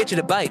dive or get you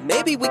to bite?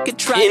 Maybe we could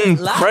try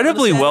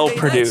incredibly well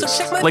produced.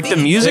 Like the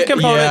music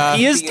component,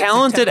 he is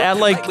talented at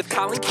like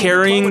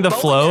carrying the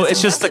flow.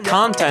 It's just the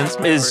content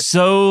is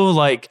so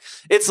like,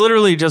 it's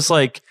literally just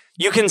like,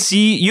 you can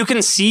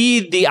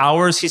see the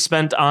hours he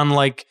spent on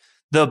like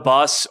the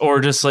bus or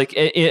just like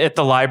at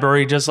the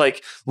library, just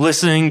like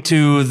listening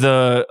to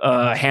the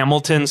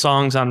Hamilton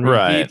songs on repeat,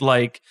 right.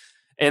 Like,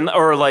 and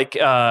or like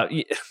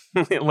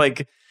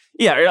like,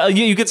 yeah,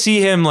 you could see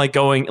him like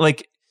going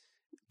like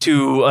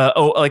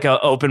like a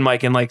open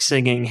mic and like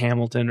singing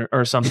Hamilton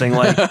or something.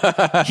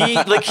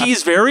 Like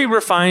he's very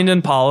refined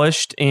and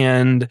polished,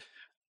 and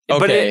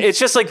but it's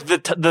just like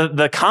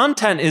the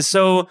content is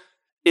so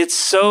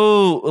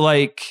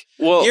like,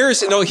 well, here's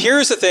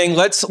the thing.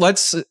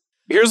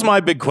 Here's my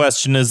big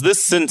question: is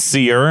this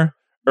sincere?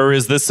 Or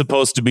is this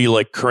supposed to be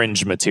like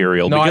cringe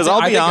material? No, because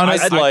I'll be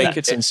honest, I think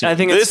it's sincere. I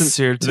think it's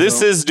sincere too.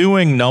 This is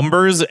doing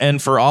numbers,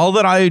 and for all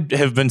that I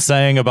have been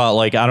saying about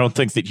like I don't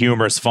think that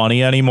humor is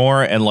funny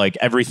anymore, and like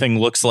everything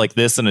looks like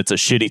this, and it's a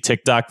shitty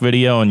TikTok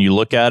video, and you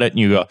look at it and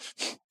you go,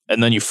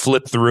 and then you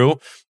flip through,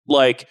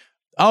 like,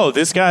 oh,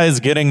 this guy is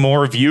getting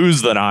more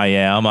views than I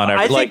am on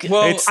every. I think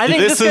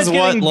this guy's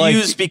getting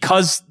views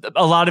because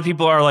a lot of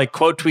people are like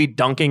quote tweet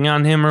dunking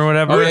on him or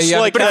whatever.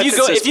 Like, but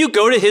if you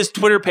go to his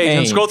Twitter page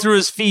and scroll through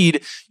his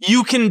feed,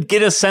 you can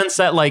get a sense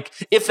that like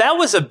if that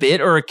was a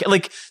bit or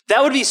like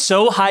that would be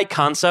so high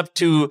concept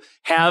to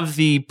have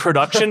the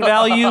production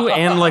value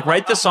and like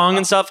write the song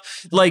and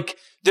stuff. Like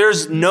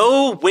there's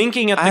no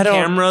winking at the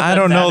camera. I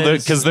don't know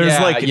because there's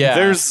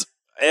there's.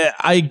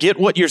 I get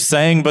what you're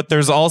saying, but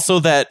there's also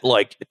that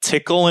like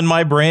tickle in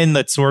my brain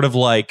that's sort of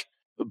like,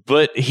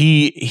 but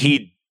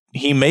he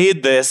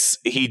made this,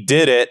 he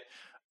did it.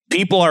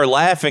 People are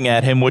laughing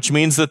at him, which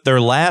means that they're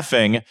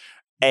laughing.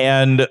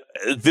 And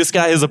this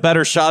guy has a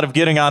better shot of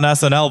getting on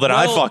SNL than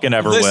I fucking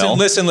ever will.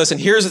 Listen.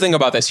 Here's the thing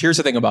about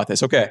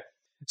this. Okay.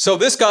 So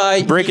this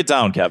guy... Break it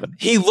down, Kevin.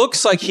 He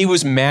looks like he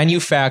was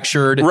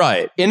manufactured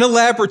in a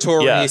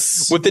laboratory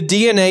with the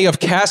DNA of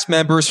cast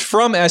members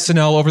from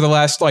SNL over the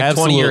last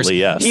 20 years.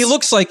 Yes. He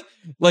looks like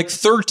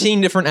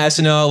 13 different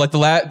SNL,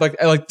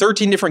 like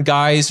 13 different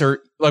guys or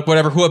like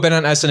whatever who have been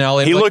on SNL.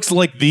 And he looks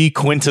like the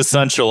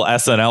quintessential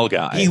SNL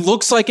guy. He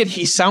looks like it.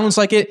 He sounds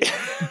like it.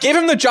 Give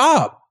him the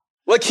job.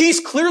 Like he's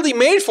clearly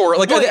made for it.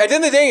 Like at the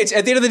end of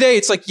the day,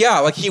 it's like, yeah,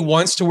 like he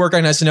wants to work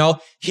on SNL.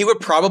 He would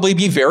probably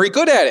be very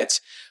good at it.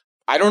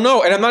 I don't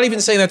know. And I'm not even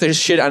saying that there's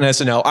shit on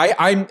SNL.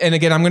 And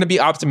again, I'm going to be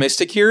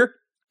optimistic here.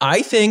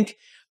 I think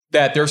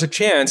that there's a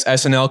chance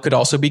SNL could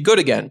also be good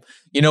again.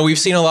 You know, we've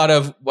seen a lot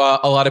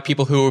of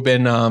people who have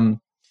been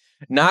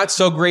not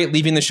so great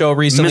leaving the show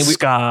recently.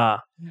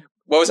 Miska.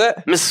 What was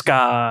that?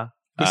 Miska.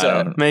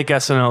 Make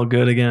SNL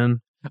good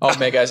again. Oh,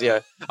 my guys, yeah.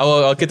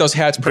 I'll get those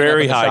hats.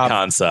 Very high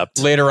concept.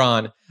 Later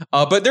on.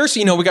 But there's,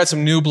 we got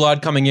some new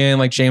blood coming in,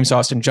 like James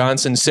Austin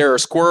Johnson, Sarah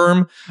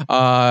Squirm,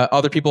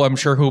 other people I'm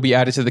sure who will be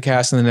added to the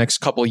cast in the next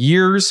couple of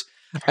years.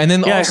 And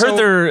then also,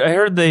 I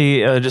heard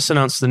they just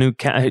announced the new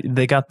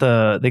they got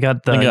the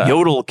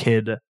Yodel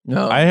kid.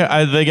 No.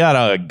 They got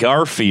a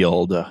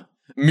Garfield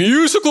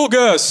musical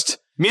guest.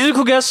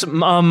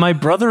 My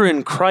brother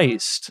in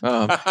Christ.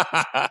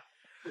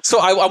 So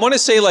I want to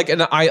say, like,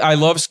 and I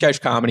love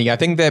sketch comedy. I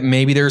think that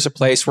maybe there's a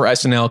place where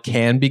SNL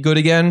can be good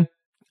again.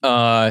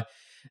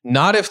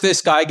 Not if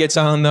this guy gets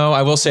on, though.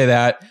 I will say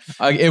that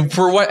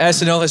for what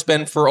SNL has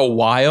been for a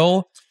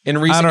while in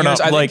recent years,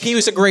 I think he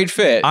was a great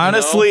fit.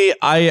 Honestly,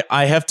 I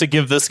have to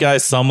give this guy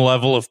some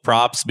level of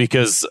props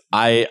because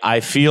I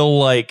feel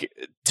like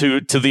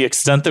to the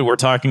extent that we're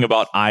talking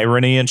about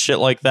irony and shit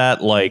like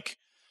that, like.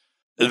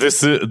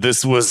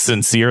 This was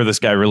sincere. This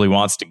guy really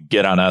wants to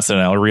get on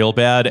SNL real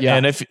bad. Yeah.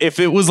 And if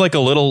it was like a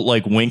little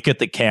like wink at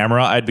the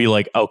camera, I'd be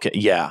like, okay,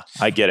 yeah,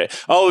 I get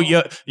it. Oh,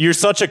 you're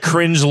such a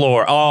cringe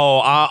lord. Oh,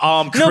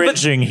 I'm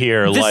cringing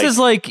here. This is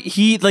like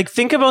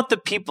think about the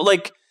people.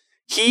 Like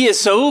he is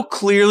so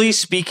clearly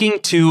speaking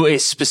to a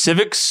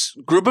specific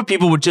group of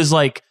people, which is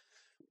like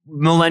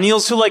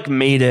millennials who like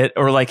made it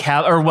or like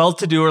have or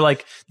well-to-do or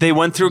like they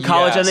went through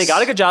college and they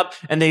got a good job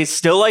and they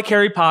still like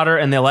Harry Potter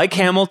and they like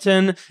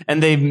Hamilton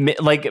and they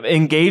like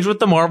engage with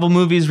the Marvel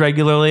movies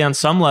regularly on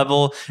some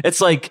level. It's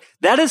like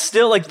that is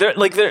still like they're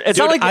it's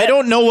not like I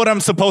don't know what I'm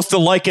supposed to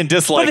like and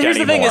dislike but here's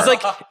anymore. The thing is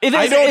like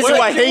do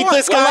I hate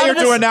this guy or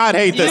do I not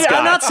hate this guy?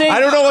 I'm not saying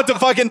I don't know what to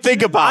fucking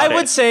think about it. I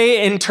would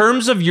say in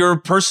terms of your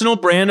personal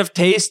brand of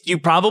taste, you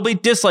probably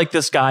dislike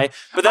this guy,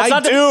 but that's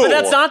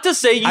not to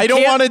say I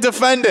don't want to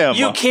defend him.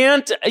 You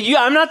can't.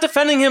 I'm not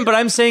defending him, but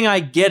I'm saying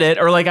I get it,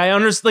 or like I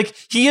understand. Like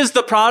he is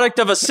the product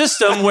of a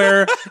system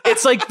where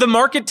it's like the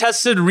market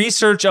tested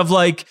research of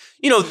like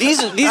these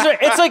are.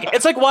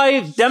 It's like why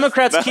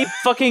Democrats keep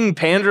fucking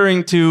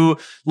pandering to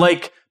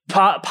like.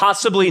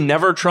 Possibly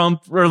never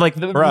Trump or like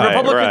the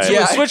Republicans who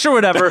switch or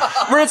whatever,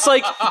 where it's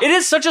like it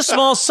is such a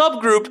small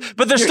subgroup,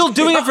 but they're still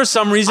doing it for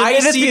some reason. And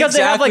it's because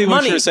they have like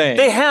money.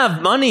 They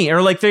have money,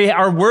 or like they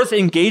are worth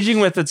engaging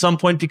with at some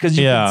point because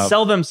you can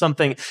sell them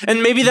something.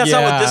 And maybe that's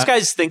not what this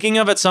guy's thinking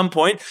of at some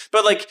point.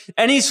 But like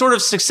any sort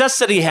of success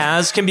that he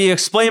has can be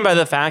explained by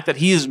the fact that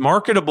he is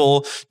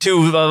marketable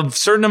to a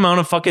certain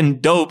amount of fucking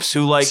dopes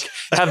who like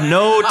have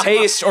no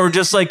taste or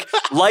just like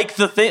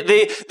the thing.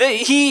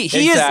 He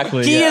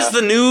is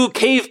the new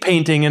cave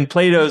painting in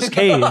Plato's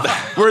cave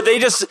where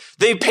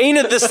they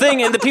painted this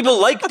thing and the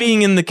people like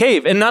being in the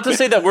cave. And not to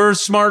say that we're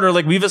smart or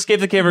like we've escaped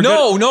the cave or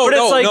no.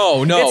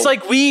 It's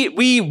like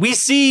we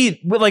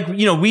see like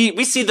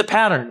we see the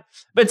pattern,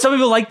 but some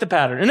people like the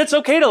pattern and it's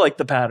okay to like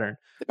the pattern.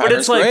 But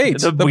it's like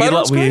we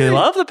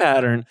love the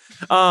pattern.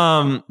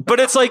 But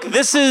it's like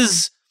this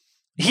is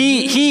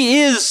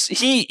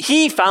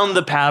he found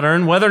the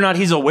pattern, whether or not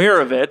he's aware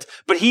of it,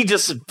 but he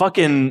just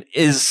fucking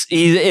is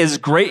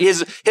great.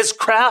 His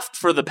craft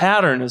for the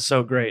pattern is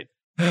so great.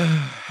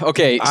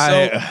 Okay,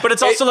 so But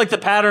it's also like the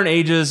pattern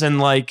ages and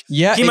like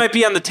he might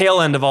be on the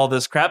tail end of all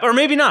this crap, or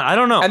maybe not. I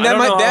don't know. And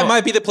that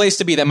might be the place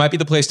to be. That might be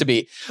the place to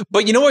be.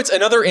 But you know what's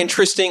another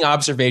interesting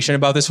observation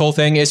about this whole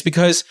thing is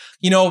because,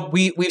 you know,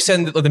 we've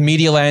said that the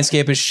media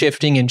landscape is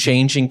shifting and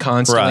changing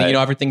constantly. Right. You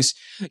know, everything's,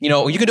 you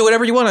know, you can do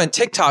whatever you want on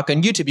TikTok,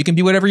 on YouTube. You can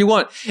be whatever you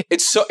want.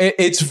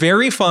 It's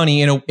very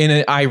funny in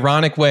an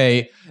ironic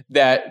way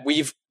that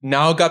we've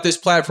now got this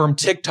platform,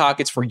 TikTok.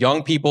 It's for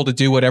young people to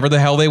do whatever the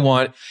hell they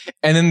want.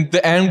 And then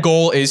the end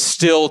goal is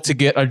still to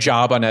get a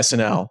job on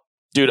SNL.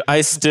 Dude,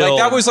 Like,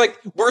 that was like,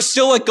 we're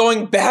still like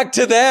going back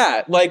to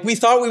that. Like, we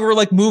thought we were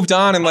like moved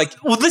on and like.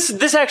 Well,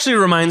 this actually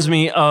reminds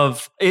me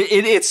of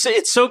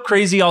it's so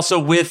crazy also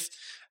with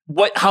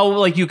how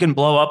like you can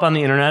blow up on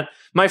the internet.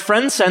 My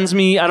friend sends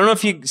me, I don't know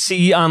if you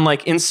see on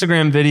like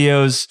Instagram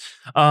videos,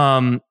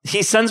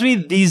 he sends me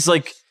these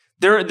like,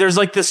 there's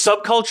like this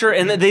subculture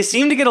and they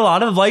seem to get a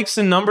lot of likes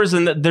and numbers,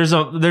 and there's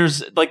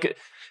like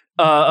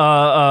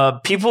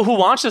people who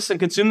watch this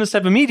and consume this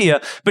type of media.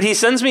 But he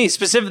sends me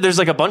there's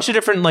like a bunch of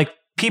different like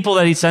people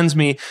that he sends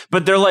me,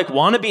 but they're like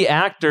wannabe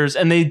actors,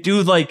 and they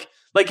do like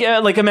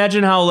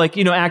imagine how like,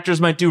 you know,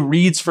 actors might do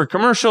reads for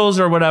commercials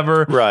or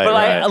whatever. Right.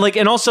 But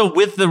and also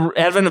with the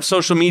advent of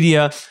social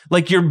media,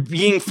 like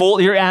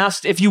you're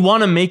asked if you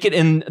want to make it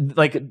in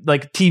like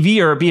TV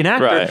or be an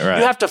actor, Right.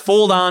 you have to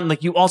fold on,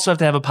 like you also have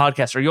to have a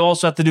podcast, or you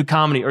also have to do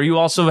comedy, or you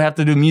also have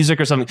to do music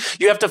or something.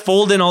 You have to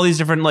fold in all these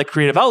different like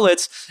creative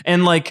outlets,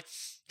 and like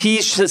he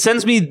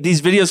sends me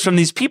these videos from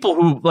these people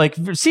who like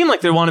seem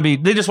like they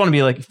just want to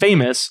be like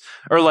famous,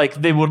 or like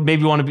they would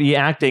maybe want to be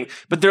acting,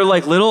 but they're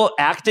like little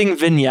acting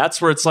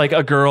vignettes where it's like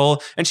a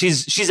girl and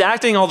she's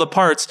acting all the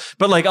parts,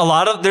 but like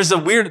there's a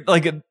weird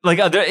like a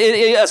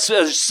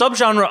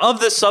subgenre of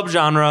this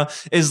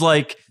subgenre is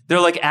like they're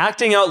like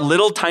acting out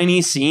little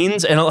tiny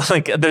scenes, and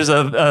like there's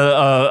a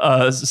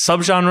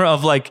subgenre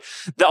of like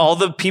all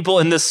the people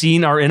in the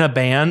scene are in a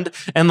band,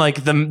 and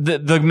like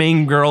the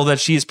main girl that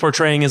she's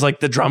portraying is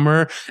like the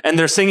drummer, and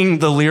they're singing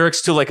the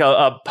lyrics to like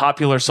a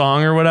popular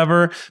song or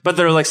whatever, but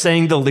they're like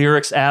saying the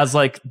lyrics as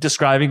like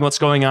describing what's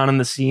going on in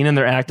the scene, and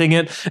they're acting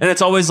it, and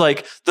it's always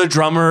like the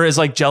drummer is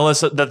like jealous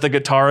that the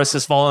guitarist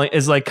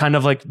is like kind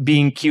of like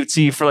being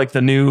cutesy for like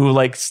the new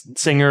like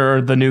singer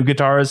or the new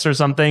guitarist or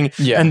something,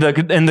 and the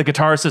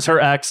guitarist is her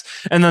ex,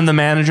 and then the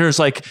manager is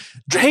like,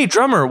 hey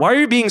drummer, why are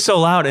you being so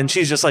loud? And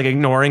she's just like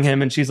ignoring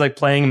him, and she's like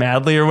playing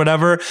madly or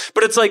whatever.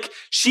 But it's like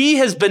she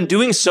has been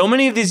doing so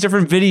many of these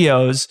different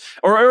videos,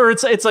 or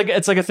it's like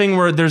a thing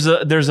where there's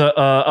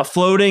a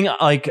floating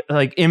like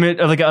image,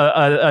 like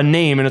a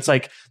name, and it's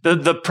like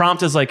the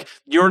prompt is like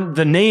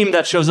the name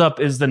that shows up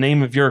is the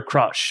name of your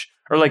crush,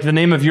 or like the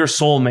name of your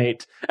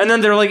soulmate. And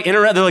then they're like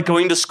they're like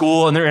going to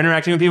school and they're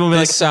interacting with people and be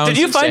like, did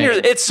you find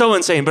it's so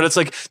insane, but it's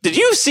like, did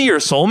you see your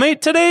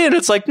soulmate today? And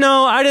it's like,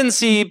 no, I didn't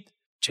see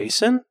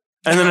Jason.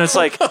 And then it's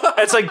like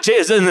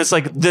Jason, and it's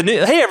like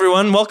hey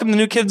everyone, welcome to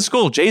New Kid in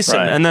School, Jason.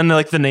 Right. And then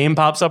like the name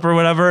pops up or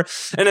whatever.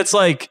 And it's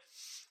like,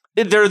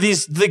 there are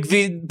these,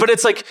 but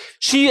it's like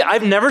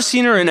I've never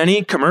seen her in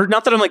any commercial.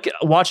 Not that I'm like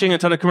watching a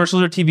ton of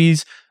commercials or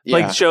TVs,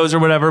 like shows or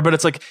whatever, but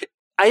it's like,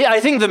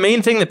 I think the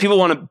main thing that people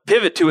want to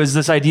pivot to is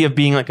this idea of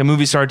being like a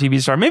movie star, TV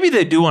star. Maybe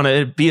they do want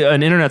to be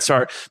an internet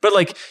star, but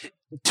like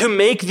to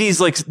make these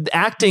like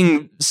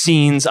acting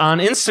scenes on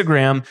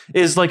Instagram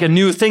is like a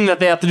new thing that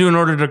they have to do in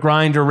order to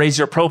grind or raise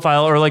your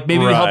profile, or like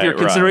maybe help your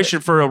consideration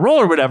for a role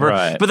or whatever.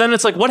 Right. But then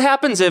it's like, what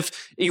happens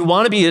if you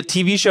want to be a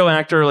TV show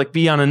actor, like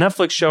be on a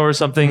Netflix show or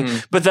something,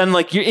 but then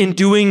like you're in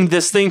doing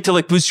this thing to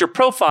like boost your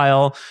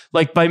profile,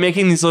 like by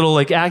making these little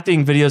like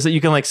acting videos that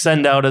you can like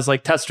send out as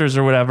like testers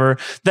or whatever,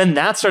 then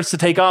that starts to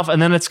take off. And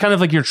then it's kind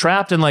of like you're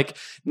trapped in like,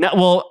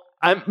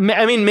 I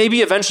mean,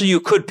 maybe eventually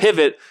you could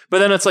pivot, but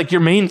then it's like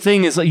your main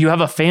thing is like you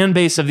have a fan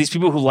base of these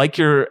people who like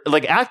your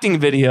like acting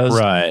videos,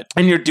 right?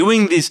 And you're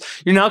doing these,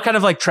 you're now kind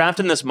of like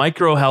trapped in this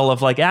micro hell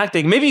of like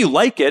acting. Maybe you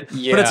like it,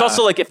 but it's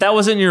also like if that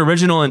wasn't your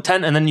original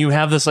intent, and then you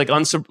have this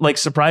like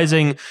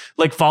surprising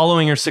like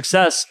following or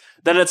success,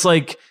 then it's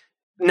like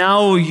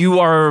now you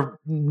are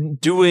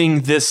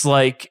doing this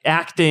like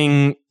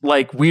acting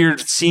like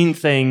weird scene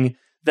thing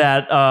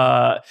that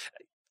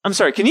I'm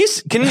sorry, can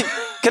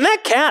that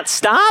cat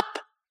stop?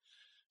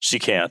 She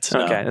can't.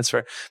 No. Okay, that's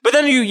fair. But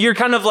then you're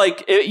kind of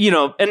like, you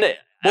know, and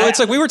well, it's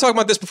like we were talking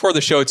about this before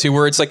the show too,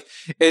 where it's like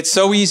it's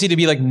so easy to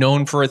be like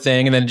known for a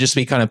thing and then just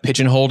be kind of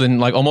pigeonholed and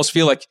like almost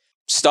feel like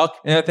stuck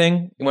in that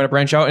thing. You want to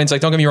branch out, and it's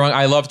like, don't get me wrong,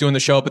 I love doing the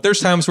show, but there's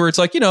times where it's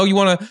like, you know, you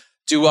want to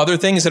do other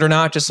things that are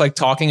not just like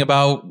talking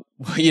about,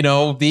 you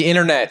know, the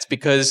internet,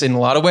 because in a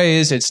lot of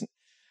ways the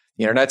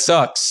internet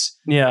sucks.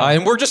 Yeah.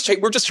 And we're just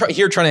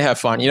here trying to have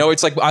fun. You know,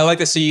 it's like, I like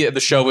to see the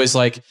show is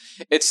like,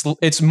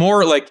 it's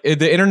more like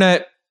the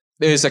internet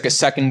is like a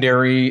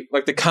secondary,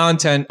 like the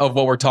content of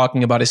what we're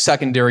talking about is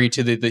secondary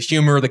to the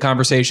humor, the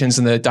conversations,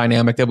 and the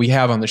dynamic that we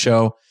have on the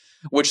show,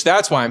 which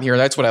that's why I'm here.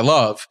 That's what I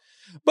love.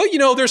 But,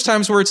 there's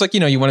times where it's like,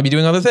 you want to be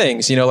doing other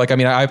things.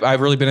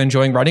 I've really been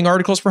enjoying writing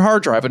articles for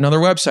Hard Drive and other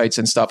websites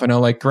and stuff. I know,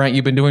 like, Grant,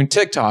 you've been doing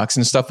TikToks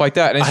and stuff like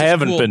that. And I it's just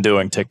haven't cool. been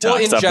doing TikToks.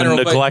 Well, I've been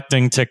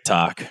neglecting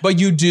TikTok. But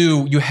you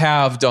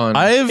have done.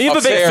 You have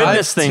a big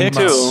fitness thing,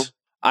 too.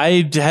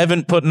 I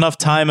haven't put enough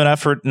time and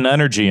effort and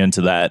energy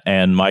into that,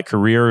 and my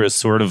career is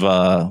sort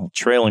of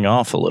trailing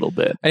off a little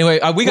bit. Anyway,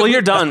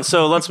 you're done,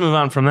 so let's move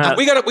on from that.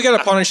 We got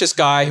to punish this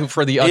guy who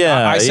for the.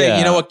 I say,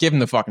 you know what? Give him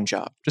the fucking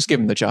job. Just give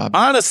him the job.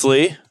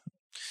 Honestly,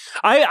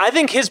 I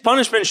think his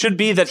punishment should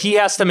be that he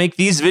has to make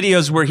these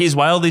videos where he's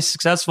wildly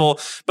successful,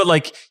 but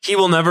like he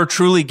will never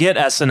truly get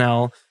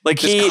SNL. Like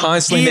he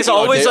is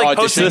always like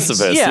posting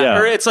Sisyphus,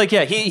 or it's like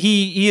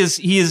he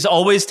is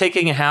always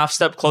taking a half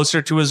step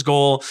closer to his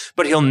goal,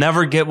 but he'll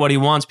never get what he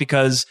wants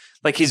because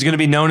like he's going to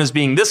be known as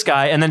being this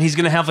guy, and then he's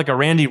going to have like a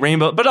Randy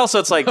Rainbow. But also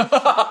it's like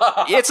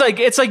it's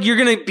like you're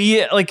going to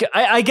be like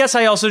I guess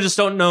I also just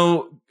don't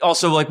know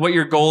also like what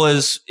your goal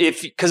is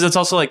because it's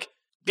also like.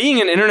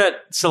 Being an internet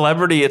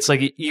celebrity, it's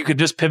like you could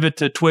just pivot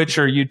to Twitch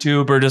or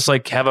YouTube or just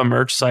like have a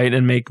merch site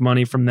and make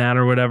money from that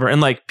or whatever.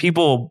 And like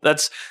people,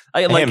 that's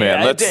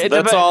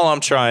all I'm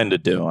trying to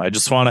do. I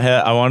just want to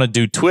I want to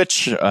do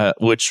Twitch,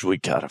 which we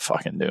gotta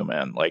fucking do,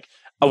 man. Like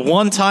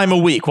one time a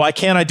week. Why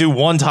can't I do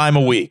one time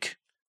a week?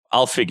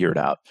 I'll figure it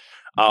out.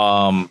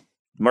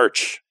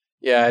 Merch.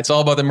 Yeah, it's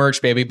all about the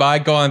merch, baby.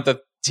 Go on the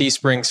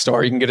Teespring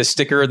store. You can get a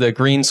sticker of the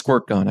green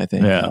squirt gun. I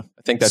think. Yeah,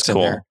 I think that's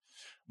cool. in there.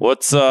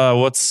 What's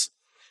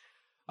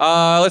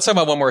let's talk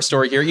about one more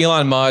story here.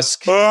 Elon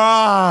Musk.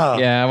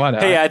 Yeah, why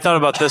not? Hey, I thought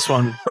about this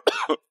one.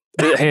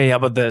 Hey, how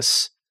about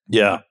this?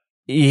 Yeah.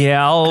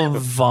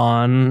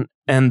 Yalvan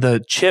and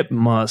the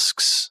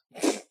Chipmusks.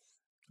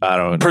 I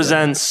don't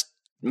presents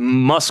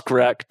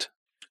Muskwrecked.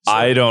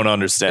 I don't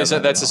understand.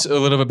 That's a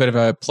little bit of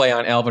a play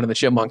on Alvin and the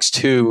Chipmunks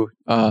 2.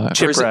 Or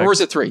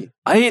is it 3?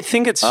 I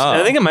think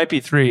it might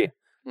be 3.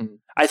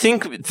 I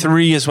think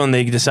 3 is when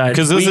they decide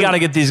we got to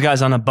get these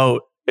guys on a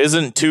boat.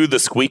 Isn't 2 the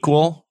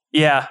Squeakquel?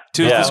 Yeah,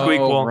 2 is the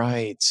Squeakquel.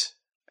 Right.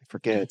 I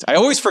forget. I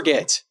always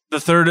forget. The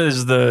 3rd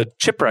is the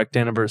Chipwrecked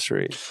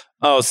anniversary.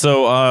 Oh,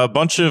 so a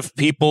bunch of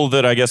people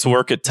that I guess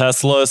work at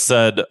Tesla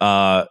said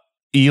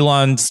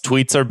Elon's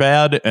tweets are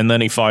bad, and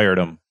then he fired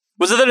him.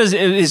 Was it that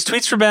his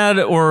tweets were bad,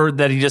 or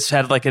that he just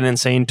had like an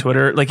insane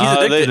Twitter? Like he's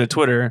addicted to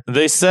Twitter.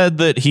 They said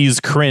that he's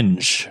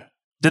cringe.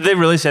 Did they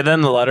really say that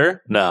in the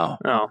letter? No.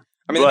 Oh.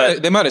 I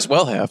mean, they might as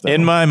well have. Though.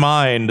 In my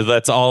mind,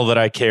 that's all that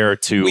I care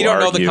to. We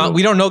don't know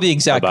the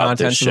exact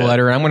contents of the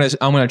letter, and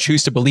I'm gonna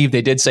choose to believe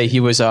they did say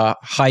he was a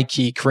high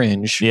key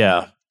cringe.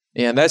 Yeah,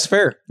 and that's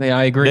fair.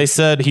 I agree. They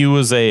said he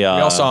was a. We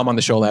all saw him on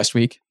the show last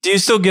week. Do you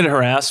still get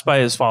harassed by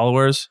his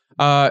followers?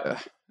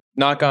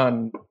 Knock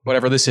on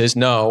whatever this is.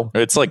 No,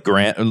 it's like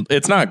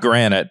It's not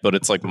granite, but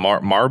it's like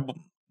marble.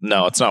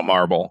 No, it's not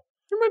marble.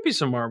 There might be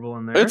some marble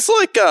in there. It's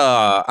like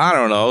I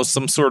don't know,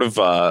 some sort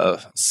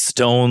of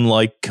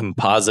stone-like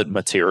composite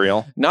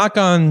material. Knock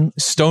on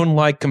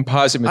stone-like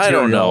composite material.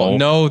 I don't know.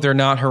 No, they're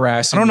not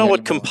harassing. I don't know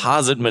what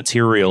composite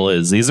material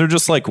is. These are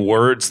just like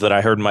words that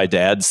I heard my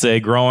dad say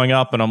growing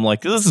up, and I'm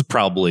like, this is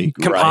probably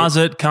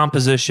composite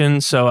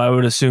composition. So I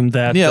would assume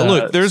that. Yeah,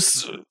 look,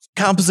 there's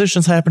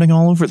compositions happening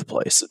all over the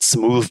place. It's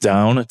smoothed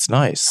down. It's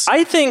nice.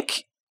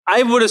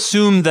 I would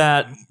assume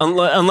that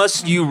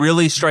unless you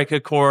really strike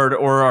a chord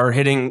or are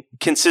hitting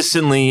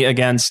consistently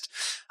against,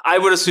 I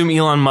would assume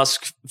Elon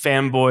Musk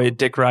fanboy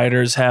dick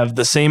riders have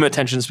the same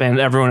attention span as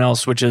everyone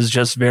else, which is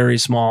just very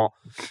small.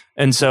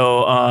 And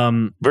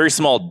so, very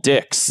small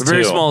dicks.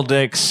 Very small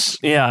dicks.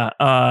 Yeah.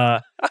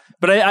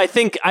 But I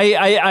think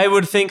I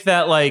would think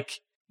that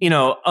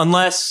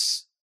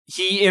unless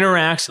he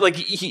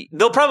interacts,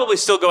 they'll probably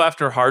still go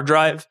after hard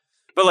drive.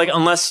 But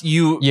unless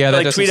you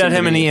tweet at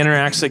him and he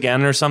interacts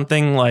again or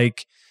something,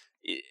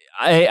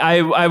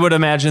 I would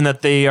imagine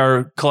that they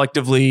are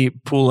collectively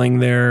pooling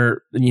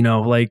their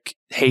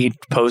hate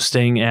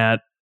posting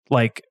at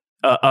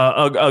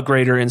a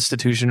greater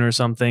institution or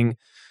something,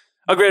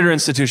 a greater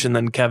institution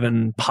than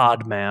Kevin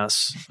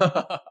Podmas.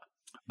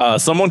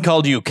 Someone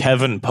called you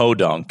Kevin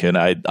Podunk, and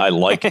I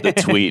liked the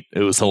tweet. It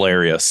was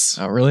hilarious.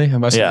 Oh, really? I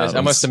must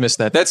have missed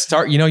that. That's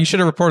you should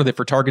have reported it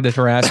for targeted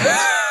harassment.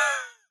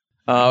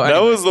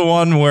 That was the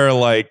one where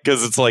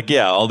because it's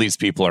all these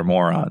people are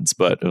morons,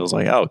 but it was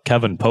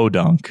Kevin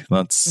Podunk.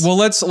 That's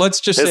let's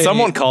just has say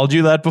someone called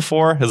you that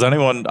before? Has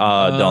anyone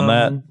done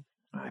that?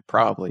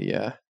 Probably,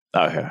 yeah.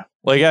 Okay.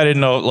 I didn't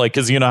know,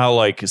 because you know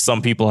how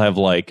some people have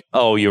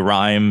you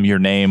rhyme your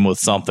name with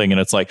something, and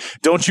it's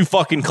don't you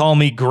fucking call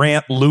me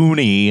Grant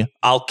Looney,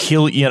 I'll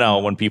kill you.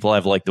 When people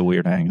have the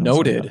weird angles.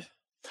 Noted.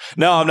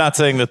 No, I'm not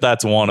saying that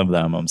that's one of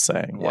them. I'm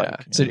saying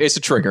it's a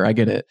trigger. I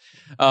get it.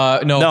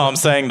 No, I'm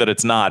saying that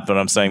it's not, but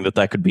I'm saying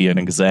that could be an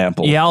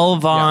example.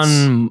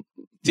 Yalvan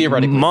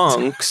theoretically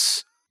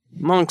monks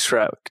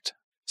wrecked.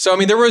 So I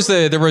mean, there was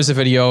a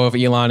video of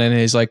Elon and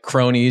his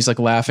cronies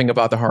laughing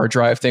about the hard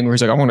drive thing, where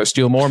he's I want to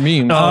steal more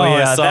memes. Oh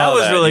yeah, that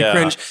was really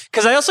cringe.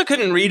 Because I also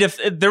couldn't read if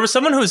there was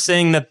someone who was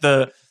saying that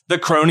the the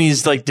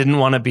cronies like didn't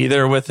want to be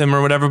there with him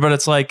or whatever, but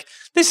it's like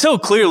they so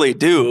clearly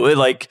do.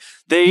 Like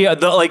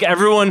like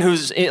everyone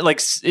who's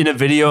like in a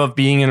video of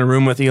being in a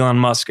room with Elon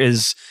Musk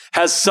has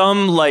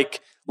some like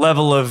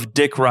level of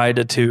dick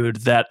riditude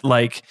that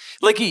like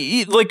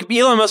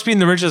Elon Musk being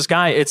the richest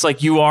guy, it's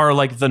like you are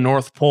like the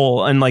North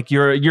Pole and like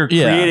you're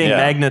creating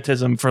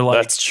magnetism for like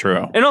that's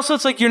true. And also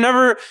it's like you're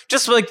never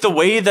just like the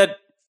way that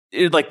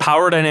like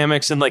power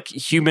dynamics and like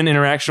human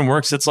interaction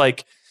works. It's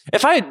like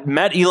if I had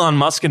met Elon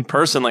Musk in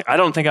person, like I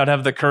don't think I'd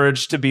have the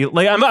courage to be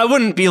like I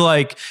wouldn't be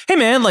like, hey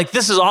man, like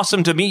this is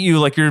awesome to meet you,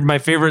 like you're my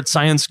favorite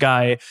science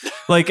guy.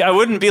 Like I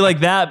wouldn't be like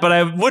that, but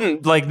I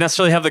wouldn't like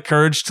necessarily have the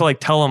courage to like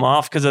tell him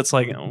off because it's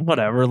like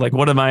whatever. Like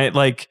what am I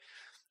like?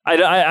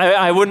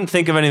 I wouldn't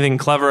think of anything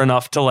clever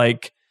enough to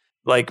like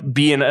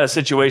be in a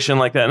situation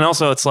like that. And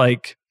also it's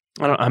like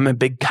I'm a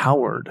big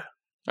coward.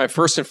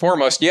 First and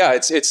foremost, yeah,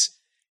 it's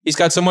he's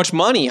got so much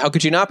money. How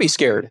could you not be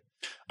scared?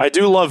 I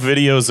do love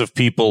videos of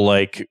people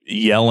like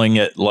yelling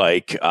at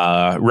like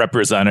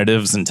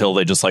representatives until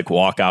they just like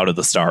walk out of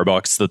the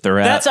Starbucks that they're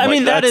at. That's cool.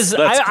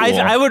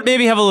 I would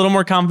maybe have a little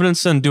more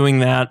confidence in doing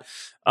that.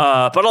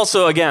 But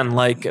also again,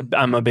 like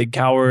I'm a big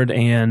coward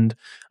and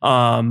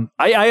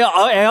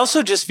I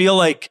also just feel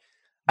like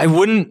I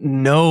wouldn't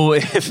know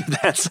if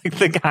that's like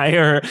the guy,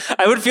 or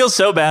I would feel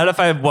so bad if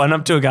I went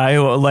up to a guy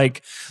who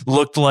like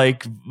looked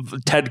like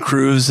Ted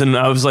Cruz and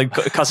I was like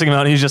cussing him out.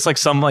 And he's just like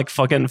some like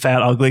fucking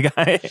fat, ugly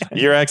guy.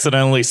 You're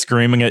accidentally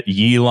screaming at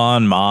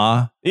Elon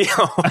Ma.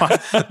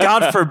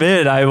 God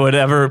forbid I would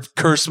ever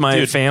curse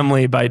my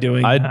family by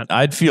doing that.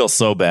 I'd feel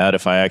so bad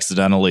if I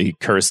accidentally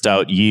cursed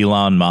out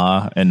Elon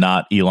Ma and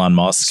not Elon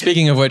Musk.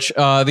 Speaking of which,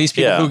 these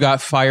people who got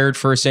fired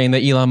for saying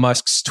that Elon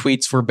Musk's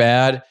tweets were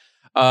bad,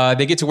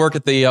 they get to work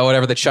at the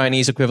whatever the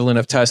Chinese equivalent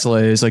of Tesla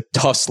is, like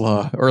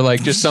Tesla, or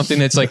like just something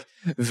that's like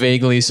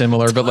vaguely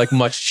similar but like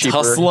much cheaper.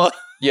 Tesla?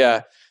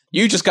 Yeah.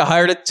 You just got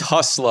hired at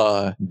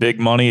Tesla. Big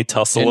money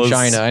Teslas. In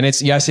China. And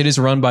it is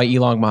run by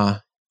Elon Ma.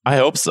 I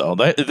hope so.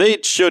 They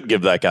should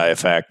give that guy a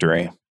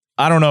factory.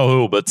 I don't know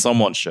who, but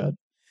someone should.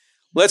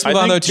 Let's move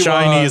on though to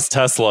Chinese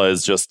Tesla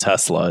is just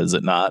Tesla, is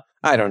it not?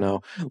 I don't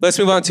know. Let's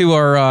move on to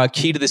our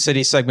key to the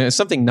city segment. It's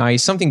something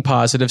nice, something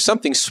positive,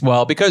 something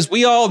swell, because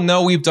we all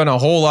know we've done a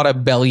whole lot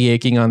of belly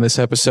aching on this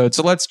episode.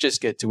 So let's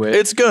just get to it.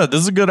 It's good.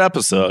 This is a good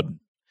episode.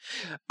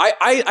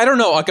 I don't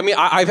know. Like, I mean,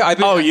 I've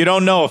been, you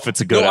don't know if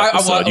it's a good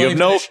episode. You have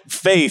no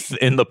faith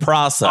in the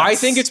process. I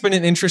think it's been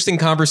an interesting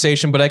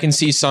conversation, but I can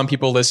see some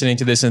people listening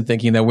to this and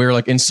thinking that we're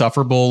like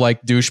insufferable,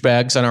 like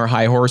douchebags on our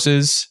high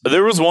horses.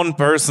 There was one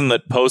person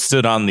that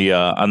posted on the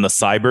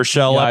Cyber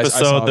Shell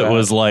episode that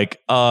was like,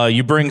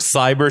 you bring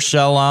Cyber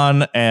Shell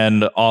on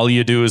and all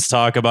you do is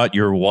talk about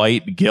your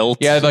white guilt.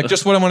 Yeah, like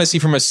just what I want to see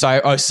from a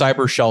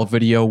Cyber Shell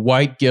video: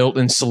 white guilt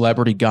and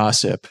celebrity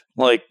gossip.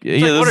 Like,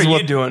 yeah, what are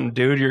you doing,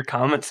 dude? You're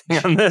commenting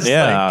on this.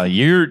 Yeah, like,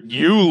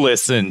 you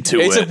listen to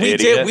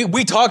it.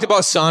 We talked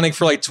about Sonic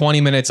for like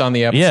 20 minutes on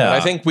the episode. Yeah.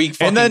 I think we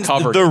fucking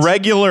covered the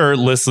regular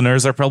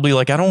listeners are probably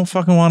like, I don't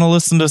fucking want to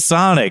listen to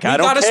Sonic. I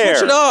don't care. We gotta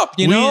switch it up,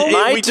 you know?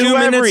 My 2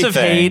 minutes of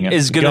hate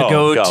is gonna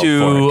go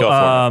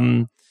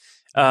to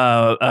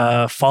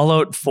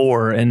Fallout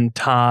 4 and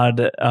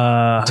Todd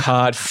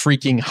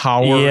freaking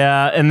Howard.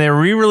 Yeah, and they're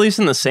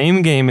re-releasing the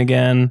same game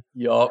again.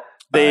 Yup.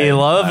 They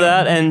love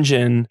that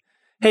engine.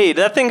 Hey,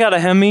 that thing got a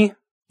Hemi.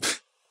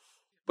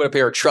 Put a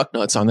pair of truck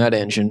nuts on that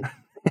engine.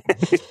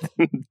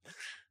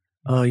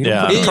 You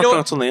don't put truck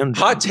nuts on the engine.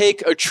 Hot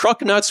take: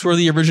 truck nuts were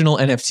the original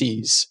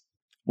NFTs.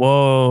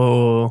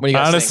 Whoa!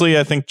 Honestly,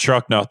 I think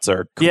truck nuts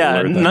are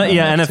cooler than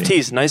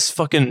NFTs. Nice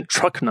fucking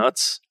truck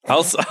nuts.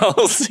 I'll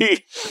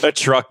see a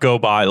truck go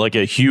by, like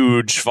a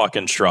huge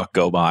fucking truck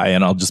go by,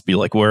 and I'll just be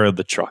like, "Where are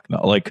the truck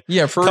nuts?" Like,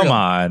 come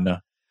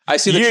on! I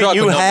see the truck.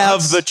 You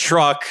have the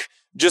truck.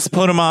 Just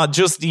put them on.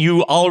 Just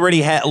you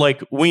already had.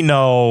 Like we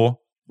know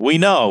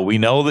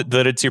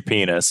that it's your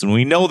penis, and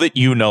we know that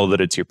you know that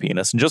it's your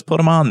penis, and just put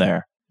them on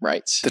there.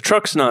 Right. The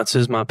truck's nuts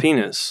is my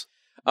penis.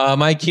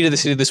 My key to the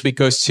city this week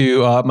goes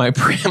to my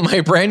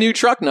brand new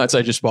truck nuts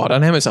I just bought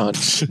on Amazon.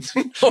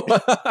 You're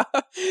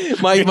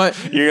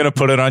gonna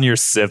put it on your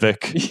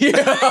Civic. Yeah.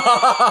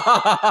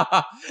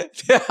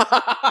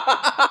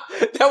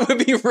 That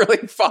would be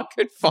really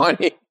fucking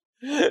funny.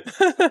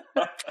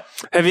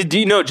 Do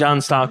you know John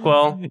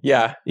Stockwell?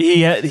 Yeah,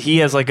 he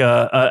has like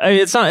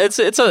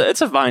it's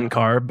a Vine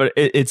car, but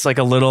it's like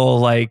a little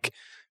like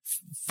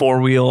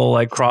 4-wheel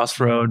like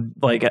Crossroad,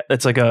 like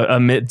it's like a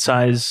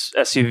mid-size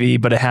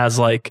SUV, but it has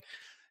like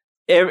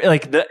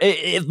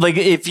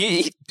if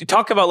you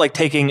talk about like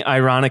taking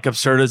ironic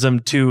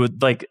absurdism to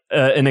like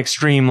an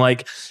extreme,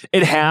 like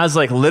it has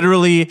like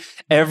literally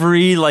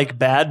every like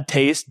bad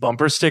taste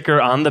bumper sticker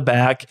on the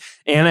back,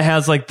 and it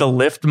has like the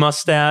lift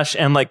mustache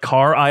and like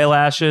car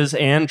eyelashes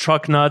and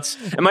truck nuts.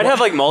 It might have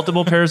like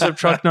multiple pairs of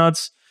truck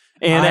nuts.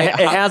 And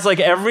it has like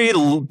every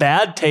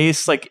bad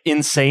taste, like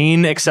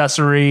insane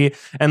accessory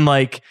and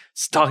like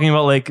talking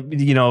about like,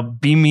 you know,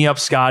 beam me up,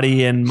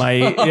 Scotty, and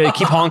my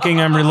keep honking,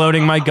 I'm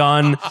reloading my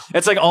gun.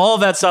 It's like all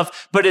of that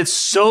stuff, but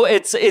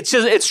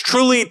it's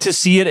truly to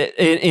see it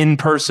in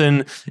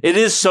person. It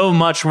is so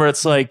much where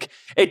it's like,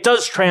 it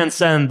does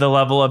transcend the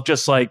level of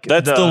just like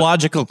that's the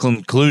logical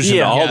conclusion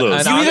to all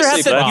those. You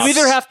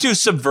either have to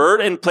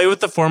subvert and play with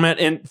the format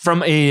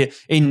from a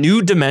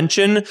new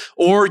dimension,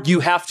 or you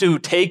have to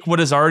take what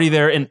is already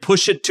there and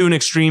push it to an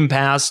extreme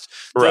past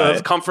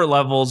the comfort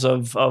levels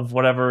of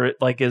whatever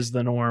like is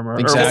the norm or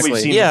what we've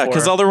seen before.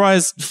 Because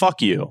otherwise,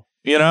 fuck you.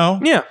 You know?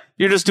 Yeah.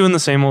 You're just doing the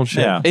same old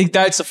shit. Yeah.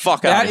 That's a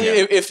fuck out of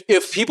here.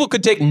 If people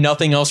could take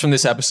nothing else from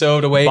this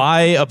episode away,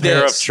 buy a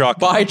pair of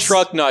truck nuts. Buy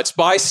truck nuts.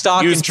 Buy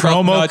stock Use in truck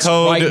promo nuts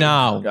code, right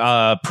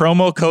now.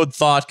 Promo code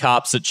Thought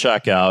Cops at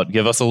checkout.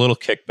 Give us a little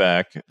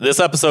kickback. This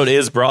episode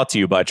is brought to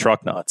you by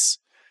Truck Nuts.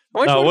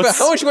 How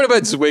much you want to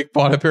bet Zwick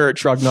bought a pair of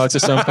truck nuts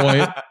at some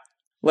point?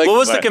 Like, what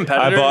was the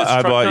competitor?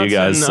 I bought you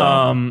guys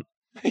some.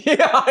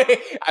 Yeah,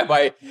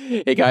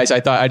 hey guys, I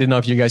didn't know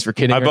if you guys were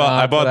kidding. I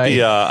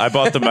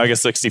bought the Mega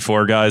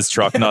 64 guys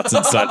truck nuts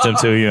and sent them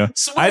to you.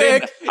 I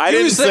didn't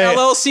use the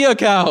LLC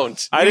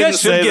account. I didn't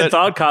say get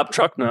Thought Cop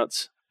truck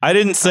nuts. I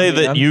didn't say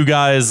that you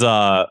guys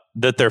that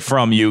they're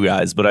from you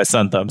guys, but I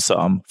sent them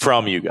some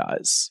from you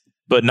guys,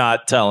 but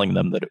not telling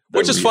them that.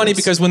 Which is funny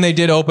because when they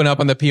did open up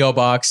on the PO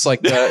box,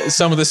 like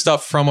some of the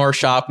stuff from our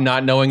shop,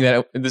 not knowing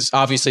that this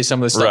obviously some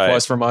of the stuff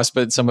was from us,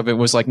 but some of it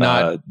was like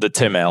not the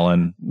Tim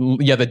Allen,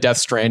 the Death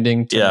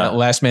Stranding,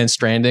 Last Man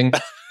Stranding.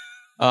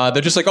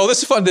 They're just like, oh,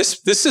 this is fun.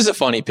 This is a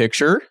funny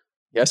picture.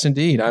 Yes,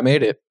 indeed, I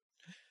made it.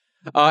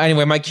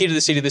 Anyway, my key to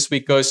the city this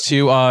week goes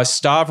to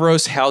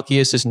Stavros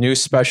Halkias' new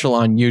special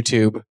on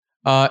YouTube.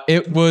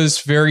 It was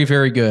very,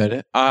 very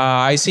good.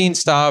 I seen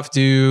Stav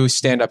do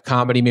stand-up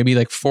comedy maybe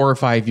like 4 or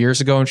 5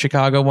 years ago in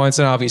Chicago once,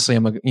 and obviously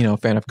I'm a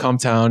fan of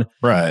Cumtown.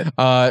 Right.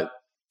 But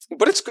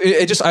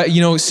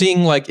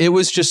seeing like it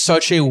was just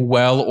such a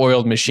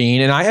well-oiled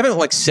machine, and I haven't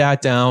like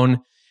sat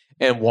down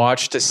and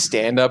watched a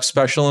stand-up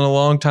special in a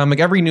long time. Like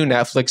every new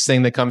Netflix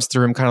thing that comes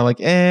through, I'm kind of like,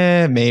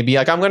 maybe.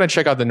 Like I'm gonna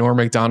check out the Norm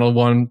Macdonald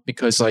one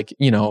because like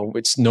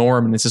it's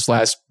Norm and it's his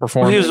last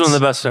performance. He was one of the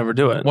best to ever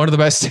do it. One of the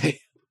best.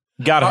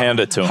 Gotta hand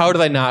it to him. How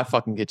did I not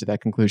fucking get to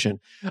that conclusion?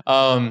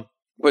 But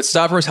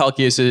Stavros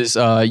Halkias'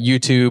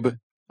 YouTube,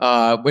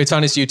 it's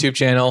on his YouTube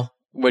channel,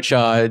 which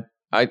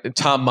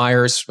Tom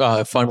Myers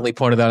funnily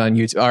pointed out on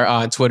YouTube or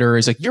on Twitter.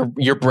 Is like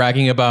you're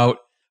bragging about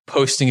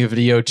posting a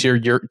video to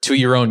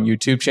your own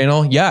YouTube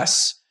channel.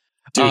 Yes,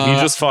 dude,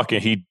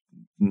 he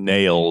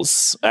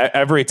nails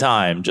every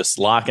time, just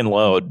lock and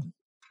load.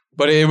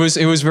 But it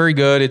was very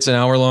good. It's an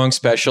hour-long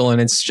special, and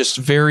it's just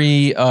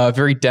very,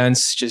 very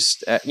dense.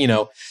 Just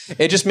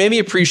it just made me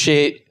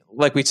appreciate,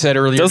 like we said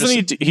earlier. Doesn't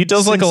he? He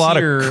does like a lot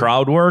of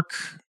crowd work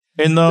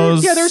in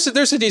those. Yeah, there's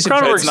a decent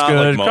crowd work's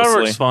good. Like crowd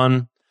work's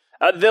fun.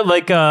 Have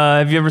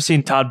you ever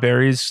seen Todd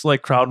Barry's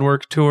like crowd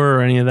work tour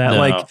or any of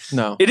that?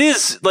 No. It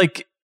is.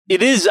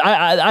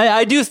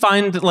 I do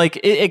find like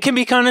it can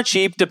be kind of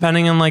cheap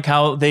depending on like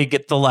how they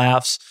get the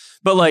laughs.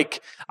 But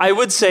like I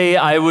would say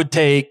I would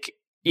take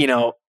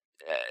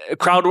a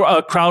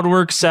crowd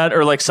work set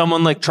or like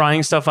someone like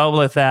trying stuff out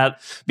like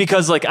that,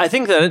 because like I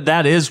think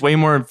that is way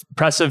more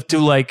impressive to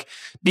like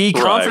be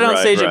confident on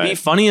stage and be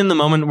funny in the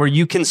moment where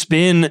you can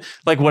spin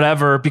like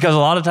whatever, because a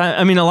lot of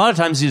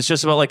times it's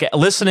just about like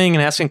listening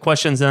and asking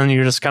questions and then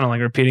you're just kind of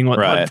like repeating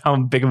how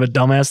big of a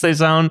dumbass they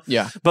sound.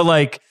 Yeah. But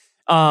like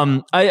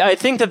I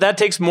think that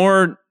takes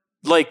more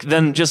like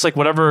than just like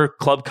whatever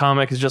club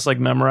comic is just like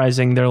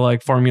memorizing their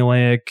like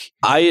formulaic.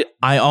 I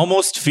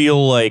almost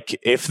feel like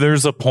if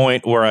there's a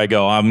point where I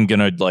go, I'm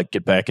gonna like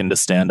get back into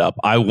stand up,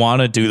 I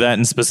want to do that.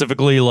 And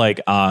specifically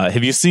like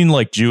have you seen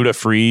like Judah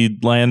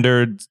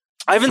Friedlander?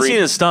 I haven't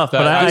seen his stuff,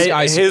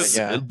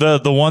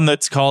 but the one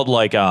that's called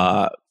like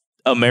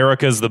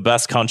America's the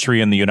best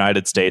country in the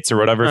United States or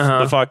whatever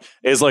the fuck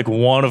is like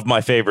one of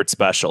my favorite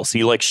specials.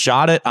 He like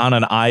shot it on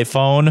an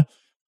iPhone.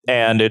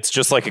 And it's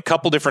just like a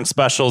couple different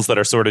specials that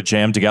are sort of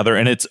jammed together,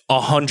 and it's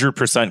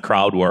 100%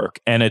 crowd work.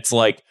 And it's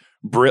like,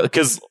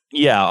 because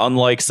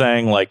unlike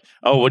saying like,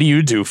 oh, what do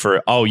you do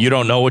for? Oh, you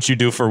don't know what you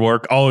do for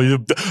work. Oh,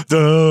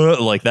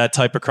 like that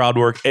type of crowd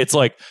work. It's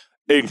like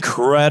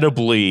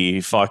incredibly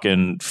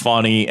fucking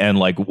funny and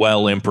like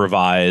well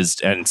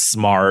improvised and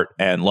smart,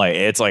 and like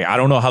it's like I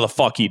don't know how the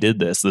fuck he did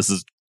this. This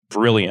is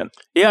brilliant.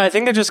 Yeah, I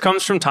think it just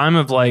comes from time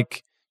of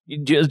like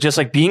just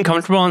like being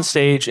comfortable on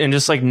stage and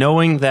just like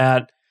knowing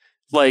that.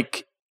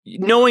 Like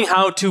knowing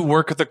how to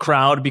work with the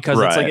crowd, because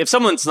it's like if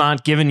someone's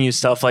not giving you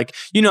stuff, like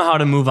you know how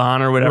to move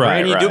on or whatever,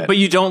 and you do, but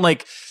you don't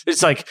like.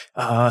 It's like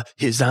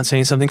he's not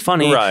saying something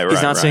funny.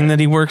 He's not saying that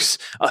he works.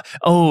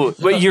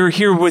 But you're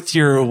here with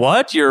your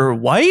what? Your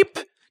wipe?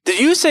 Did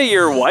you say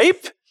your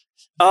wipe?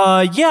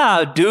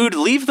 Yeah, dude,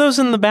 leave those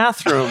in the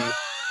bathroom.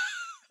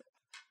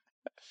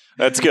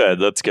 That's good.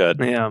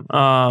 Yeah,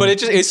 but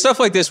it's stuff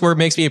like this where it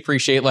makes me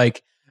appreciate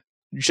like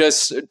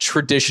just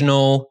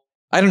traditional.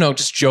 I don't know,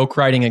 just joke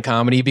writing and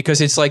comedy,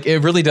 because it's like, it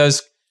really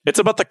does It's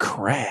about the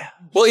crab.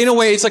 Well, in a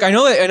way, it's like I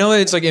know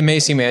that it's like it may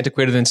seem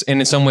antiquated, and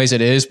in some ways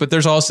it is, but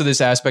there's also this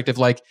aspect of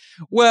like,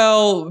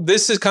 well,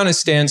 this is kind of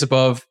stands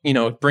above,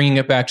 bringing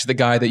it back to the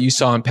guy that you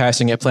saw in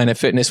passing at Planet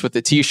Fitness with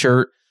the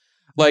T-shirt.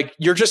 Like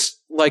you're just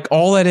like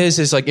all that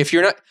is like if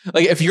you're not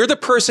like if you're the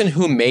person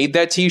who made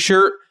that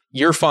T-shirt,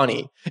 you're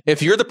funny.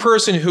 If you're the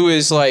person who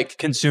is like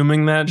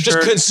consuming that,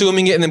 just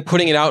consuming it and then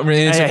putting it out, and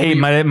it's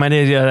might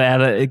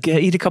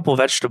eat a couple of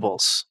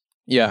vegetables.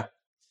 Yeah,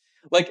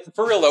 like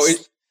for real though.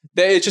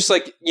 It's just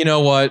like, you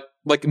know what,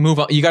 like move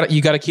on. You got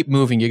to keep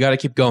moving. You got to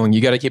keep going. You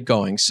got to keep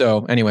going.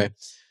 So anyway,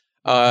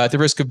 at the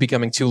risk of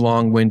becoming too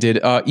long-winded,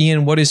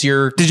 Ian, what is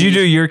your... Did you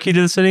do your key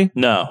to the city?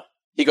 No.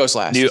 He goes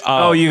last. You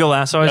go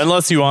last.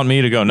 Unless you want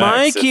me to go next.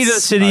 My key to the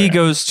city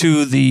goes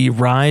to the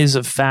rise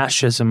of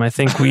fascism. I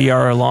think we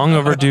are long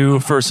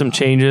overdue for some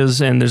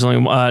changes, and there's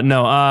only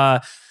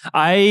my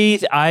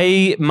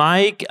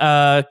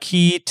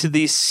key to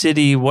the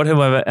city. What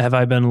have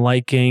I been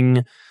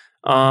liking?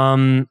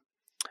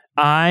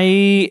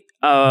 I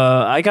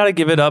gotta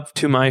give it up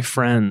to my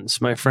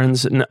friends. My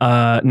friends.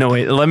 No,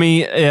 wait. Let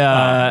me.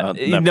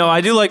 No,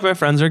 I do like my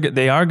friends.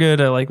 They are good.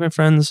 I like my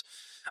friends.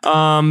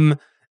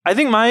 I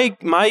think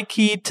my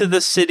key to the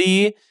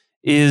city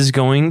is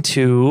going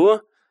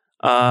to.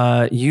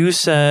 You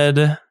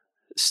said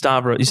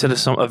Stavros. You said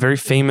a very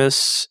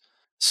famous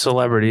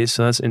celebrity,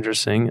 so that's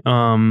interesting.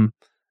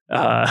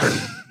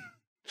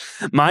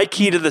 My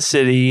key to the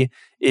city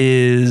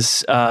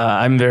is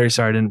I'm very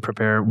sorry I didn't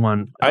prepare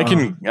one. I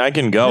can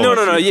go.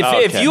 No.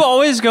 If you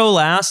always go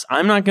last,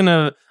 I'm not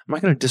gonna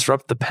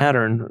disrupt the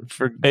pattern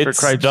for Christ's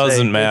sake. It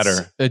doesn't matter.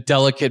 It's a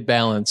delicate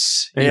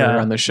balance here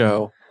on the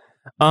show.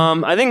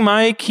 I think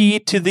my key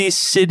to the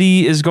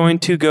city is going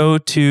to go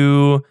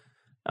to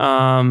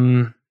all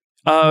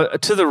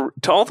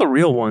the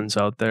real ones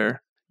out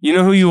there. You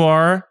know who you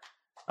are.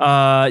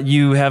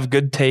 You have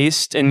good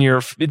taste, and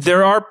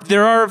there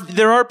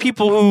are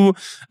people who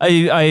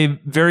I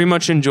very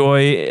much enjoy,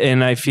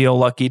 and I feel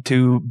lucky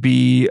to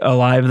be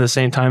alive at the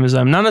same time as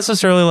them. Not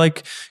necessarily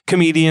like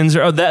comedians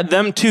or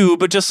them too,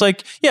 but just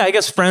like I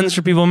guess friends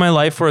or people in my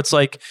life where it's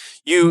like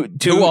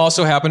who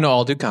also happen to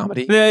all do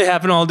comedy. They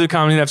happen to all do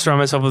comedy, and I've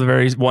surrounded myself with a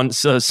very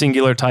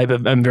singular type.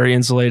 I'm very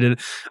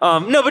insulated.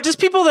 No, but just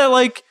people that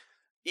like.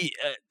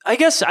 I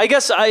guess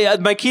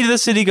my key to the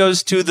city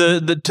goes to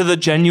the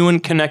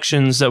genuine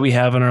connections that we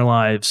have in our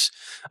lives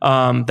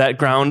that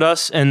ground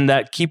us and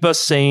that keep us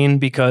sane,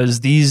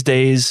 because these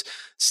days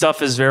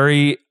stuff is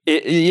very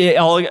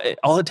all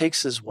it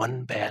takes is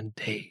one bad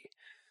day.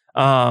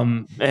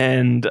 I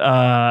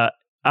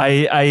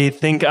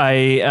think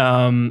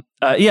I'm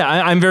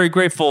very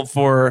grateful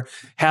for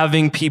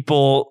having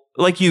people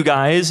like you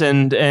guys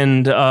and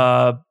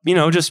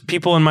just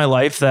people in my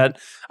life that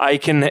I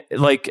can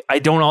I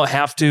don't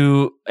have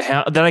to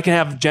that I can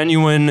have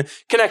genuine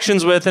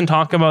connections with and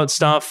talk about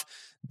stuff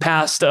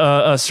past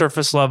a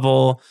surface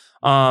level,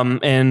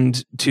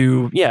 and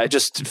to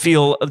just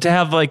feel to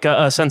have like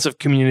a sense of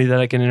community that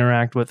I can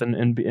interact with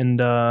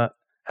and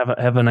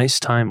have a nice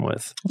time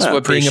with. That's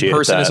what being a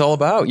person is all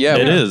about. Yeah,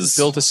 it is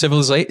built a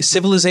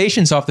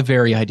civilizations off the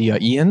very idea.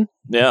 Ian,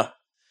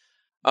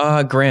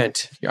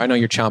 Grant, I know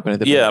you're chomping at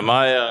the bit. Yeah,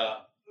 my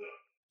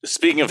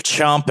speaking of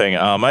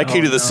chomping, my key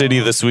to the city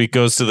this week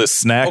goes to the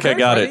snack I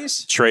got at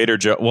Trader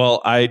Joe.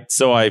 Well, I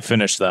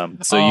finished them,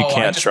 so you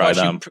can't try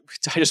them.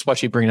 I just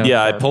watched you bring it up.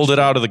 Yeah, I pulled it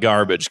out of the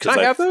garbage because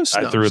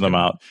I threw them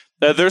out.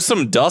 There's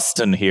some dust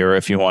in here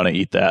if you want to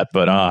eat that,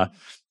 but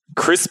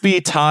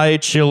crispy Thai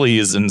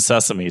chilies and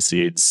sesame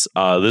seeds.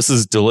 This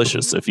is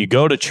delicious. If you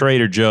go to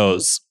Trader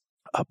Joe's,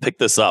 pick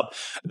this up.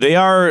 They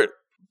are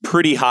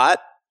pretty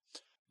hot.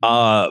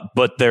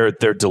 But they're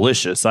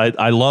delicious.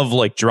 I love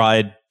like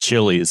dried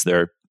chilies.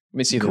 They're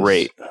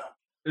great.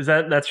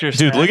 That's your dude?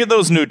 Snack? Look at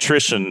those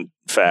nutrition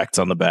facts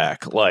on the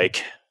back.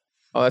 Like,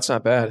 oh, that's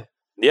not bad.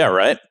 Yeah,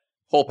 right.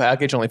 Whole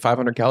package, only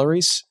 500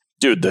 calories.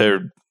 Dude,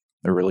 they're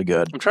really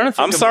good. I'm trying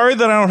to. I'm sorry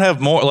that I don't have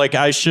more. Like,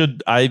 I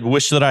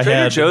wish that I had.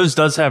 Trader Joe's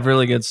does have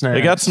really good snacks.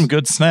 They got some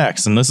good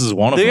snacks, and this is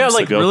one of them. They got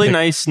like really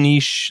nice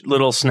niche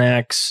little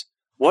snacks.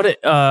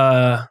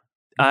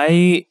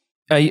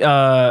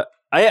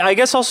 I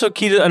guess also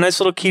a nice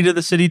little key to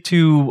the city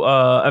too.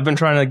 I've been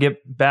trying to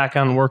get back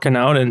on working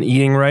out and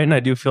eating right, and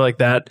I do feel like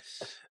that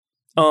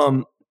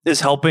is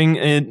helping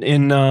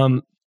in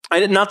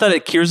not that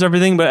it cures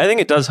everything, but I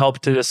think it does help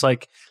to just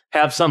like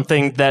have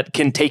something that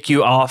can take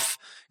you off.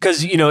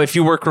 Because if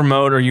you work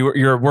remote or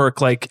you're at work,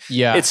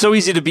 it's so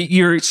easy to be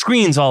your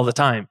screens all the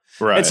time,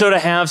 right? And so to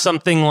have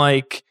something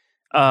like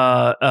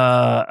going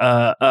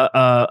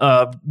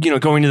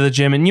to the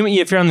gym, and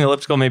if you're on the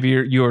elliptical, maybe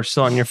you're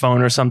still on your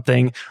phone or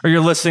something, or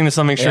you're listening to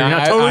something. Sure, you're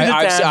not totally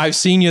detached. I've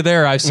seen you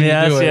there. I've seen you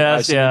do it.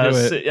 Yes.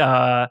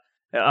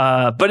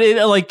 But it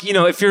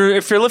if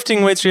you're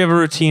lifting weights, or you have a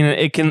routine,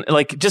 it can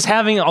just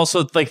having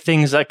also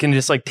things that can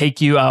just take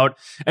you out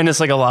and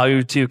just allow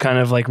you to kind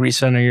of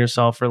recenter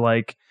yourself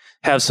or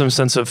have some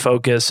sense of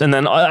focus. And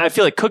then I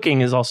feel like cooking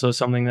is also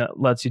something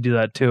that lets you do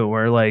that too,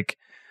 where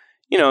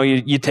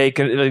you take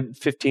like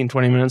 15,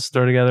 20 minutes,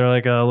 throw together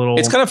like a little.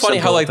 It's kind of funny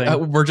how simple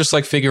thing. we're just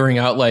like figuring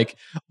out like,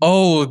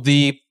 oh,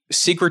 the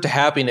secret to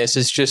happiness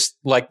is just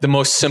like the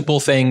most simple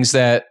things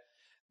that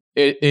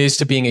it is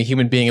to being a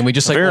human being, and we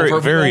just like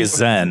very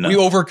zen. We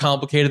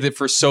overcomplicated it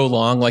for so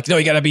long. Like, no,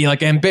 you got to be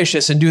like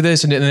ambitious and do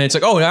this, and then it's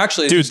like, oh,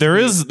 actually, dude, there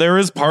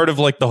is part of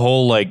like the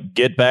whole like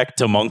get back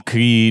to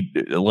monkey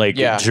like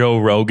Joe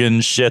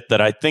Rogan shit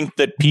that I think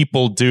that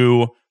people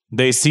do.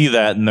 They see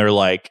that and they're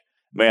like,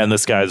 man,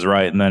 this guy's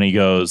right, and then he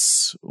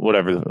goes,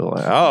 whatever.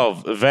 Like,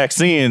 oh,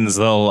 vaccines,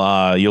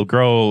 you'll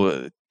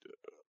grow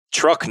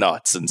truck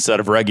nuts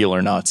instead of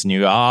regular nuts, and you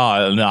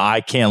go, no,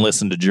 I can't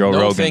listen to Joe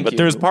Rogan. But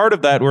there's part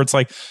of that where it's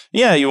like,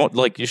 yeah, you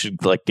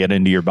should like get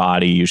into your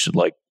body, you should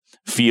like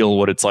feel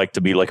what it's like to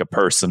be like a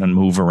person and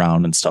move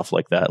around and stuff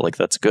like that. Like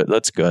that's good.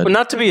 Well,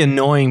 not to be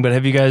annoying, but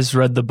have you guys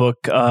read the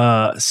book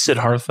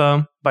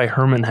Siddhartha by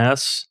Hermann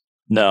Hesse?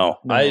 No.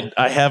 I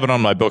have it on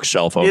my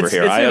bookshelf over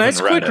here. It's a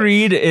nice quick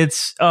read.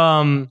 It's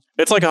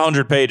like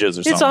 100 pages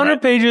or something. It's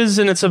 100 pages,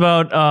 and it's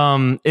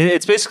about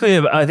it's basically,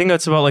 I think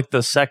it's about like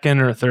the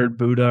second or third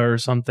Buddha or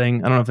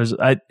something. I don't know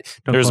if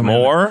there's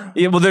more.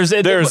 Yeah, well,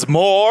 there's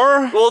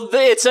more. Well,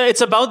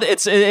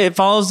 it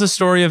follows the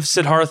story of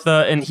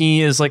Siddhartha, and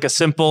he is like a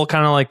simple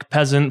kind of like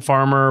peasant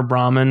farmer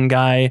Brahmin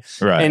guy,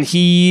 right? And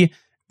he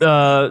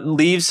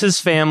leaves his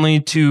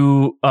family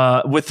to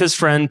with his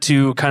friend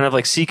to kind of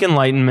like seek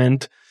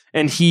enlightenment.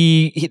 And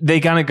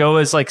they kind of go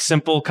as like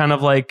simple kind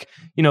of like,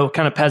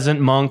 kind of peasant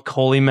monk,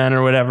 holy men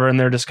or whatever. And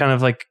they're just kind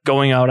of like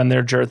going out on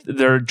their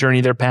journey,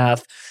 their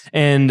path.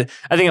 And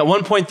I think at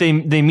one point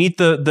they meet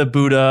the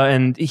Buddha,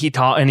 and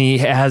he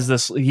has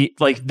this,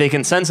 they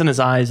can sense in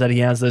his eyes that he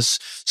has this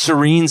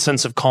serene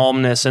sense of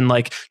calmness and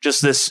like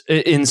just this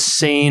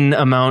insane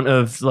amount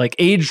of like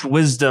aged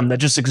wisdom that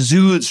just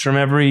exudes from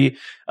every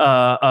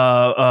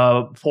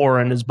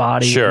pore in his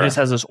body. Sure. He just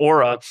has this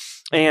aura.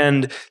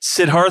 And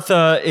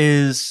Siddhartha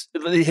is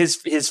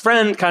his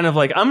friend, kind of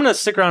like, I'm going to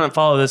stick around and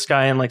follow this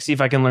guy and like see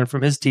if I can learn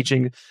from his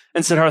teaching.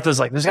 And Siddhartha's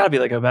like, there's got to be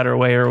like a better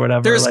way or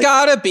whatever. There's like,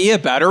 got to be a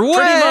better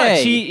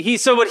way. Pretty much.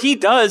 So what he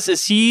does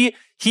is he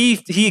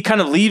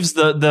kind of leaves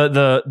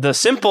the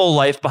simple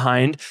life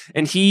behind,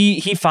 and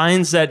he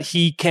finds that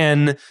he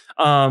can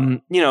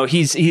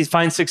he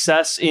finds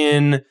success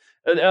in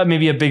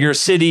maybe a bigger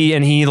city,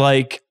 and he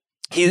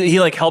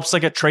helps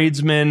like a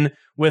tradesman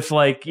with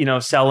like,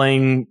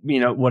 selling,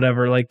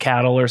 whatever, like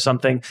cattle or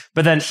something.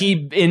 But then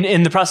he,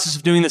 in the process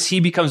of doing this, he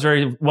becomes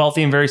very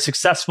wealthy and very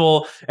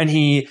successful. And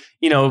he,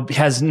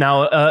 has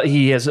now,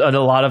 he has a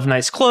lot of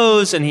nice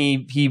clothes, and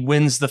he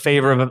wins the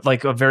favor of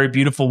like a very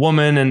beautiful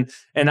woman.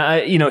 And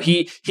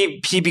he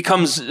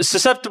becomes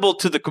susceptible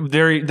to the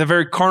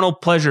very carnal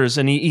pleasures,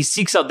 and he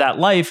seeks out that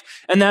life.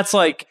 And that's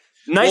like,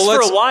 nice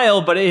for a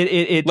while, but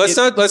let's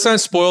not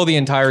spoil the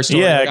entire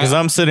story. Yeah, because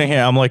I'm sitting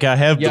here, I'm like, I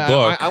have the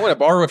book. I want to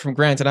borrow it from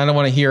Grant, and I don't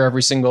want to hear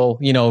every single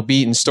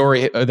beat and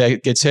story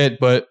that gets hit,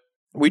 but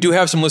we do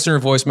have some listener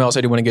voicemails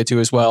I do want to get to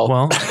as well.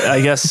 Well,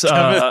 I guess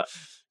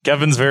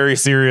Kevin's very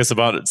serious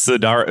about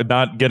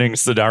not getting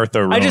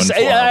Siddhartha ruined.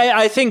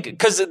 I think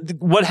because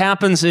what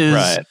happens is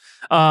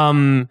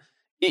right.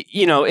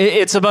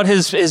 It's about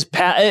his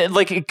path,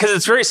 like, because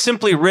it's very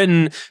simply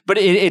written, but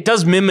it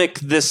does mimic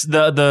this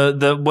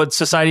the what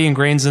society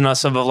ingrains in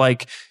us of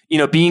like,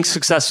 being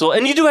successful,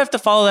 and you do have to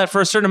follow that for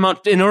a certain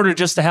amount in order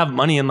just to have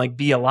money and like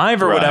be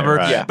alive or whatever.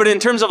 Right. Yeah. But in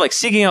terms of like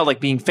seeking out like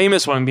being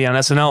famous, wanting to be on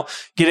SNL,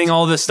 getting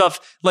all this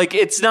stuff, like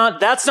that's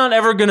not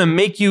ever gonna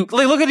make you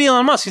like, look at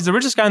Elon Musk. He's the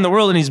richest guy in the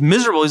world, and he's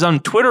miserable. He's on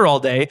Twitter all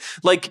day,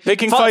 like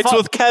picking fights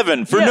with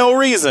Kevin for no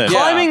reason.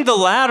 Climbing the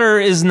ladder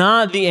is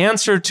not the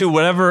answer to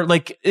whatever,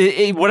 like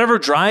whatever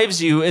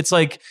drives you. It's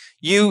like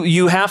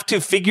you have to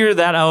figure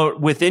that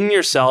out within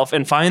yourself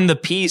and find the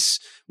peace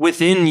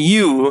within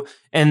you,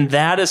 and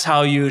that is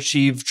how you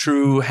achieve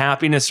true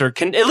happiness, or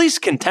at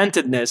least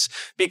contentedness.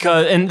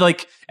 Because, and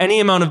like any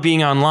amount of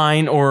being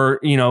online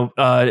or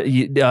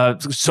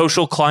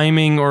social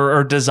climbing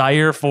or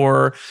desire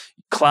for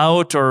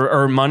clout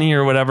or money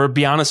or whatever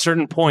beyond a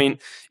certain point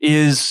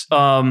is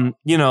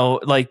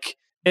like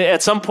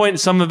at some point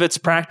some of it's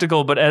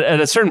practical, but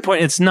at a certain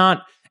point it's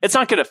not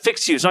going to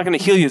fix you. It's not going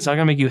to heal you. It's not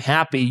going to make you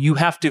happy. You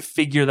have to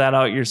figure that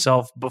out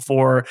yourself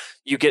before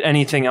you get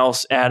anything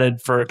else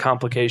added for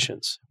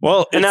complications.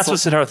 Well, and that's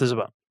what Siddhartha is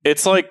about.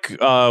 It's like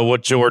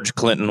what George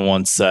Clinton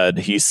once said.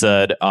 He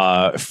said,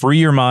 free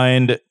your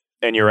mind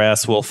and your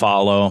ass will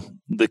follow.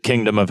 The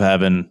kingdom of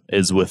heaven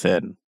is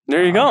within.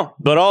 There you go.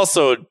 But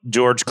also,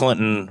 George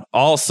Clinton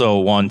also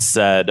once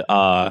said,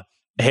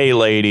 hey,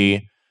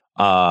 lady,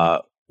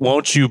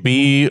 won't you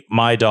be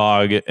my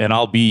dog and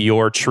I'll be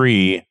your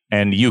tree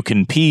and you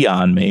can pee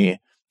on me.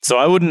 So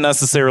I wouldn't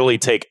necessarily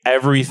take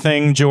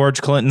everything George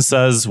Clinton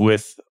says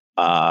with,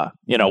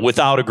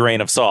 without a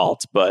grain of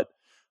salt, but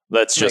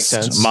that's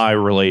just my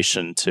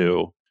relation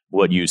to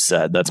what you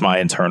said. That's my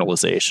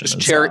internalization.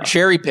 Just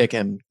cherry pick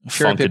him.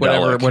 Cherry pick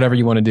whatever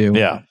you want to do.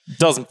 Yeah.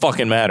 Doesn't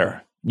fucking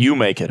matter. You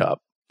make it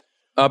up.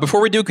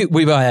 Before we do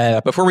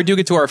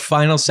get to our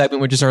final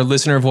segment, which is our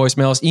listener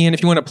voicemails, Ian,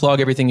 if you want to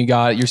plug everything you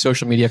got, your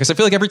social media, because I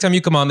feel like every time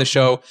you come on the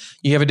show,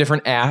 you have a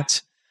different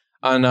 @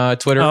 on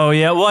Twitter. Oh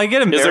yeah, well I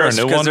get embarrassed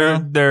new because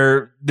one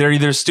they're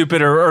either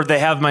stupid or they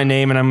have my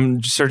name and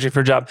I'm searching for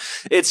a job.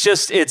 It's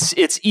just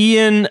it's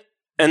Ian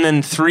and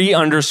then 3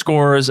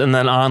 underscores and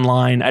then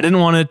online. I didn't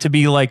want it to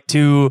be like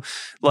too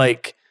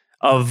like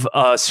of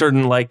a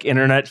certain like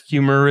internet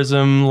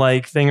humorism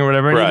like thing or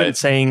whatever. And Right. even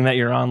saying that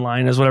you're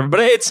online is whatever.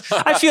 But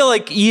I feel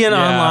like Ian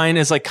Yeah. online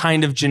is like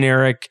kind of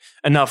generic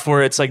enough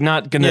where it's like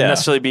not going to Yeah.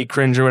 necessarily be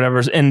cringe or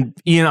whatever. And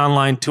Ian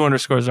online 2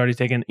 underscores already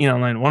taken. Ian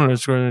online 1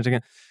 underscore already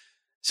taken.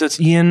 So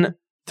it's Ian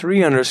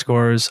 3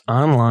 underscores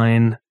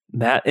online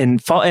that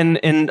and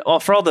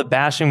for all the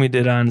bashing we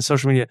did on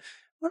social media.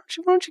 Why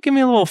don't you give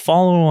me a little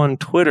follow on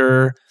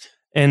Twitter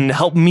and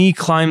help me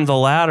climb the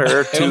ladder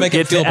It'll to make it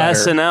get to feel better.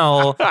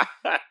 SNL?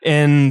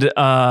 And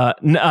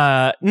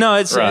no,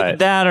 it's Right.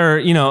 that or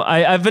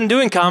I've been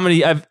doing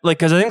comedy. I've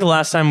because I think the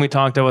last time we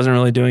talked, I wasn't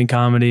really doing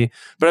comedy,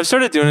 but I've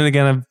started doing it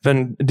again. I've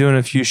been doing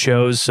a few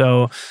shows.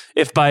 So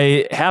if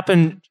by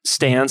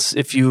happenstance,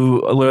 if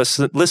you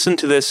listen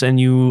to this and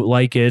you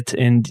like it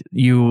and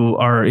you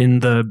are in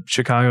the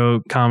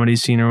Chicago comedy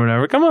scene or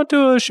whatever, come out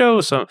to a show.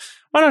 So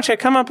why don't you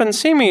come up and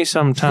see me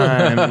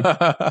sometime?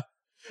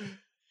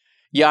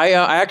 Yeah,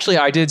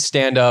 I did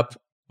stand up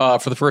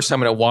for the first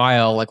time in a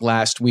while, like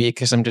last week,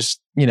 because I'm just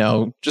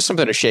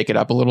something to shake it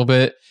up a little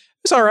bit.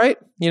 It's all right,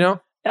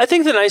 I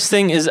think the nice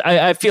thing is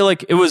I feel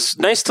like it was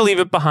nice to leave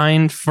it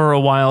behind for a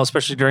while,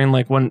 especially during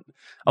like when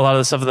a lot of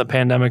the stuff of the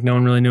pandemic, no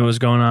one really knew what was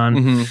going on.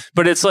 Mm-hmm.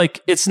 But it's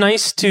like, it's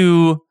nice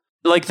to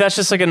like, that's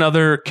just like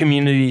another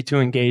community to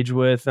engage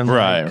with. And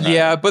Right. like,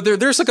 Yeah, but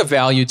there's like a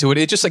value to it.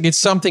 It's just like it's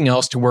something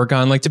else to work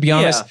on. Like to be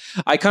honest,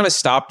 I kind of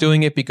stopped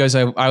doing it because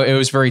it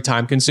was very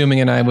time consuming,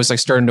 and I was like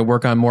starting to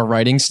work on more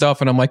writing stuff.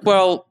 And I'm like,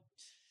 well,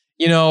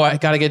 I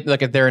got to get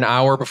like there an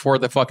hour before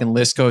the fucking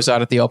list goes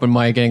out at the open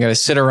mic, and I got to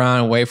sit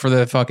around and wait for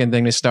the fucking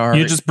thing to start.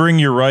 You just bring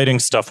your writing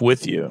stuff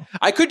with you.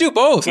 I could do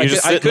both. You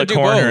just I sit in could the do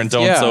corner both. and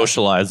don't Yeah.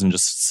 socialize and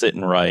just sit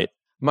and write.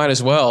 Might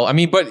as well. I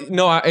mean, but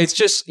no, it's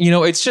just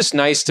it's just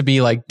nice to be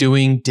like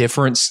doing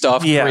different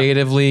stuff Yeah.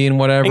 creatively and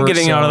whatever. and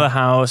getting So- out of the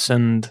house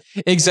and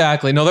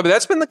Exactly. No, but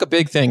that's been like a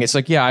big thing. It's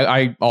like, yeah,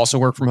 I also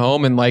work from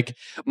home, and like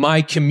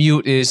my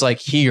commute is like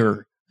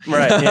here.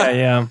 right.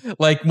 Yeah.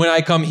 Like when I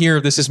come here,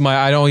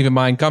 I don't even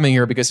mind coming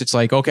here because it's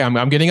like, okay,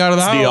 I'm getting out of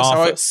the It's house. the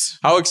How- office.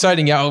 How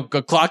exciting. Yeah, I'll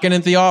go clock in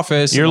at the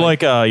office. You're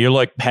like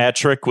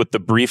Patrick with the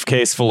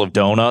briefcase full of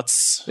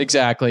donuts.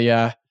 Exactly,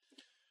 yeah.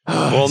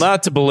 Well,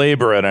 not to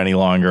belabor it any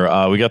longer,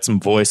 we got some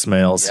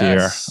voicemails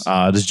Yes.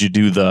 here. Did you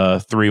do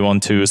the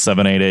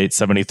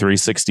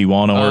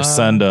 312-788-7361 or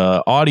send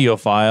a audio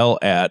file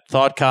at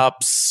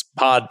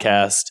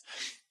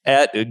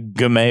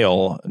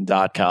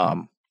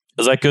thoughtcopspodcast@gmail.com?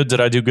 Is that good? Did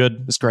I do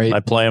good? That's great. Did I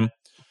play him?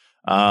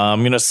 I'm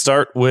going to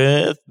start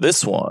with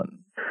this one.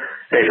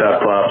 Hey,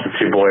 Thought Flops, it's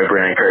your boy,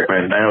 Brandon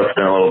Kirkman. I know it's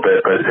been a little bit,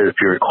 but if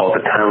you recall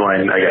the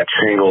timeline, I got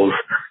shingles,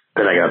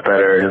 then I got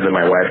better, and then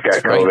my wife got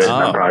That's right. COVID, and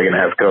I'm probably going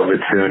to have COVID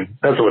soon.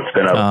 That's what's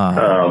been up.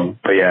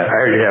 But yeah, I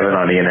already have it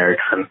on Ian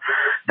Erickson,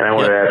 and I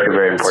wanted to ask a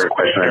very important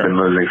question I've been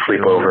losing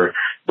sleep over,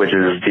 which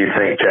is, do you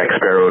think Jack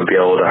Sparrow would be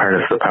able to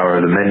harness the power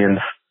of the minions?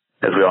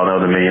 As we all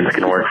know, the minions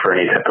can work for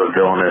any type of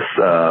villainous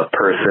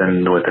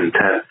person with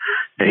intent,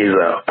 and he's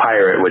a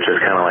pirate, which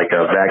is kind of like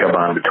a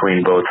vagabond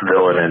between both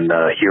villain and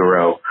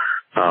hero.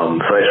 So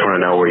I just want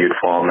to know where you'd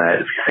fall on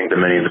that. If you think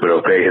the minions would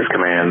obey his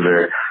commands,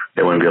 or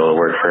they wouldn't be able to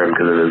work for him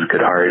because of his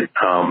good heart.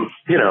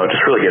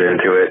 Just really get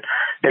into it.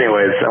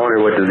 Anyways, I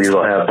wonder what disease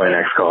I'll have by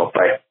next call.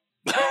 Bye.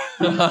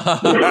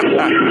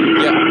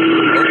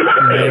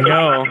 there you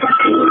go.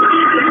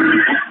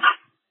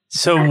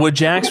 So would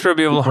Jack Sparrow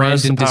be able to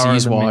harness the Brandon power of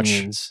Disease the Watch.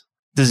 minions?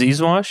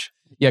 Disease Wash?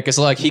 Yeah, because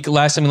like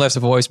last time he left a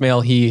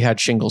voicemail, he had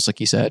shingles, like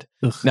he said.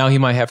 Now he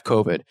might have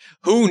COVID.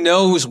 Who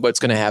knows what's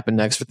going to happen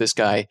next with this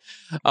guy?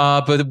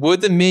 But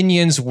would the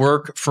minions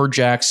work for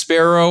Jack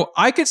Sparrow?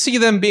 I could see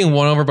them being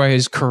won over by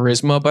his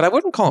charisma, but I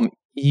wouldn't call him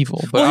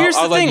evil. But Well, here's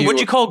I'll the let thing. Would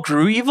you call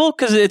Gru evil?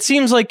 Because it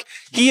seems like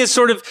Gru is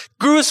sort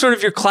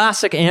of your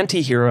classic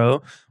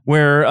anti-hero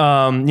where,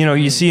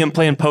 you see him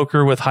playing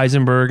poker with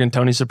Heisenberg and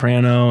Tony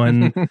Soprano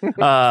and,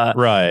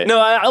 Right. No,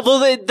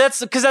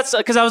 that's because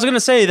I was going to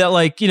say that,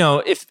 like,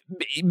 if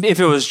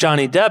it was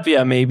Johnny Depp,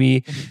 yeah,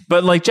 maybe,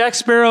 but like Jack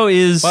Sparrow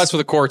is, Well, that's for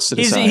the courts to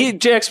decide.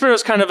 Jack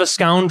Sparrow's kind of a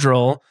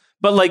scoundrel,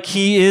 but like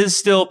he is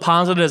still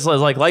positive as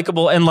like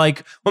likable, and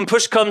like when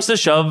push comes to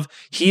shove,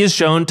 he has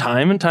shown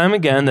time and time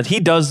again that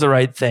he does the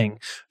right thing.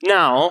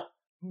 Now,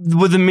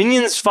 would the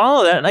minions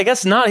follow that? I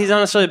guess not. He's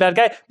not necessarily a bad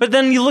guy. But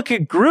then you look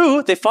at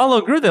Gru, they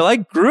follow Gru, they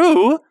like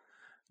Gru,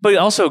 but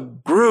also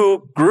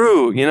Gru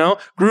grew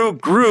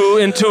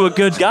into a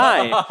good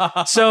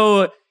guy.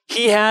 So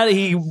he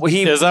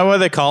Is that why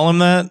they call him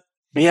that?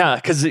 yeah,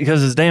 because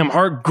his damn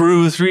heart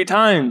grew 3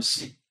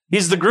 times.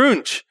 He's the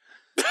Grunch.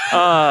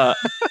 I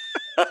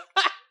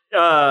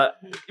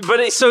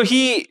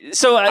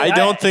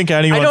don't think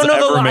anyone's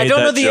ever made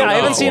that joke I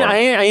haven't before. seen. I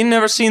ain't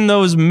never seen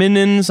those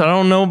minions. I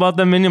don't know about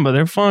the minion, but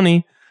they're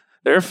funny.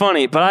 They're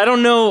funny, but I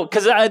don't know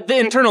because the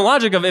internal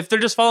logic of if they're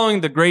just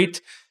following the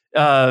great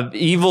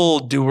evil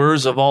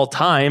doers of all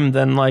time,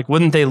 then like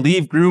wouldn't they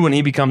leave Gru when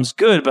he becomes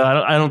good? But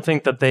I don't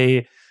think that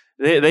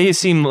they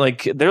seem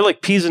like they're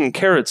like peas and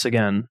carrots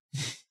again.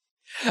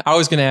 I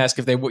was going to ask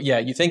if they would. Yeah,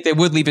 you think they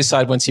would leave his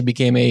side once he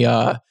became a?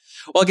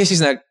 Well, I guess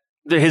he's not.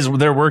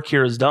 Their work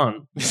here is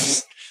done.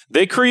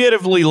 They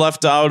creatively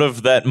left out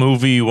of that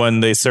movie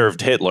when they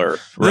served Hitler.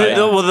 Right.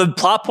 The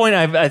plot point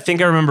I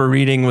think I remember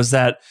reading was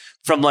that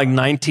from like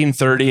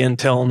 1930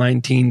 until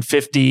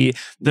 1950,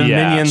 the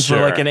minions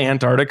were like in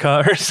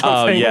Antarctica or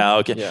something. Oh, yeah.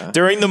 Okay. Yeah.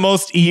 During the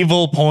most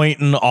evil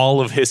point in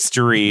all of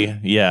history.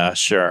 Yeah,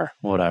 sure.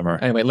 Whatever.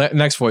 Anyway,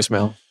 next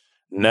voicemail.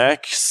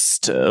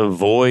 Next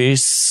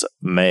voicemail.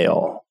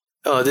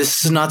 Oh,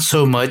 this is not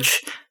so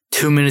much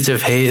 2 minutes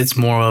of hate. It's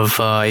more of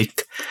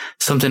like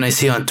something I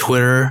see on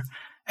Twitter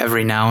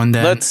every now and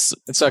then.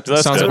 Sounds like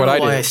what I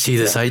do. I see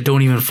this. I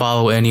don't even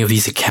follow any of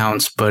these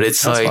accounts, but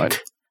it's That's like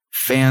fine.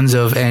 fans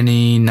of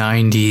any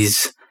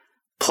 90s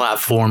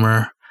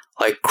platformer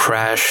like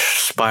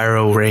Crash,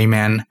 Spyro,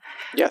 Rayman.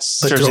 Yes.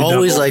 But they're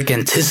always like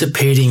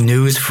anticipating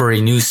news for a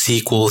new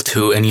sequel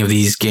to any of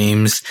these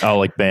games. Oh,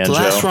 like Banjo. The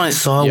last one I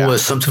saw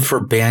was something for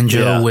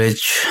Banjo,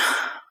 which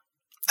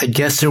I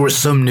guess there was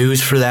some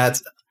news for that.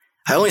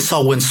 I only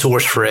saw one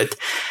source for it.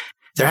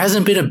 There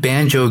hasn't been a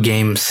Banjo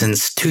game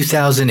since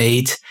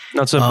 2008.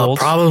 Nuts and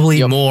Bolts?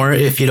 Probably more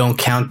if you don't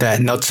count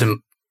that Nuts and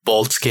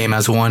Bolts game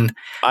as one.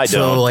 I don't.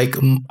 So like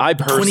I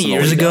 20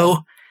 years ago,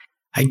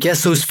 I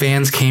guess those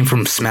fans came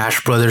from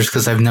Smash Brothers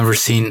because I've never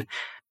seen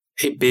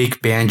a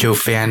big Banjo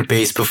fan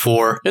base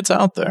before. It's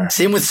out there.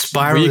 Same with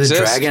Spyro the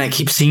Dragon. I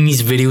keep seeing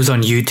these videos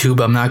on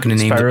YouTube. I'm not going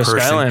to name Spyro the person.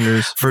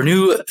 Skylanders. For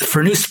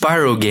new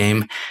Spyro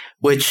game,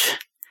 which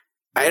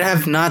I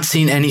have not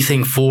seen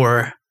anything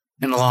for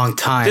in a long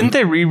time. Didn't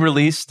they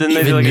re-release? Didn't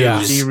they do like a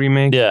HD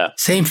remake? Yeah.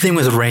 Same thing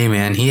with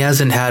Rayman. He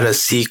hasn't had a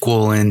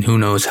sequel in who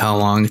knows how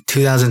long.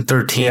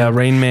 2013. Yeah,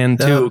 Rain Man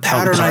 2. The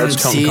pattern I'm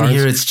seeing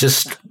here, it's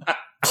just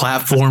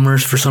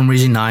platformers for some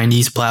reason,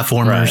 90s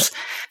platformers. Right.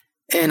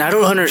 And I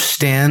don't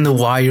understand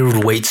why you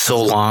would wait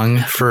so long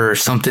for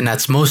something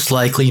that's most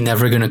likely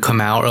never going to come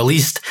out, or at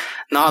least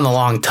not in a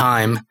long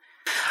time.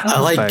 I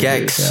like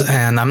Gex,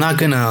 and I'm not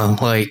going to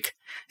like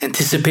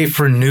anticipate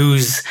for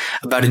news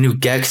about a new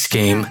Gex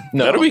game.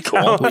 No, that'd be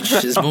cool. Which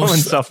is most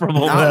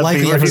insufferable. Not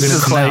likely ever going to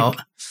come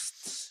out.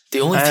 The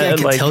only thing I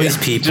can tell these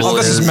people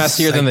this is is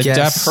messier than the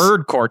Depp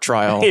Heard court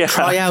trial.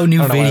 Try out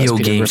new video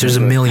games. There's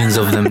millions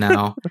of them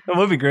now. It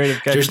would be great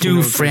if there's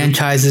new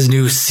franchises,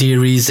 new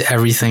series,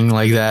 everything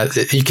like that.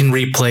 You can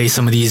replay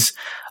some of these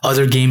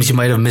other games you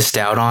might have missed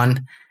out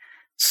on.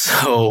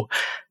 So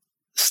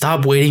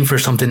stop waiting for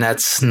something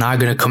that's not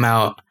going to come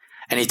out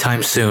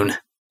anytime soon. Is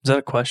that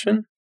a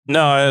question?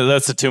 No,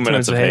 that's a 2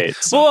 minutes of hate.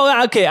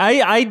 Well, okay,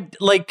 I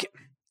like.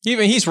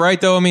 He's right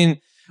though. I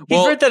mean,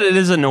 he's right that it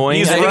is annoying.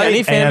 He's right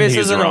any fan base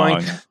is annoying.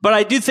 Wrong. But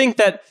I do think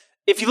that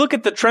if you look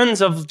at the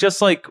trends of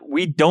just like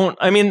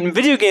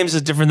video games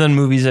is different than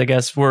movies, I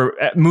guess, where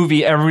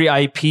every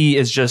IP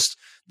is just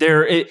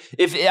there.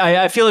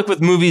 I feel like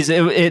with movies,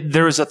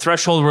 there is a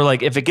threshold where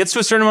like if it gets to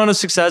a certain amount of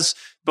success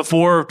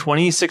before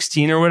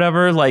 2016 or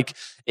whatever, like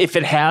if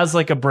it has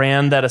like a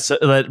brand that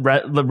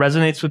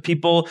resonates with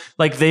people,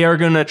 like they are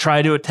going to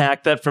try to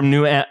attack that from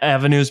new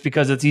avenues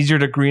because it's easier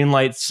to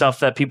greenlight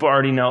stuff that people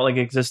already know, like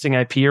existing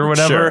IP or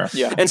whatever. Sure.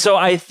 Yeah. And so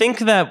I think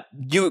that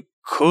you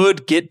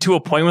could get to a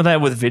point with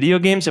that with video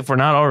games if we're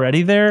not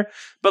already there.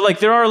 But like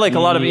there are like a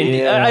lot of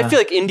indie. I feel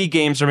like indie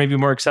games are maybe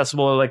more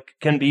accessible, or like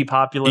can be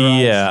popular,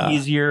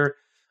 easier.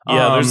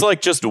 Yeah, there's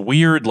like just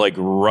weird like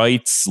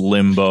rights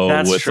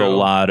limbo with a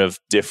lot of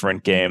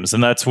different games,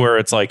 and that's where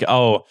it's like,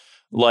 I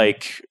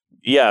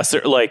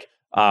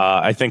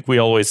think we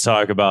always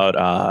talk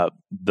about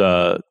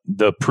the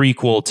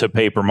prequel to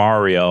Paper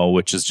Mario,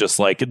 which is just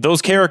like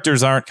those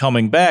characters aren't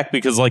coming back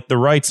because like the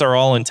rights are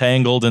all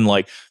entangled, and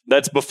like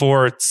that's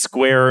before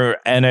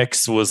Square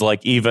Enix was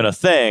like even a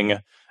thing,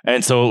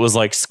 and so it was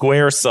like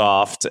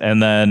Squaresoft,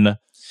 and then.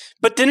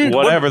 But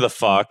the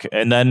fuck,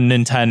 and then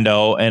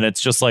Nintendo, and it's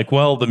just like,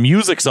 well, the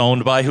music's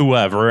owned by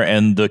whoever,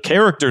 and the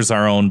characters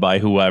are owned by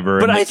whoever,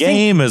 and the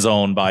game is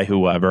owned by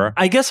whoever.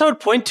 I guess I would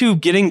point to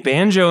getting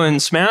Banjo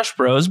and Smash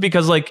Bros.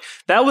 Because like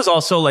that was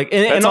also like,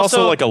 that's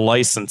also like a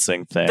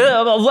licensing thing.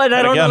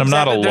 I'm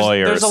not a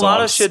lawyer. There's a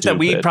lot of shit that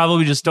we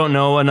probably just don't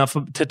know enough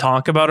to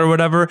talk about or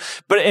whatever.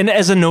 But and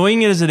as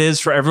annoying as it is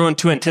for everyone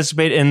to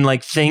anticipate and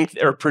like think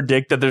or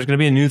predict that there's going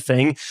to be a new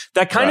thing,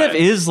 that kind of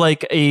is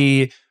like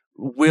a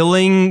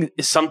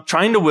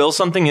trying to will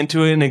something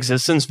into an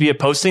existence via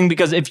posting,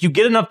 because if you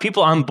get enough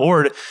people on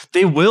board,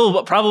 they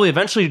will probably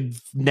eventually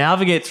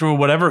navigate through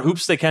whatever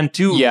hoops they can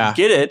to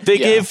get it. They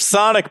gave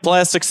Sonic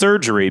plastic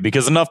surgery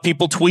because enough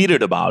people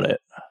tweeted about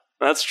it.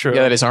 That's true.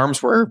 Yeah, that his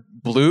arms were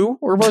blue,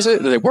 or was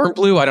it? They weren't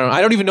blue. I don't know.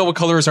 I don't even know what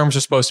color his arms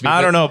are supposed to be.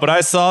 I don't know, but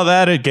I saw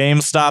that at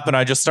GameStop, and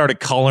I just started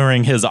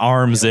coloring his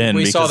arms in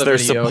because they're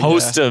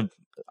supposed to.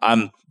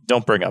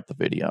 Don't bring up the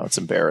video. It's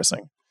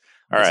embarrassing.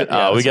 All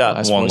right, we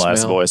got one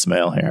last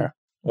voicemail here.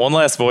 One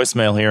last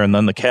voicemail here, and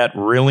then the cat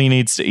really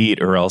needs to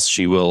eat, or else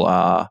she will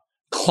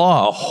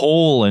claw a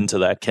hole into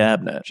that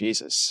cabinet.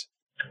 Jesus.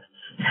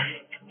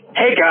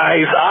 Hey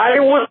guys, I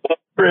was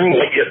wondering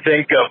what you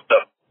think of the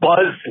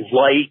Buzz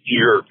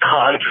Lightyear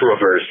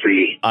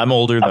controversy. I'm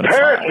older than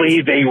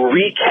Apparently, they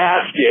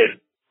recasted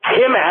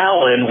Tim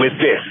Allen with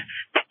this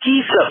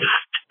piece of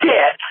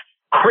shit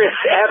Chris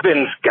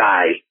Evans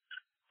guy.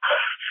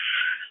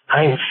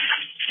 I'm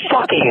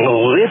fucking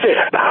livid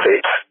about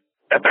it.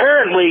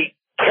 Apparently,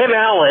 Tim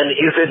Allen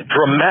isn't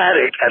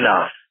dramatic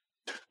enough.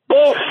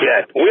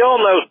 Bullshit. We all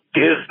know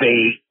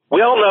Disney.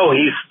 We all know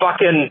he's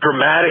fucking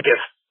dramatic as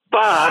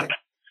fuck.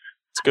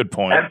 It's a good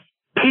point. And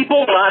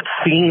people not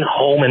seen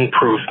Home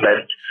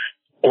Improvement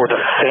or the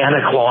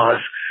Santa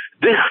Claus,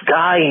 this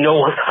guy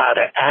knows how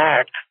to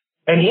act,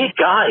 and he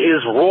got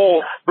his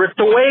role stripped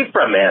away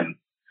from him.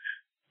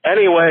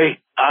 Anyway,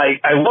 I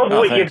love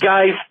what you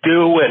guys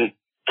do, and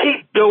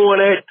keep doing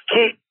it.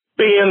 Keep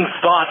being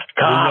soft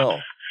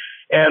cops.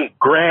 And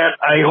Grant,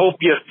 I hope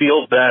you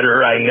feel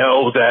better. I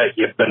know that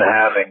you've been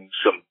having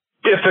some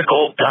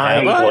difficult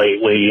times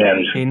lately,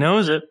 and he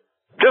knows it.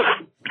 Just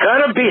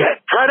try to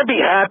be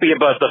happy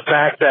about the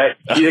fact that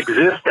you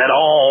exist at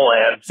all,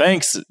 and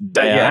thanks, that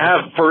Dad. you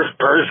have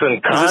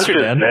first-person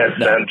consciousness,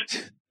 and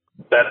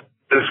that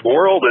this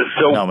world is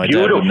so no, my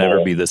beautiful. dad would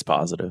never be this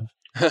positive.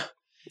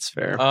 It's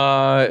fair.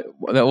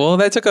 Well,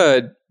 that took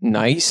a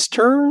nice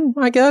turn,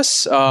 I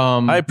guess.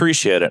 I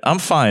appreciate it. I'm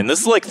fine.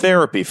 This is like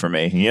therapy for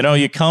me. You know,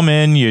 you come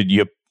in,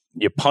 you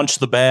punch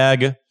the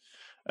bag,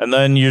 and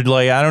then you're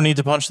like, I don't need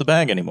to punch the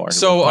bag anymore.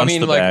 So I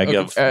mean, like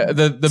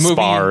the movie.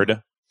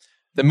 Sparred.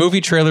 The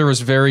movie trailer was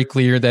very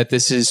clear that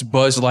this is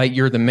Buzz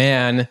Lightyear the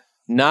man,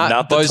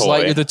 not Buzz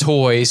Lightyear the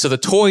toy. So the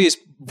toy is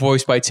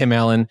voiced by Tim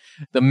Allen.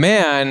 The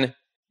man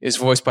is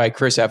voiced by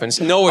Chris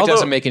Evans. No, it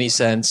doesn't make any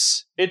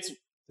sense. Does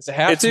it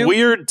have It's to?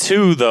 weird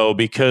too, though,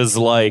 because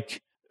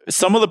like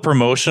some of the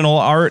promotional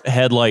art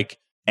had like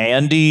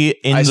Andy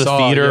in the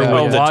theater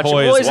with the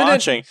toys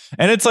watching,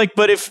 and it's like,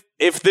 but if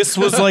this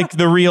was like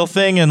the real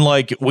thing, and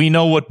like we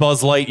know what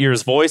Buzz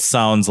Lightyear's voice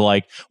sounds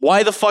like,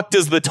 why the fuck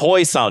does the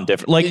toy sound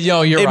different? Like,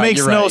 it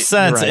makes no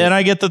sense. And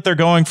I get that they're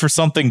going for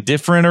something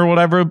different or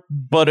whatever,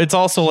 but it's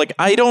also like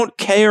I don't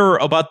care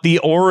about the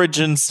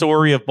origin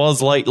story of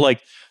Buzz Lightyear.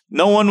 Like,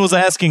 no one was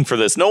asking for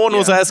this. No one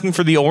was asking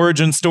for the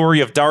origin story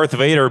of Darth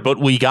Vader, but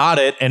we got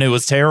it, and it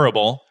was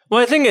terrible.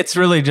 Well, I think it's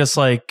really just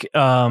like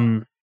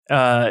they're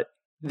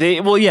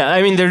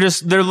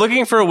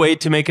looking for a way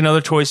to make another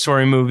Toy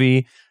Story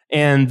movie,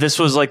 and this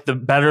was like the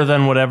better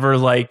than whatever.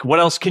 Like, what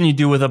else can you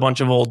do with a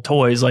bunch of old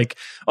toys? Like,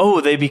 oh,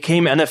 they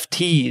became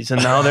NFTs,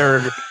 and now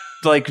they're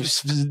like,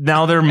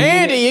 now they're meeting,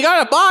 Andy, you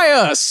gotta buy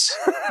us.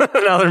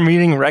 now they're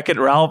meeting Wreck-It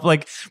Ralph.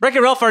 Like,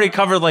 Wreck-It Ralph already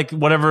covered like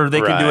whatever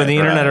they could do with the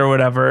internet or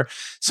whatever.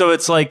 So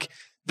it's like,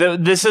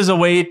 this is a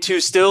way to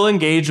still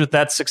engage with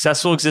that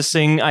successful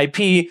existing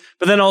IP,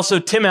 but then also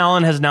Tim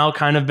Allen has now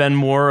kind of been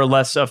more or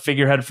less a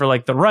figurehead for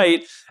like the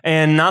right,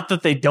 and not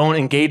that they don't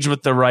engage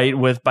with the right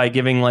by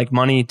giving like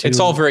money to. It's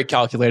all very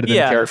calculated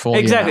and careful.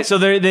 Exactly. Yeah. So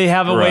they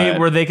have a way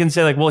where they can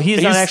say like, well,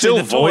 he's not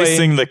actually still the toy.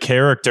 voicing the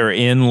character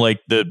in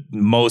like the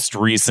most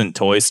recent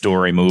Toy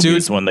Story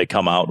movies when they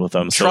come out with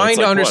them. So trying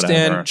to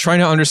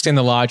whatever. understand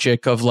the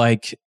logic of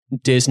like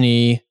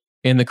Disney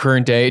in the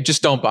current day.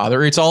 Just don't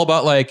bother. It's all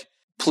about like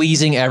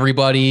pleasing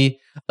everybody.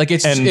 Like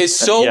it's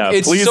so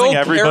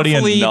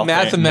carefully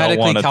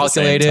mathematically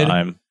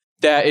calculated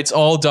that it's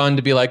all done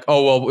to be like,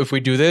 oh well, if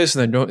we do this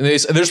and then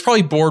there's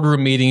probably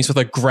boardroom meetings with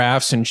like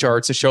graphs and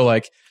charts that show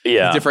like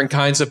the different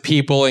kinds of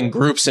people and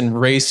groups and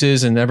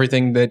races and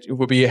everything that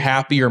would be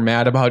happy or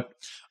mad about.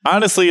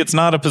 Honestly, it's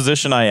not a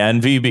position I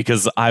envy,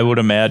 because I would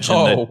imagine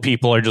that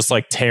people are just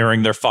like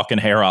tearing their fucking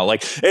hair out.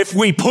 Like, if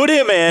we put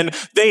him in,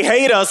 they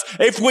hate us.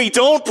 If we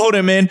don't put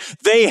him in,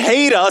 they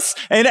hate us.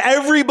 And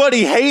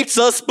everybody hates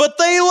us, but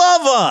they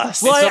love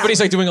us. Well, somebody's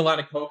like doing a line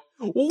of coke.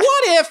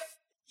 What if,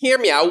 hear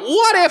me out,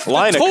 what if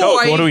line the of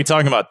toy, coke? What are we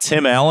talking about?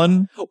 Tim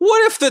Allen?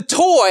 What if the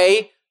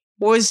toy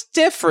was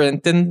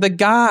different than the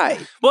guy?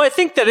 Well, I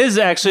think that is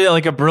actually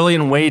like a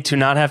brilliant way to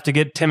not have to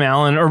get Tim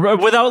Allen, or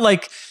without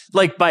like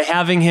by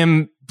having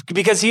him,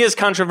 because he is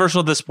controversial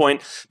at this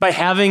point, by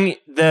having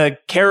the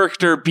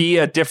character be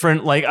a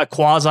different, like a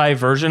quasi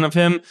version of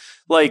him.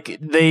 Like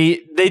they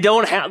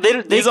don't have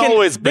He's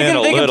always been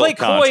a little play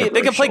coy.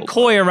 They can play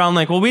coy around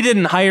like, well, we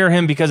didn't hire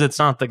him because it's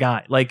not the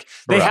guy. Like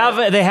they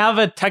have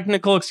a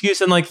technical excuse,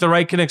 and like the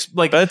right can that's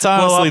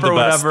honestly the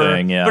best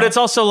thing. Yeah, but it's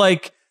also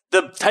like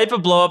the type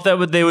of blow up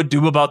that they would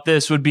do about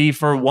this would be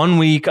for 1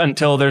 week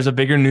until there's a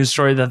bigger news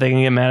story that they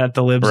can get mad at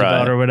the libs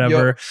about or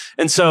whatever. Yep.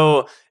 And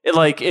so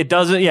it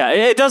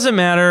doesn't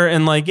matter.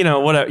 And like, you know,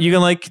 whatever, you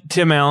can like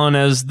Tim Allen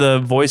as the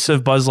voice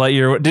of Buzz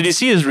Lightyear. Did you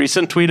see his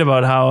recent tweet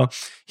about how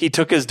he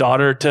took his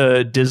daughter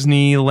to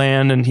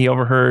Disneyland and he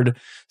overheard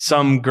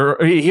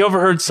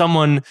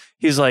someone,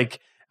 he's like,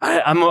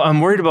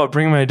 I'm worried about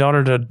bringing my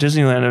daughter to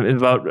Disneyland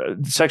about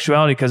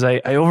sexuality, because I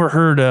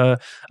overheard a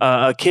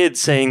kid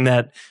saying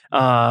that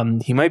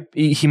he might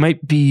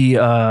be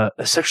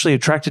sexually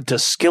attracted to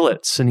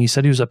skillets, and he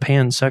said he was a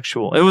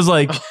pansexual. It was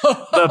like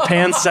the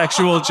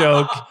pansexual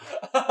joke.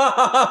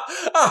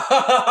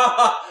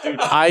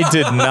 I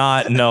did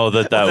not know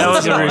that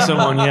was a recent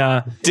one.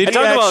 Yeah. Did I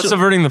talked about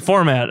subverting the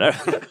format.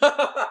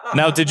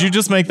 Now, did you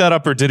just make that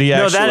up, or did he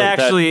actually? No, that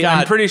actually.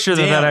 I'm pretty sure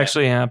that it.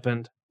 actually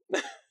happened.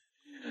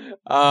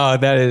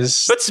 That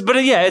is.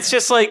 But yeah, it's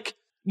just like,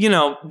 you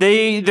know,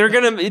 they're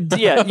gonna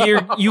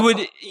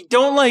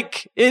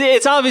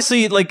it's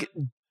obviously like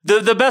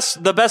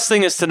the best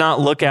thing is to not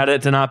look at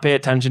it, to not pay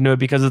attention to it,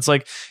 because it's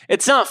like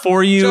it's not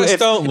for you.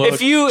 Don't look.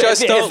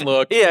 Don't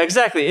look. Yeah,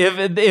 exactly.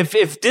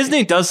 If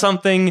Disney does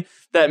something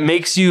that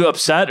makes you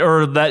upset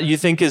or that you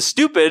think is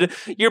stupid,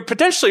 you're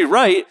potentially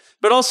right.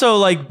 But also,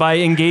 like, by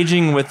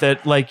engaging with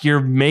it, like, you're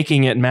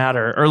making it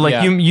matter, or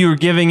like you're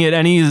giving it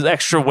any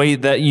extra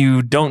weight that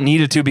you don't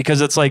need it to,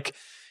 because it's like.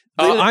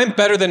 I'm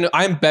better than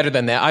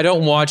that. I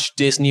don't watch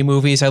Disney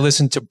movies. I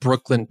listen to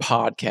Brooklyn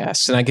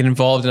podcasts, and I get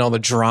involved in all the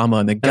drama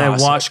and the gossip.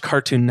 And I watch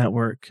Cartoon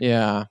Network.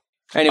 Yeah.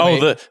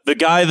 Anyway. The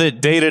guy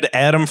that dated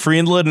Adam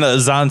Friedland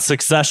is on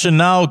Succession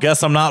now.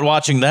 Guess I'm not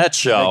watching that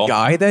show. The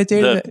guy that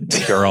dated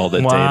the girl that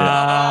dated.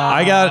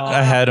 I got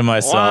ahead of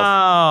myself.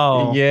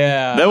 Wow.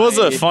 Yeah. That was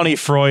a funny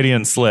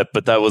Freudian slip,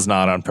 but that was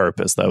not on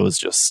purpose. That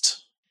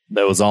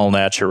was all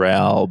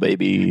natural,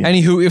 baby.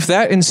 Anywho, if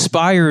that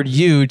inspired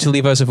you to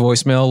leave us a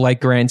voicemail,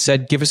 like Grant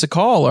said, give us a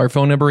call. Our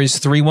phone number is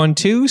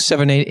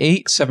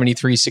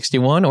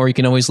 312-788-7361, or you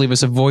can always leave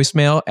us a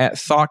voicemail at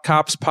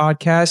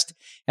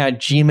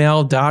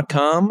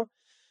thoughtcopspodcast@gmail.com.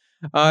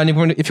 And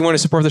if you want to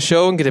support the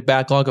show and get a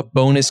backlog of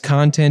bonus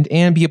content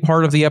and be a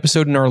part of the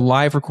episode in our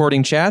live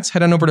recording chats,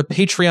 head on over to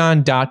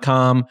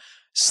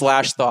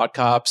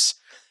patreon.com/thoughtcops.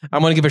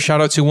 I'm going to give a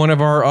shout out to one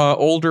of our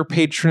older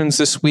patrons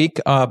this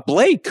week,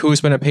 Blake, who's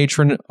been a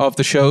patron of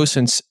the show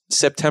since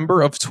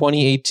September of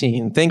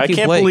 2018. Thank you, Blake.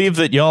 I can't believe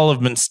that y'all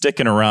have been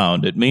sticking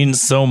around. It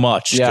means so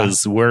much,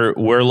 because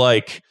we're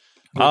like,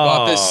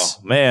 bought this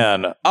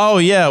man. Oh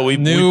yeah, we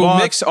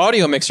bought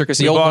audio mixer, because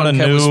the old bought one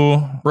a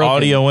new broken.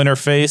 Audio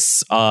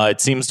interface. It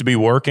seems to be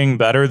working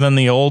better than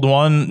the old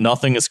one.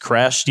 Nothing has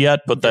crashed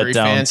yet. Put Very that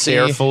down fancy.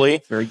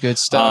 carefully. Very good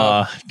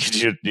stuff.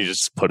 You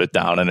just put it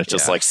down and it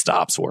just like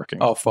stops working.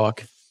 Oh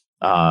fuck.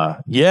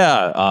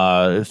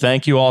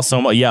 Thank you all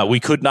so much. Yeah, we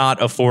could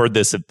not afford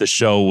this if the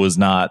show was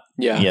not,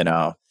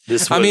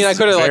 this was I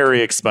could have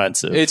very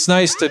expensive. It's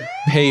nice to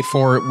pay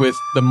for it with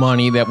the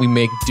money that we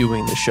make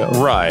doing the show.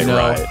 Right,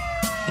 right.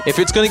 If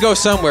it's going to go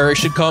somewhere, it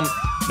should come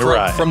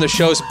from the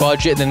show's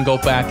budget and then go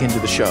back into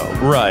the show.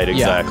 Right,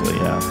 exactly,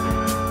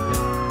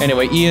 yeah.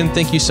 Anyway, Ian,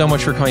 thank you so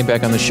much for coming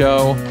back on the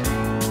show.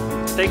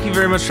 Thank you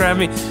very much for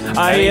having me.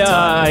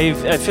 I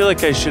feel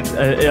like I should.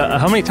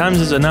 How many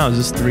times is it now? Is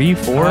this 3,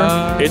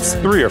 4? It's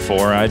 3 or 4.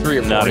 Not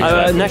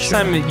exactly next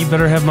time you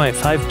better have my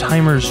 5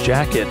 timers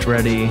jacket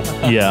ready.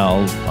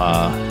 Yeah,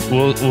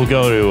 we'll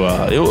go to.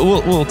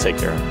 We'll take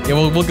care of it. Yeah,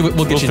 we'll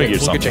get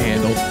you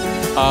handled.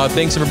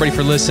 Thanks everybody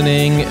for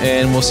listening,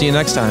 and we'll see you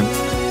next time.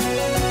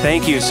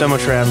 Thank you so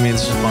much for having me.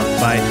 This was fun.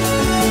 Bye.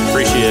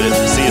 Appreciate it.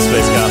 See you,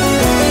 Space Cop.